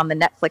I saw it on the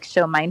Netflix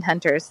show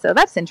Mindhunters, so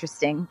that's an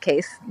interesting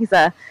case. He's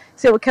a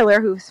serial killer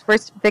whose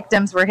first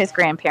victims were his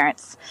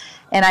grandparents.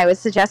 And I would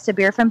suggest a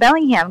beer from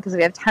Bellingham because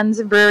we have tons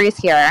of breweries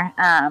here.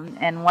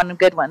 And one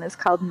good one is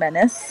called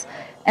Menace.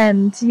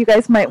 And you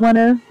guys might want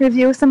to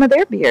review some of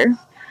their beer.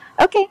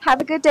 Okay,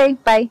 have a good day.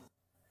 Bye.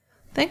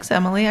 Thanks,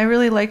 Emily. I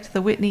really liked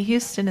the Whitney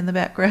Houston in the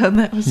background.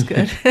 That was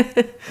good.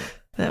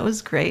 That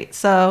was great.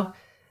 So,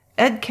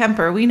 Ed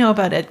Kemper, we know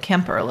about Ed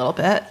Kemper a little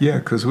bit. Yeah,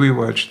 because we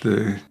watched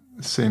the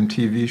same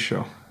TV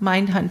show.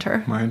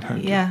 Mindhunter.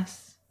 Mindhunter.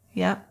 Yes.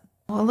 Yep.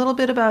 Well, a little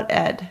bit about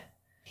Ed.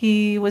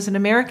 He was an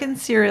American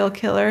serial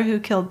killer who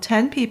killed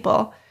 10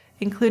 people,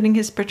 including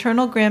his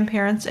paternal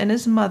grandparents and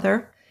his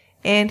mother,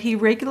 and he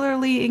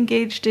regularly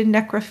engaged in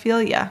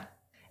necrophilia.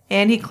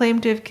 And he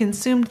claimed to have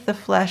consumed the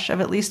flesh of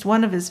at least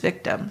one of his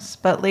victims,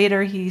 but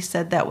later he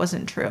said that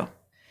wasn't true.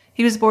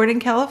 He was born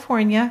in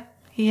California.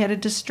 He had a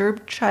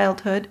disturbed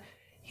childhood.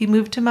 He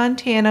moved to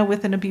Montana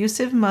with an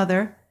abusive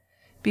mother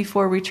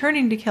before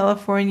returning to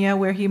California,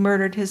 where he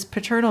murdered his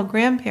paternal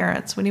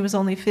grandparents when he was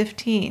only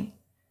 15.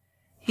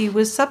 He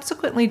was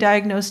subsequently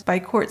diagnosed by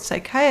court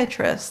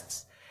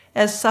psychiatrists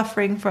as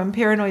suffering from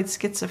paranoid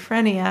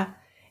schizophrenia,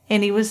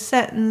 and he was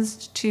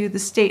sentenced to the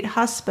state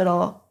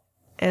hospital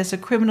as a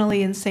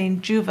criminally insane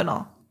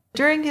juvenile.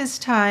 During his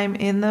time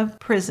in the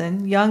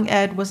prison, young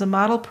Ed was a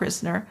model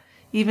prisoner,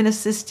 even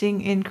assisting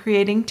in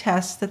creating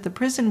tests that the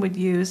prison would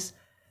use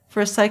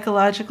for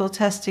psychological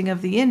testing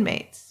of the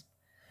inmates.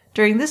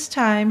 During this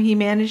time, he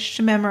managed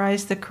to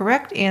memorize the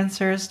correct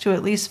answers to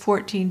at least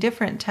 14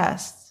 different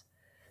tests,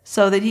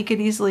 so that he could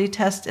easily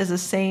test as a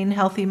sane,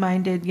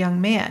 healthy-minded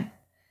young man.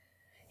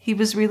 He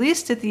was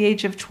released at the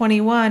age of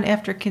 21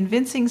 after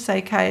convincing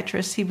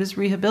psychiatrists he was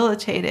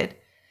rehabilitated,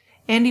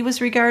 and he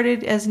was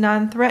regarded as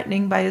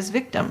non-threatening by his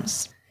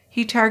victims.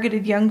 He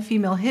targeted young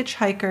female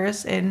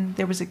hitchhikers, and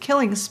there was a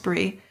killing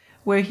spree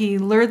where he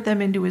lured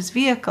them into his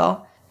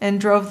vehicle and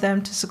drove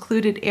them to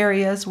secluded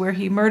areas where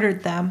he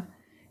murdered them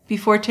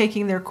before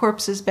taking their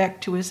corpses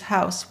back to his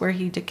house, where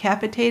he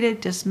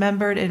decapitated,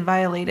 dismembered, and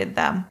violated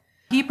them.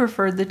 He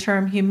preferred the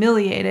term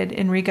humiliated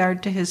in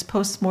regard to his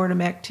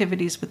post-mortem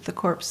activities with the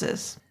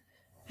corpses.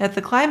 At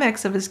the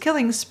climax of his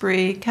killing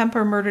spree,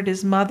 Kemper murdered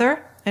his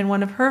mother and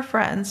one of her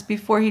friends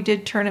before he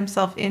did turn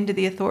himself in to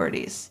the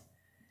authorities.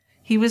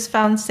 He was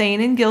found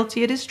sane and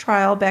guilty at his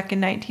trial back in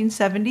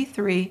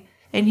 1973,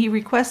 and he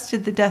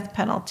requested the death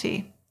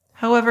penalty.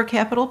 However,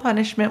 capital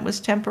punishment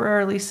was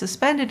temporarily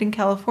suspended in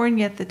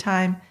California at the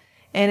time,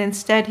 and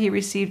instead he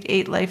received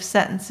 8 life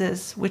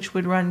sentences, which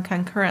would run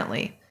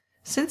concurrently.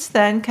 Since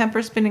then,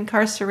 Kemper's been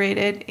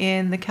incarcerated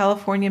in the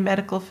California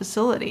Medical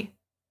Facility.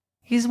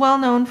 He's well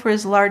known for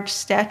his large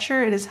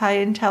stature and his high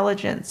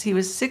intelligence. He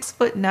was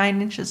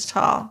 6'9"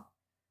 tall.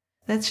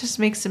 That just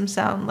makes him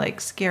sound like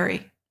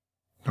scary.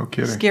 No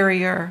kidding.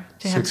 Scarier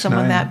to have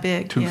someone that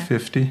big.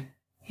 250.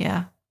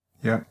 Yeah.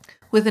 Yeah.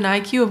 With an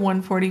IQ of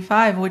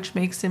 145, which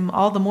makes him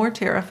all the more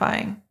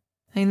terrifying.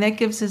 I mean, that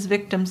gives his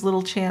victims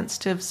little chance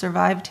to have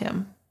survived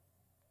him.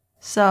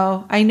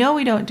 So, I know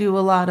we don't do a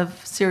lot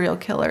of serial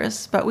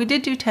killers, but we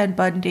did do Ted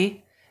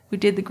Bundy. We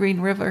did the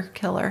Green River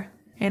Killer.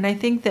 And I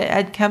think that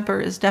Ed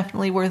Kemper is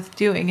definitely worth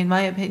doing, in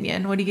my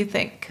opinion. What do you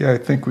think? Yeah, I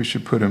think we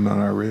should put him on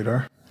our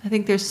radar. I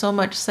think there's so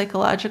much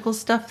psychological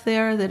stuff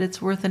there that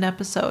it's worth an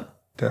episode.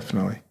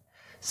 Definitely.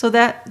 So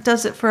that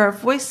does it for our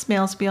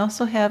voicemails. We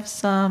also have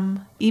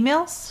some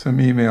emails. Some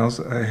emails.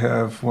 I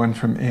have one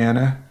from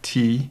Anna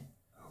T.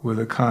 with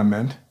a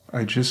comment.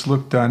 I just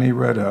looked Donnie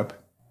Rudd up.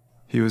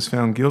 He was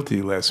found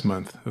guilty last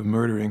month of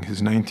murdering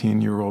his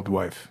 19-year-old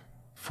wife,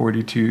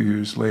 42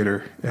 years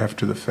later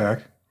after the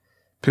fact.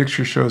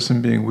 Picture shows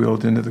him being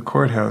wheeled into the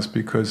courthouse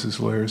because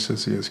his lawyer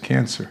says he has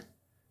cancer.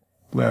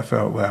 Laugh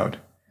out loud.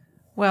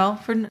 Well,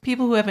 for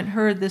people who haven't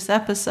heard this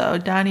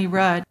episode, Donnie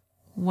Rudd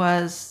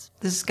was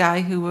this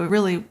guy who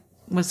really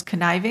was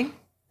conniving.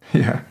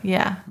 Yeah.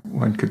 Yeah.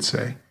 One could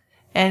say.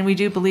 And we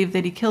do believe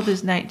that he killed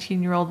his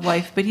 19-year-old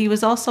wife, but he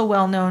was also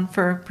well known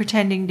for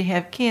pretending to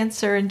have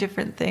cancer and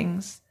different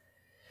things,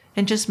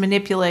 and just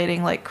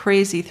manipulating like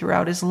crazy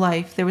throughout his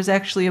life. There was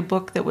actually a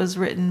book that was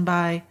written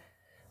by,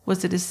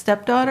 was it his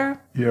stepdaughter?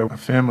 Yeah, a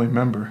family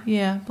member.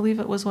 Yeah, I believe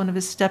it was one of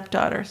his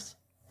stepdaughters.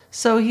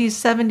 So he's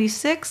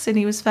 76, and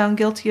he was found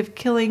guilty of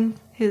killing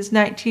his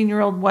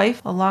 19-year-old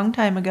wife a long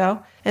time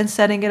ago and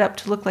setting it up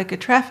to look like a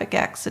traffic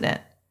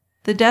accident.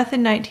 The death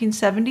in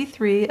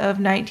 1973 of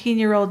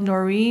 19-year-old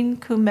Noreen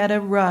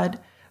Kumeta Rudd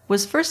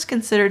was first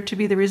considered to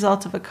be the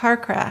result of a car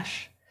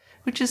crash,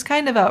 which is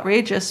kind of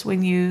outrageous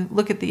when you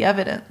look at the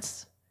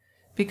evidence,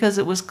 because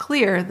it was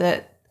clear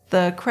that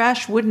the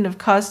crash wouldn't have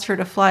caused her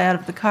to fly out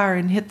of the car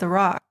and hit the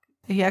rock.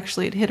 He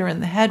actually had hit her in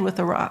the head with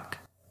a rock.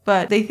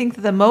 But they think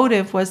that the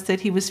motive was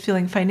that he was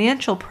feeling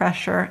financial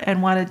pressure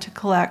and wanted to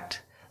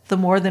collect the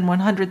more than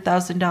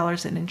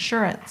 $100,000 in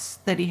insurance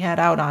that he had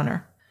out on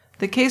her.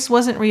 The case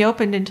wasn't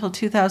reopened until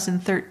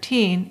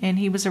 2013, and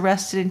he was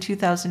arrested in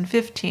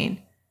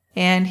 2015.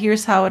 And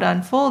here's how it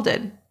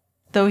unfolded.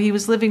 Though he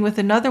was living with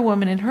another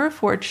woman and her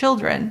 4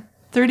 children,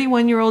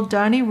 31-year-old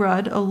Donnie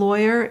Rudd, a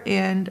lawyer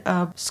and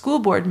a school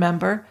board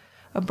member,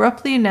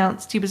 abruptly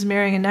announced he was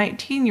marrying a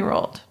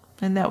 19-year-old,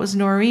 and that was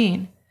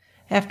Noreen,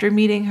 after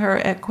meeting her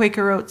at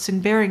Quaker Oats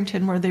in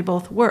Barrington, where they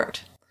both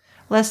worked.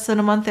 Less than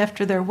a month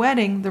after their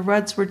wedding, the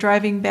Rudds were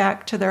driving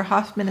back to their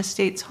Hoffman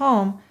Estates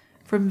home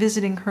from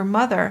visiting her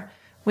mother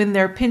when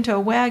their Pinto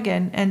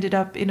wagon ended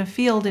up in a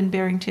field in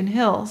Barrington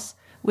Hills,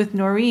 with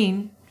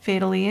Noreen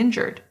fatally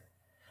injured.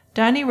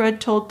 Donnie Rudd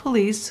told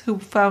police, who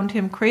found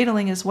him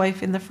cradling his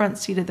wife in the front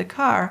seat of the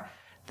car,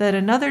 that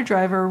another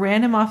driver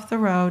ran him off the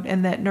road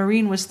and that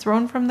Noreen was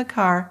thrown from the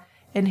car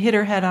and hit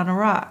her head on a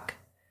rock.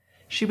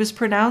 She was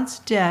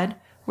pronounced dead,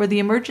 where the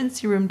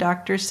emergency room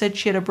doctor said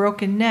she had a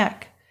broken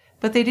neck,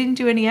 but they didn't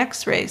do any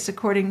x-rays,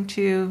 according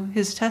to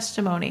his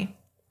testimony.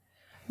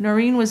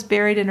 Noreen was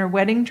buried in her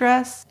wedding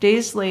dress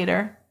days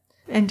later,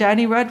 and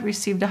Donnie Rudd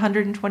received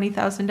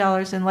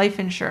 $120,000 in life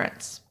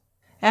insurance.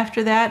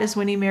 After that is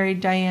when he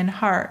married Diane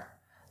Hart,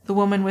 the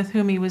woman with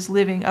whom he was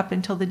living up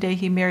until the day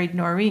he married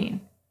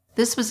Noreen.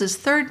 This was his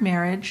 3rd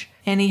marriage,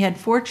 and he had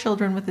 4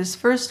 children with his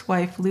first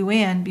wife, Lou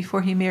Ann,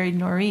 before he married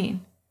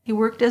Noreen. He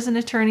worked as an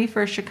attorney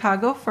for a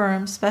Chicago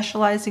firm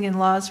specializing in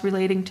laws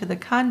relating to the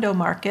condo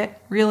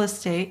market, real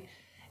estate,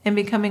 and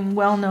becoming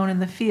well known in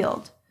the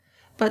field.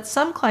 But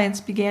some clients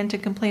began to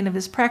complain of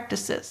his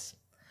practices.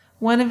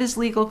 One of his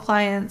legal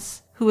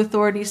clients, who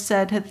authorities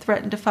said had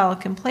threatened to file a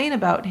complaint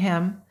about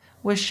him,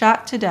 was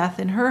shot to death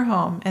in her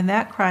home, and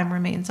that crime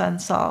remains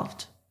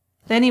unsolved.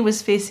 Then he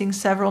was facing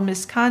several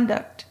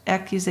misconduct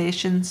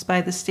accusations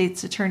by the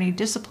state's attorney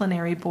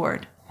disciplinary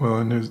board. Well,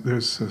 and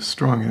there's a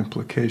strong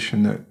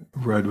implication that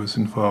Rudd was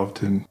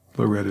involved in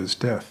Loretta's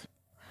death.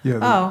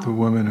 Yeah, the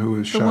woman who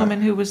was shot. The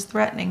woman who was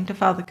threatening to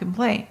file the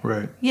complaint.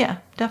 Right. Yeah,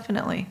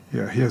 definitely.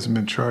 Yeah, he hasn't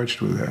been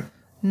charged with that.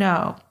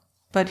 No,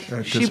 but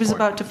she was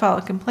about to file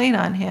a complaint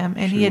on him,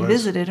 and he had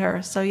visited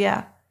her, so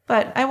yeah.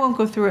 But I won't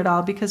go through it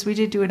all because we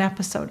did do an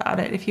episode on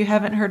it. If you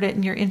haven't heard it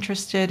and you're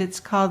interested, it's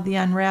called The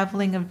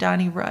Unraveling of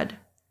Donnie Rudd.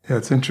 Yeah,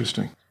 it's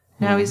interesting.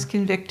 Now he's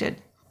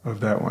convicted. Of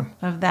that one.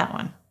 Of that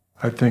one.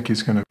 I think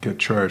he's going to get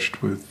charged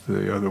with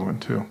the other one,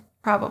 too.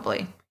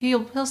 Probably.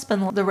 He'll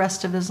spend the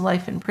rest of his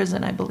life in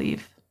prison, I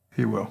believe.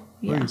 He will.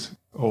 Yeah. Well, he's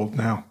old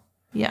now.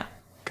 Yeah.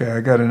 Okay,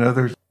 I got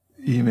another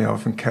email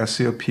from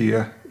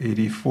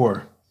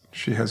Cassiopeia84.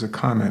 She has a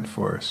comment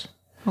for us.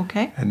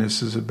 Okay. And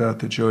this is about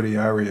the Jodi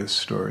Arias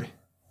story.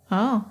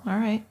 Oh, all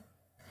right.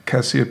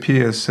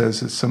 Cassiopeia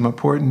says that some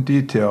important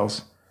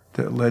details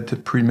that led to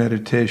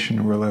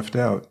premeditation were left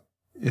out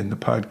in the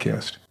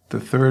podcast. The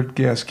 3rd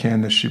gas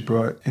can that she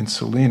brought in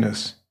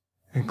Salinas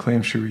and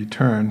claimed she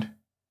returned,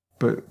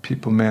 but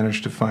people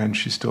managed to find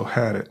she still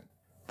had it.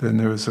 Then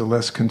there was a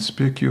less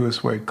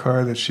conspicuous white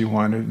car that she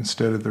wanted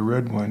instead of the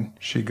red one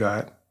she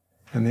got,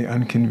 and the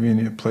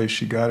inconvenient place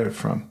she got it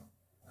from.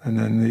 And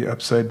then the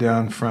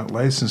upside-down front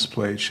license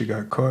plate she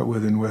got caught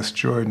with in West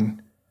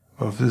Jordan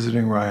while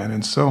visiting Ryan,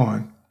 and so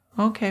on.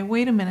 Okay,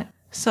 wait a minute.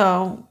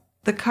 So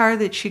the car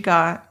that she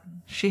got,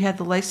 she had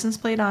the license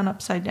plate on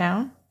upside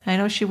down? I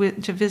know she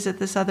went to visit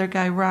this other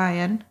guy,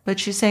 Ryan, but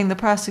she's saying the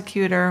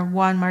prosecutor,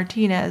 Juan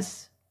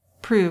Martinez,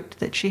 proved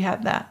that she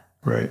had that.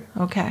 Right.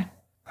 Okay.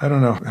 I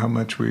don't know how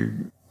much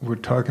we're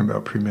talking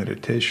about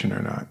premeditation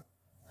or not.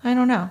 I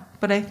don't know,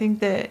 but I think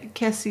that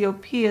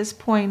Cassiopeia's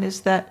point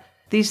is that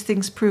these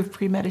things prove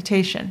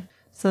premeditation.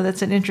 So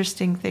that's an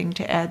interesting thing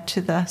to add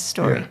to the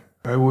story. Yeah,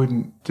 I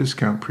wouldn't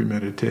discount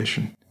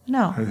premeditation.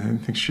 No. I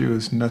think she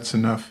was nuts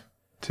enough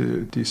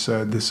to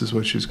decide this is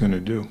what she's going to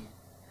do.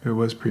 It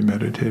was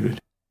premeditated.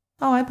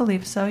 Oh, I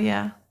believe so,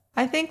 yeah.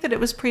 I think that it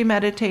was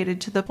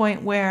premeditated to the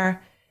point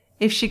where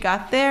if she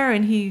got there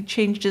and he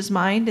changed his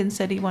mind and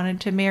said he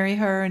wanted to marry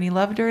her and he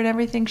loved her and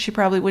everything, she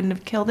probably wouldn't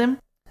have killed him.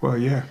 Well,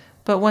 yeah.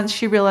 But once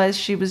she realized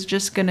she was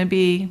just going to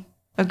be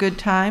a good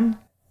time,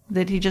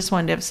 that he just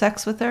wanted to have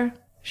sex with her,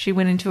 she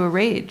went into a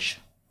rage.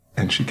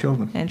 And she killed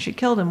him. And she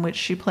killed him, which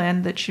she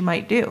planned that she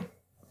might do.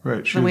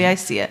 Right. The way I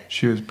see it.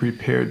 She was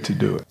prepared to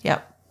do it.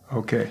 Yep.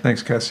 Okay.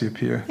 Thanks,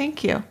 Cassiopeia.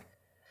 Thank you.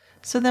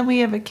 So then we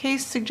have a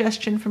case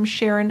suggestion from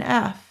Sharon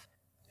F.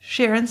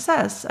 Sharon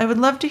says, I would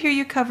love to hear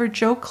you cover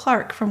Joe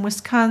Clark from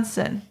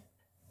Wisconsin.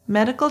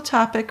 Medical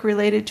topic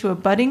related to a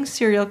budding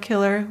serial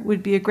killer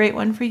would be a great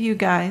one for you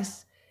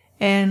guys.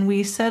 And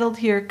we settled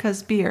here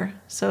 'cause beer,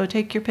 so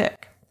take your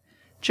pick.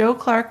 Joe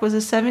Clark was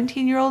a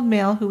 17-year-old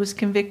male who was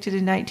convicted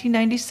in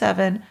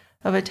 1997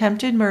 of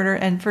attempted murder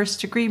and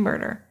first-degree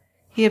murder.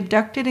 He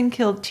abducted and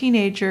killed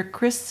teenager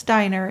Chris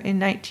Steiner in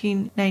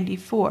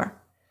 1994.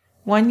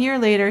 1 year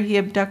later, he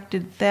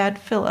abducted Thad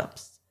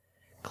Phillips.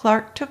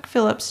 Clark took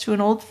Phillips to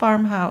an old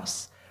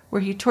farmhouse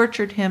where he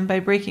tortured him by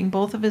breaking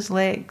both of his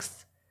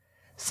legs.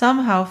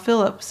 Somehow,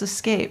 Phillips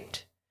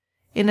escaped.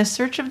 In a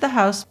search of the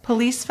house,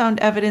 police found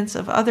evidence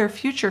of other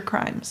future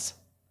crimes.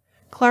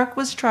 Clark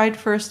was tried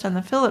first on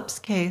the Phillips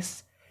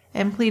case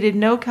and pleaded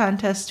no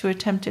contest to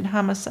attempted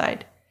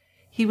homicide.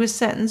 He was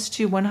sentenced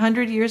to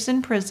 100 years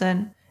in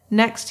prison.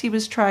 Next, he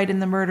was tried in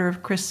the murder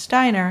of Chris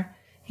Steiner.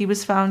 He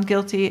was found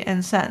guilty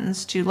and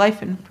sentenced to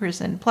life in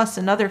prison, plus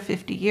another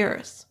 50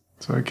 years.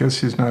 So I guess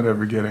he's not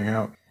ever getting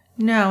out.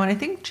 No, and I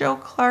think Joe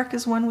Clark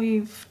is one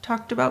we've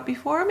talked about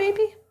before,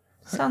 maybe?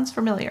 Sounds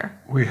familiar.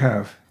 We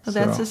have. So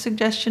that's a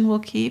suggestion we'll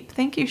keep.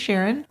 Thank you,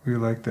 Sharon. We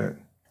like that.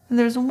 And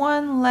there's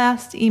one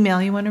last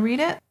email. You want to read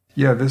it?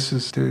 Yeah, this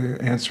is to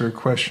answer a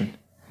question.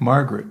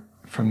 Margaret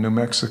from New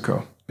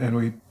Mexico. And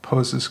we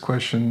posed this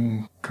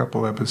question a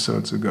couple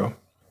episodes ago.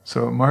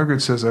 So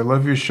Margaret says, I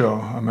love your show.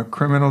 I'm a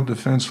criminal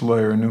defense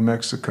lawyer in New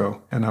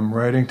Mexico, and I'm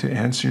writing to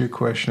answer your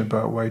question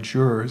about why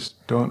jurors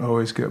don't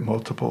always get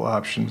multiple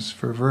options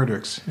for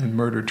verdicts in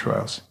murder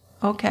trials.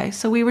 Okay,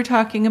 so we were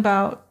talking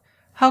about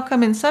how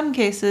come in some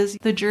cases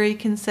the jury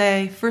can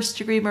say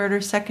first-degree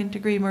murder,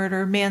 second-degree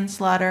murder,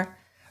 manslaughter,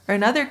 or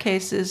in other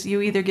cases you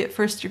either get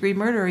first-degree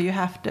murder or you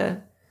have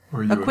to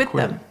acquit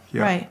them.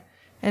 Yeah. Right.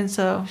 And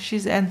so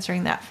she's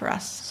answering that for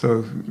us.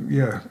 So,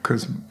 yeah,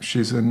 because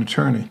she's an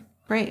attorney.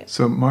 Great.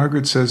 So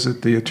Margaret says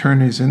that the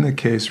attorneys in the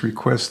case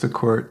request the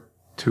court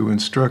to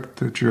instruct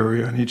the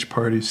jury on each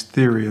party's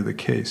theory of the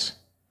case.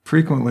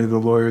 Frequently, the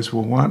lawyers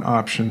will want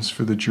options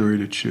for the jury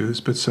to choose,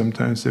 but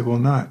sometimes they will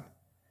not.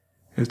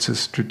 It's a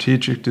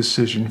strategic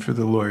decision for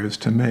the lawyers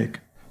to make.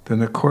 Then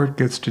the court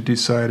gets to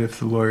decide if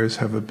the lawyers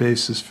have a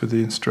basis for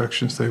the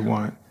instructions they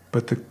want,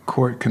 but the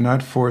court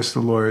cannot force the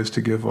lawyers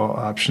to give all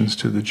options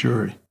to the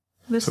jury.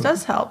 This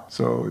does help.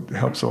 So it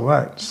helps a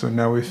lot. So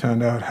now we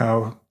found out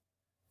how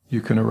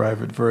you can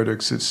arrive at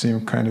verdicts that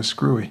seem kind of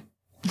screwy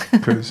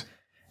because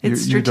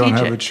you don't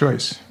have a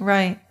choice.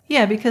 Right.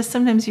 Yeah, because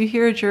sometimes you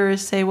hear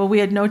jurors say, well, we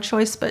had no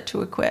choice but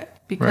to acquit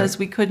because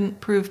we couldn't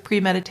prove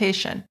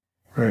premeditation.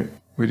 Right.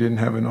 We didn't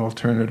have an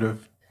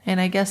alternative. And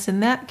I guess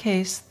in that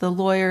case, the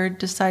lawyer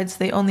decides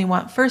they only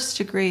want first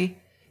degree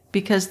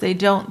because they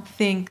don't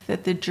think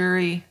that the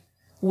jury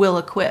will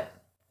acquit,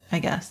 I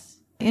guess.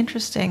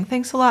 Interesting.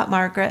 Thanks a lot,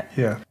 Margaret.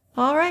 Yeah.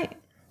 All right.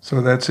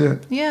 So that's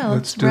it. Yeah,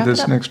 let's do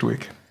this next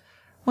week.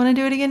 Want to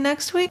do it again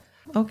next week?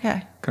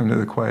 Okay. Come to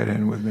the quiet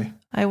end with me.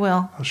 I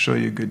will. I'll show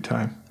you a good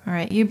time. All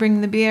right. You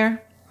bring the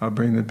beer. I'll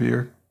bring the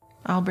beer.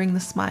 I'll bring the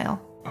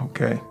smile.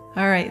 Okay.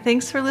 All right.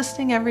 Thanks for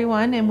listening,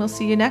 everyone, and we'll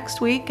see you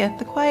next week at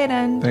the quiet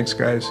end. Thanks,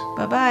 guys.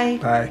 Bye-bye.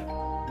 Bye.